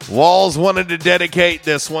 Walls wanted to dedicate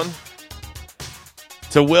this one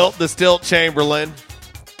to Wilt the Stilt Chamberlain.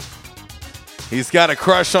 He's got a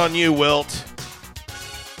crush on you, Wilt.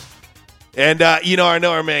 And, I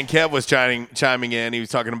know our man Kev was chiming in. He was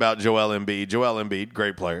talking about Joel Embiid. Joel Embiid,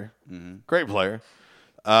 great player. Mm-hmm. Great player.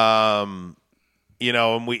 And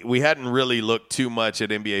we hadn't really looked too much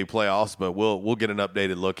at NBA playoffs, but we'll get an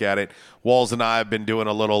updated look at it. Walls and I have been doing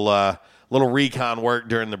a little recon work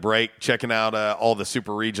during the break, checking out all the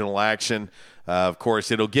super regional action. Of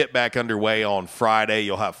course, it'll get back underway on Friday.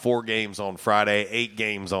 You'll have 4 games on Friday, 8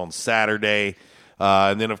 games on Saturday.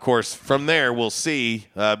 And then, of course, from there, we'll see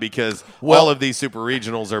because all of these super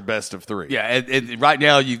regionals are best of 3. Yeah, and right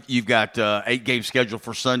now you've got 8 games scheduled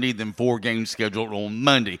for Sunday, then 4 games scheduled on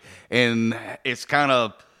Monday. And it's kind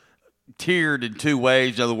of tiered in 2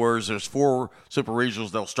 ways. In other words, there's 4 super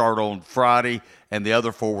regionals that'll start on Friday, and the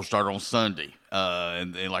other 4 will start on Sunday.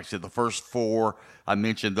 And like I said, the first 4 I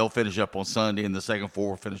mentioned, they'll finish up on Sunday, and the second 4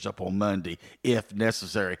 will finish up on Monday if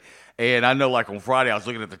necessary. And I know, like on Friday, I was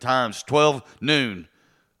looking at the times, 12 noon,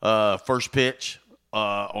 first pitch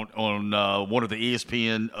on one of the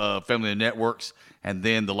ESPN family of networks, and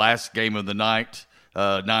then the last game of the night,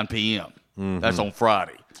 9 p.m. Mm-hmm. That's on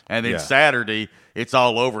Friday. And then Saturday, it's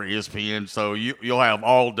all over ESPN, so you'll have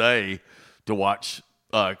all day to watch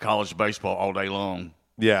college baseball all day long.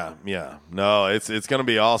 Yeah. No, it's going to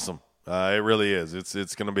be awesome. It really is.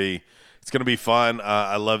 It's going to be fun.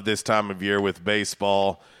 I love this time of year with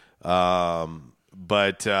baseball.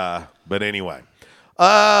 But anyway,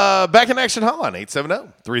 back in action hotline,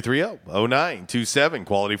 870-330-0927.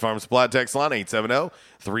 Quality Farm Supply text line,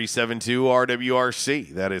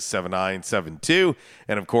 870-372-RWRC. That is 7972.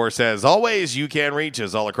 And, of course, as always, you can reach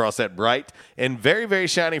us all across that bright and very, very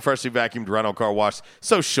shiny, freshly vacuumed Rhino Car Wash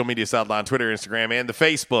social media sideline, Twitter, Instagram, and the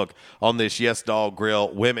Facebook on this Yes Dog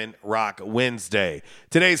Grill Women Rock Wednesday.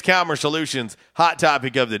 Today's Calmer Solutions hot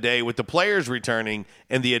topic of the day with the players returning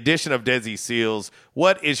and the addition of Desi Seals.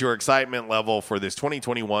 What is your excitement level for this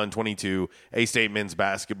 2021-22 A-State men's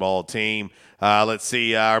basketball team? Let's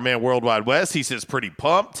see. Our man Worldwide West, he says pretty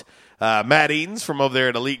pumped. Matt Edens from over there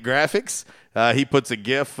at Elite Graphics, he puts a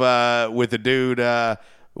GIF with a dude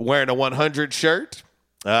wearing a 100 shirt.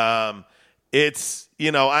 It's,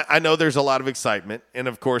 I know there's a lot of excitement, and,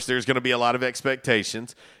 of course, there's going to be a lot of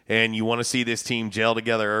expectations, and you want to see this team gel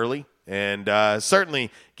together early and certainly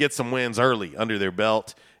get some wins early under their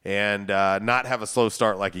belt and not have a slow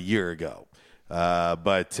start like a year ago.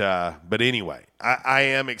 But anyway, I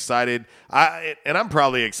am excited. And I'm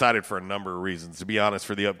probably excited for a number of reasons, to be honest,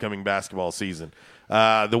 for the upcoming basketball season.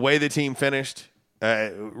 The way the team finished,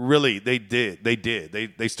 really, they did.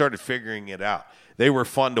 They started figuring it out. They were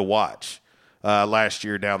fun to watch last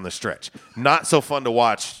year down the stretch. Not so fun to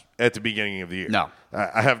watch at the beginning of the year. No.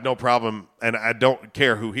 I have no problem, and I don't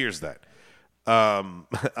care who hears that. I'm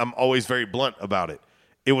always very blunt about it.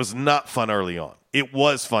 It was not fun early on. It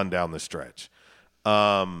was fun down the stretch.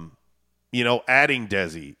 Adding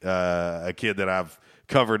Desi, a kid that I've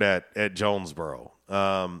covered at Jonesboro,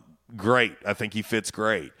 great. I think he fits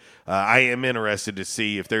great. I am interested to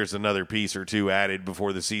see if there's another piece or two added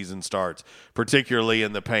before the season starts, particularly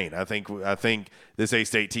in the paint. I think this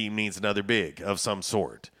A-State team needs another big of some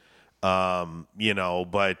sort. But I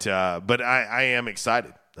am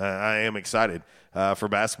excited. I am excited for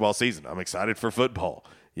basketball season. I'm excited for football,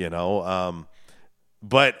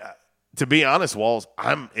 but to be honest, Walls,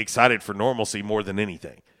 I'm excited for normalcy more than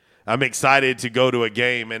anything. I'm excited to go to a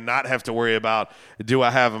game and not have to worry about, do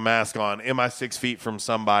I have a mask on? Am I 6 feet from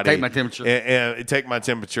somebody? Take my temperature. And take my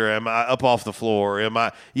temperature. Am I up off the floor?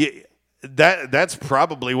 That's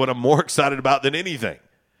probably what I'm more excited about than anything,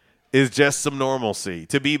 is just some normalcy,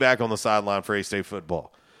 to be back on the sideline for A-State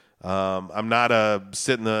football. I'm not a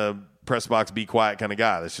sit in the press box, be quiet kind of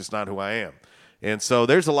guy. That's just not who I am. And so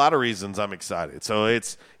there's a lot of reasons I'm excited. So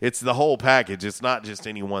it's the whole package. It's not just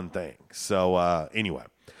any one thing. So anyway.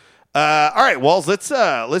 All right, Walls,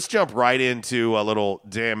 let's jump right into a little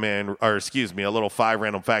a little 5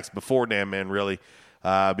 random facts before Damn Man, really,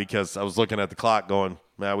 because I was looking at the clock going,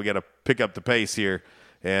 we got to pick up the pace here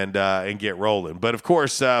and get rolling. But, of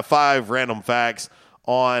course, 5 random facts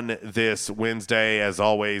on this Wednesday, as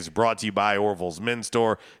always, brought to you by Orville's Men's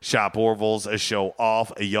Store. Shop Orville's, a show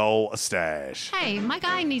off yo stash. Hey, my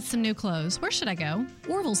guy needs some new clothes. Where should I go?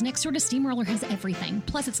 Orville's next door to Steamroller has everything.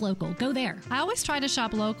 Plus, it's local. Go there. I always try to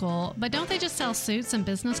shop local, but don't they just sell suits and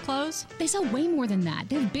business clothes? They sell way more than that.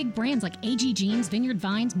 They have big brands like AG Jeans, Vineyard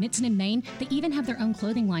Vines, Mitson and Maine. They even have their own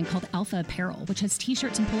clothing line called Alpha Apparel, which has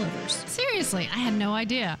t-shirts and pullovers. Seriously, I had no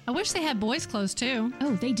idea. I wish they had boys' clothes, too.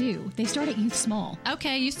 Oh, they do. They start at youth small.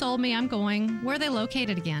 Okay, you sold me. I'm going. Where are they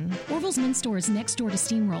located again? Orville's Men's Store is next door to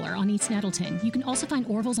Steamroller on East Nettleton. You can also find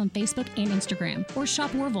Orville's on Facebook and Instagram, or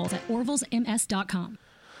shop Orville's at orvillesms.com.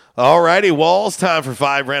 All righty, Walls, time for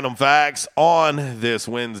 5 random facts on this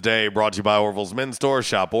Wednesday, brought to you by Orville's Men's Store.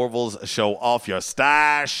 Shop Orville's, show off your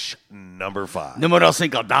stash. Number 5. Número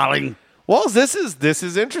 5, darling. Walls, this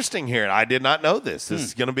is interesting here. I did not know this. This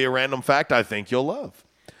is going to be a random fact I think you'll love.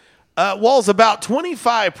 Walls, about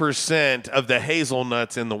 25% of the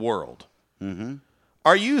hazelnuts in the world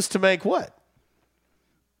are used to make what?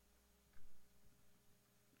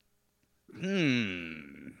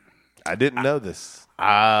 I didn't know this.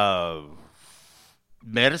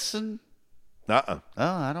 Medicine? Oh,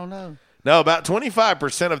 I don't know. No, about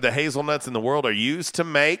 25% of the hazelnuts in the world are used to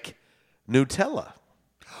make Nutella.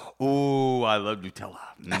 Ooh, I love Nutella.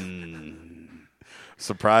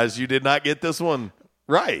 Surprised you did not get this one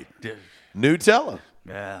right. Nutella.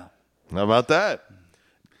 Yeah. How about that?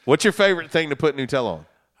 What's your favorite thing to put Nutella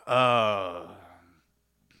on?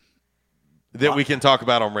 That we can talk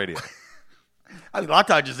about on radio. I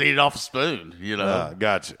thought I just eat it off a spoon, you know.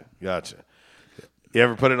 Gotcha. You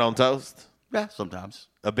ever put it on toast? Yeah, sometimes.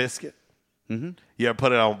 A biscuit? Mm-hmm. You ever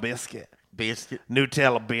put it on biscuit? Biscuit.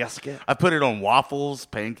 Nutella biscuit? I put it on waffles,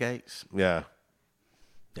 pancakes. Yeah.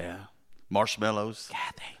 Yeah. Marshmallows.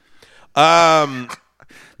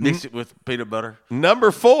 Mix it with peanut butter.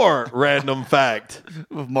 Number 4 random fact.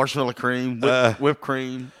 With marshmallow cream, whipped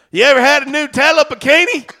cream. You ever had a Nutella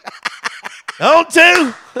bikini? On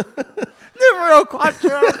 2? Numero 4.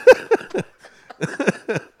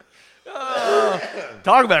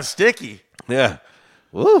 Talk about sticky. Yeah.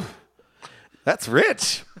 Woo. That's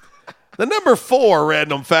rich. The number 4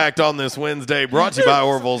 random fact on this Wednesday, brought to you by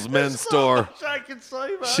Orville's Men's Store. I can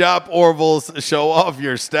say about Shop Orville's, show off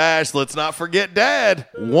your stash. Let's not forget Dad.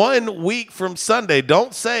 1 week from Sunday.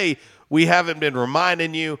 Don't say we haven't been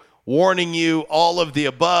reminding you, warning you, all of the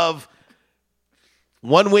above.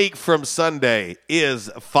 1 week from Sunday is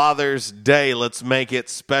Father's Day. Let's make it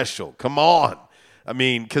special. Come on. I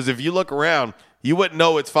mean, because if you look around, you wouldn't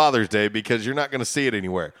know it's Father's Day because you're not going to see it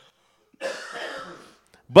anywhere.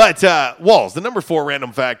 But, Walls, the number 4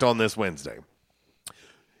 random fact on this Wednesday.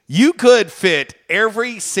 You could fit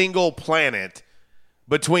every single planet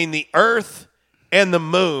between the Earth and the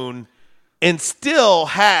Moon and still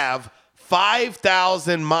have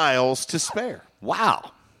 5,000 miles to spare.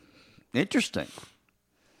 Wow. Interesting.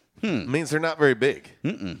 Means they're not very big.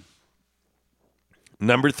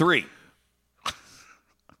 Number 3.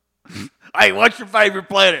 Hey, what's your favorite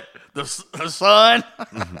planet? The sun?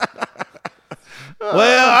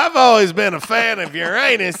 Well, I've always been a fan of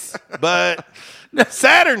Uranus, but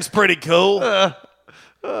Saturn's pretty cool. The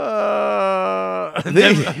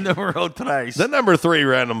number 3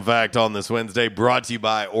 random fact on this Wednesday, brought to you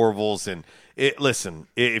by Orville's. And listen,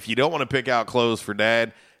 if you don't want to pick out clothes for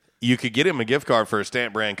Dad, you could get him a gift card for a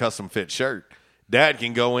Stamp Brand custom fit shirt. Dad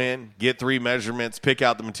can go in, get 3 measurements, pick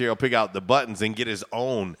out the material, pick out the buttons, and get his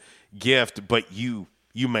own gift. But you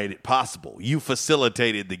made it possible. You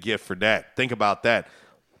facilitated the gift for Dad. Think about that.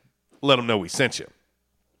 Let him know we sent you.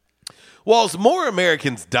 Well, as more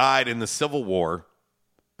Americans died in the Civil War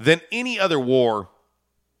than any other war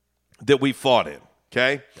that we fought in,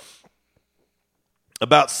 okay?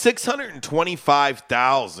 About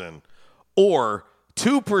 625,000, or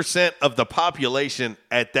 2% of the population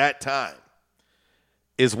at that time,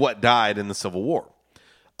 is what died in the Civil War.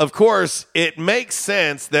 Of course, it makes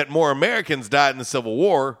sense that more Americans died in the Civil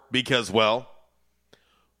War because, well,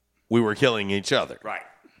 we were killing each other. Right.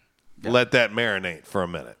 Yep. Let that marinate for a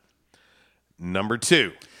minute. Number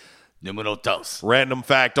 2. Numero 2. Random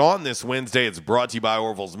fact on this Wednesday. It's brought to you by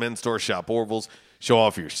Orville's Men's Store. Shop Orville's. Show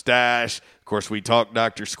off your stash. Of course, we talk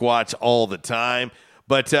Dr. Squatch all the time.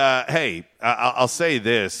 But, hey, I'll say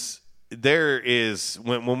this. There is,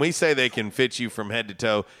 when we say they can fit you from head to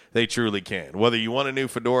toe, they truly can. Whether you want a new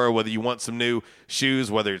fedora, whether you want some new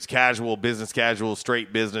shoes, whether it's casual, business casual,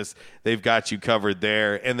 straight business, they've got you covered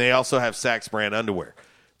there. And they also have Saks brand underwear.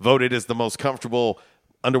 Voted as the most comfortable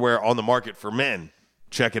underwear on the market for men.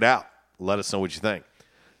 Check it out. Let us know what you think.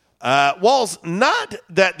 Walls, not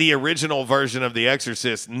that the original version of The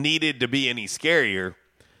Exorcist needed to be any scarier,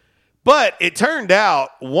 but it turned out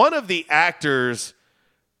one of the actors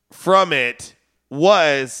from it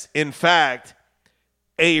was, in fact,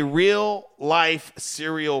 a real-life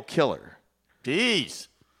serial killer. Jeez.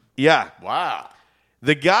 Yeah. Wow.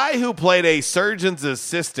 The guy who played a surgeon's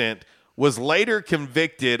assistant was later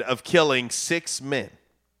convicted of killing 6 men.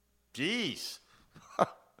 Jeez.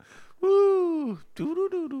 Woo.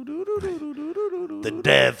 The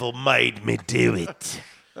devil made me do it.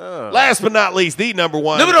 Last but not least, the number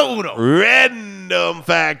 1 random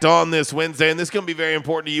fact on this Wednesday, and this is going to be very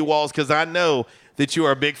important to you, Walls, because I know that you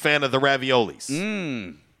are a big fan of the raviolis.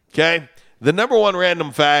 Okay? The number one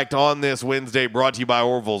random fact on this Wednesday brought to you by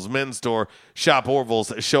Orville's Men's Store. Shop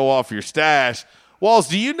Orville's, show off your stash. Walls,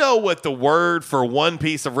 do you know what the word for one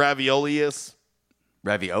piece of ravioli is?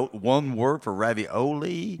 One word for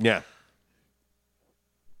ravioli? Yeah.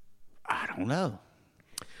 I don't know.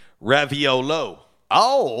 Raviolo.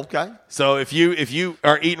 Oh, okay. So if you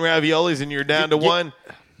are eating raviolis and you're down to one,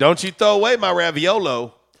 don't you throw away my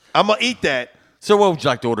raviolo. I'm going to eat that. So what would you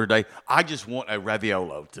like to order today? I just want a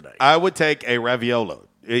raviolo today. I would take a raviolo.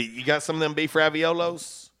 You got some of them beef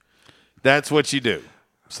raviolos? That's what you do.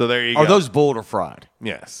 So there you go. Are those boiled or fried?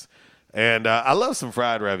 Yes. And I love some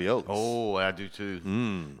fried raviolis. Oh, I do too.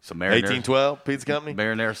 Some marinara. 1812 Pizza Company.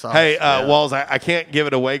 Marinara sauce. Hey, Walls, I can't give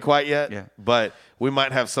it away quite yet, Yeah. but we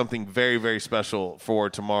might have something very, very special for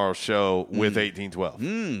tomorrow's show with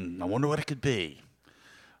 1812. I wonder what it could be.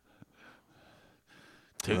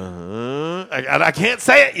 I can't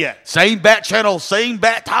say it yet. Same bat channel, same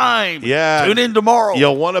bat time. Yeah. Tune in tomorrow.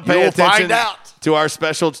 You'll want to pay attention find out. to our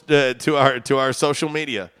special to our social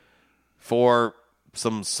media for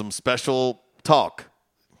some special talk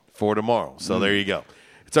for tomorrow. So there you go.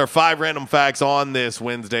 It's our 5 random facts on this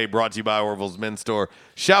Wednesday, brought to you by Orville's Men's Store.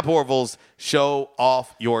 Shop Orville's, show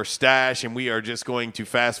off your stash, and we are just going to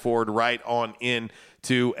fast forward right on in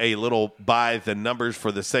to a little by the numbers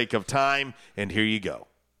for the sake of time, and here you go.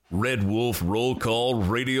 Red Wolf Roll Call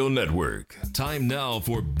Radio Network. Time now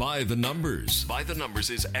for By the Numbers. By the Numbers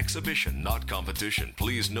is exhibition, not competition.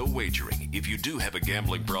 Please, no wagering. If you do have a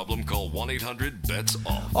gambling problem, call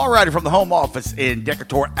 1-800-BETS-OFF. All righty, from the home office in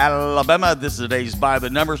Decatur, Alabama, this is today's By the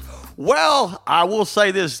Numbers. Well, I will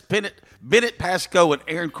say this, Bennett Pascoe and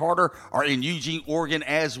Aaron Carter are in Eugene, Oregon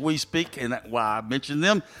as we speak, and why I mentioned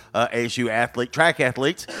them, ASU track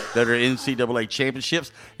athletes that are in NCAA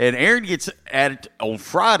championships. And Aaron gets added on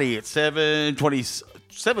Friday at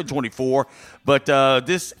 7:24. But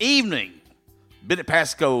this evening, Bennett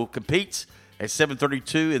Pascoe competes at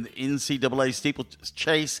 7:32 in the NCAA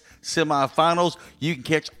steeplechase semifinals. You can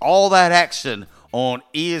catch all that action on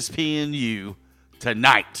ESPNU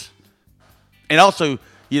tonight. And also,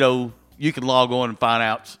 you can log on and find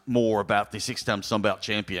out more about the 6-time Sunbelt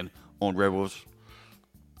champion on Red Wolves.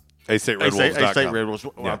 AStateRedWolves.com. A-State Red Wolves.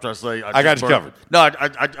 I'm trying to say. I got you covered. No,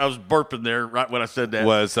 I was burping there right when I said that.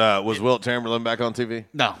 Was Wilt Chamberlain back on TV?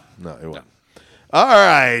 No. No, it wasn't. All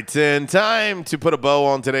right, and time to put a bow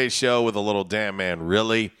on today's show with a little Damn Man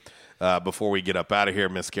Really. Before we get up out of here,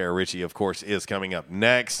 Miss Kara Ritchie, of course, is coming up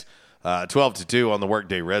next. 12 to 2 on the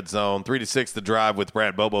Workday Red Zone. 3 to 6, The Drive with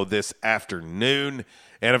Brad Bobo this afternoon.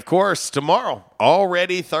 And, of course, tomorrow,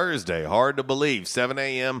 already Thursday, hard to believe, 7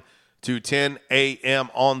 a.m. to 10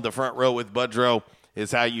 a.m. on the front row with Budrow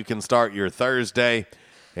is how you can start your Thursday.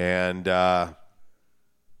 And for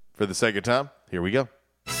the sake of time, here we go.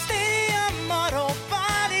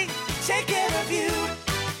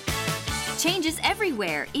 Changes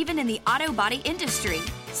everywhere, even in the auto body industry.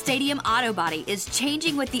 Stadium Auto Body is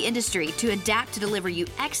changing with the industry to adapt to deliver you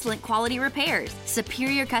excellent quality repairs,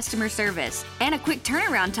 superior customer service, and a quick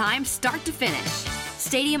turnaround time start to finish.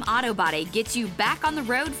 Stadium Auto Body gets you back on the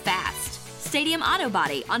road fast. Stadium Auto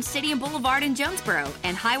Body on Stadium Boulevard in Jonesboro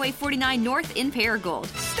and Highway 49 North in Paragould.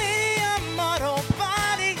 Stadium Auto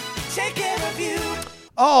Body, take care of you.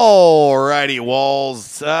 All righty, Walls.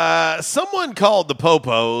 Someone called the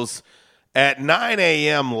Popos at 9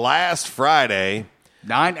 a.m. last Friday.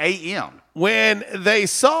 9 a.m. when they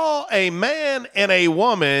saw a man and a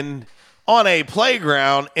woman on a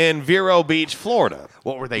playground in Vero Beach, Florida.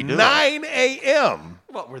 What were they doing? 9 a.m.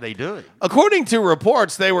 What were they doing? According to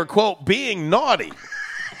reports, they were, quote, being naughty.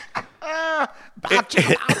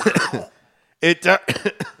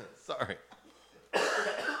 Sorry.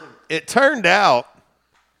 It turned out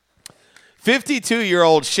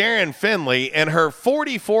 52-year-old Sharon Finley and her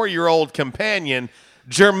 44-year-old companion,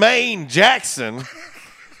 Jermaine Jackson,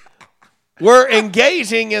 were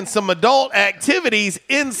engaging in some adult activities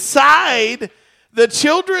inside the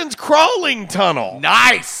children's crawling tunnel.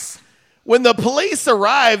 Nice. When the police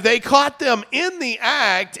arrived, they caught them in the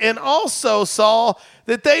act and also saw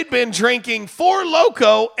that they'd been drinking Four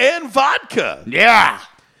Loko and vodka. Yeah.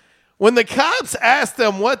 When the cops asked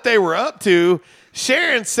them what they were up to,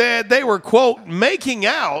 Sharon said they were, quote, making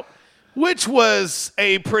out, which was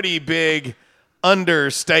a pretty big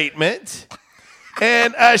understatement.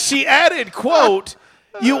 And she added, quote,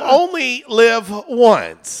 you only live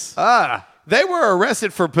once. They were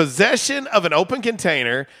arrested for possession of an open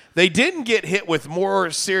container. They didn't get hit with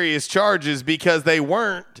more serious charges because there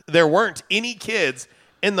weren't any kids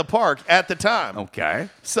in the park at the time. Okay.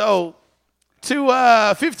 So to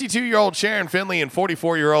 52-year-old Sharon Finley and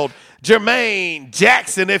 44-year-old Jermaine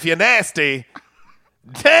Jackson, if you're nasty,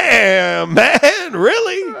 Damn, man,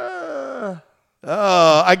 really?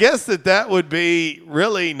 I guess that would be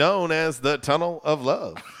really known as the Tunnel of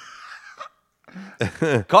Love.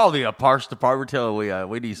 Call the parts department. Tell them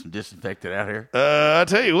we need some disinfectant out here. I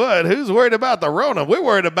tell you what, who's worried about the Rona? We're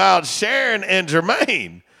worried about Sharon and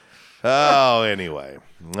Jermaine. Oh, anyway.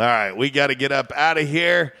 All right, we got to get up out of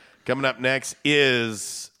here. Coming up next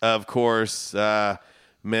is, of course,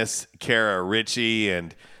 Miss Kara Ritchie,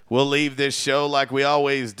 and we'll leave this show like we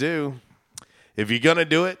always do. If you're going to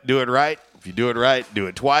do it right. If you do it right, do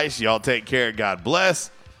it twice. Y'all take care. God bless.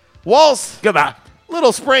 Waltz. Goodbye.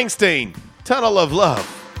 Little Springsteen. Tunnel of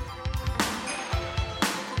Love.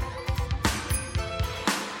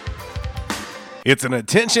 It's an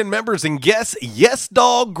attention members and guests Yes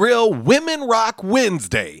Dog Grill Women Rock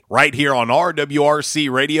Wednesday right here on RWRC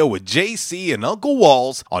Radio with JC and Uncle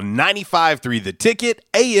Walls on 95.3 The Ticket,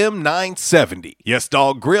 AM 970. Yes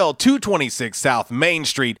Dog Grill, 226 South Main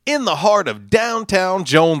Street in the heart of downtown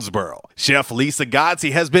Jonesboro. Chef Lisa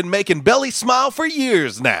Godsey has been making Belly smile for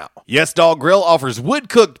years now. Yes Dog Grill offers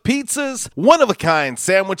wood-cooked pizzas, one-of-a-kind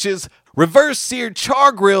sandwiches, reverse-seared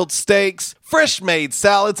char-grilled steaks, fresh-made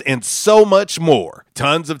salads, and so much more.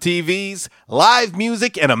 Tons of TVs, live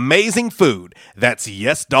music, and amazing food. That's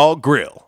Yes Dog Grill.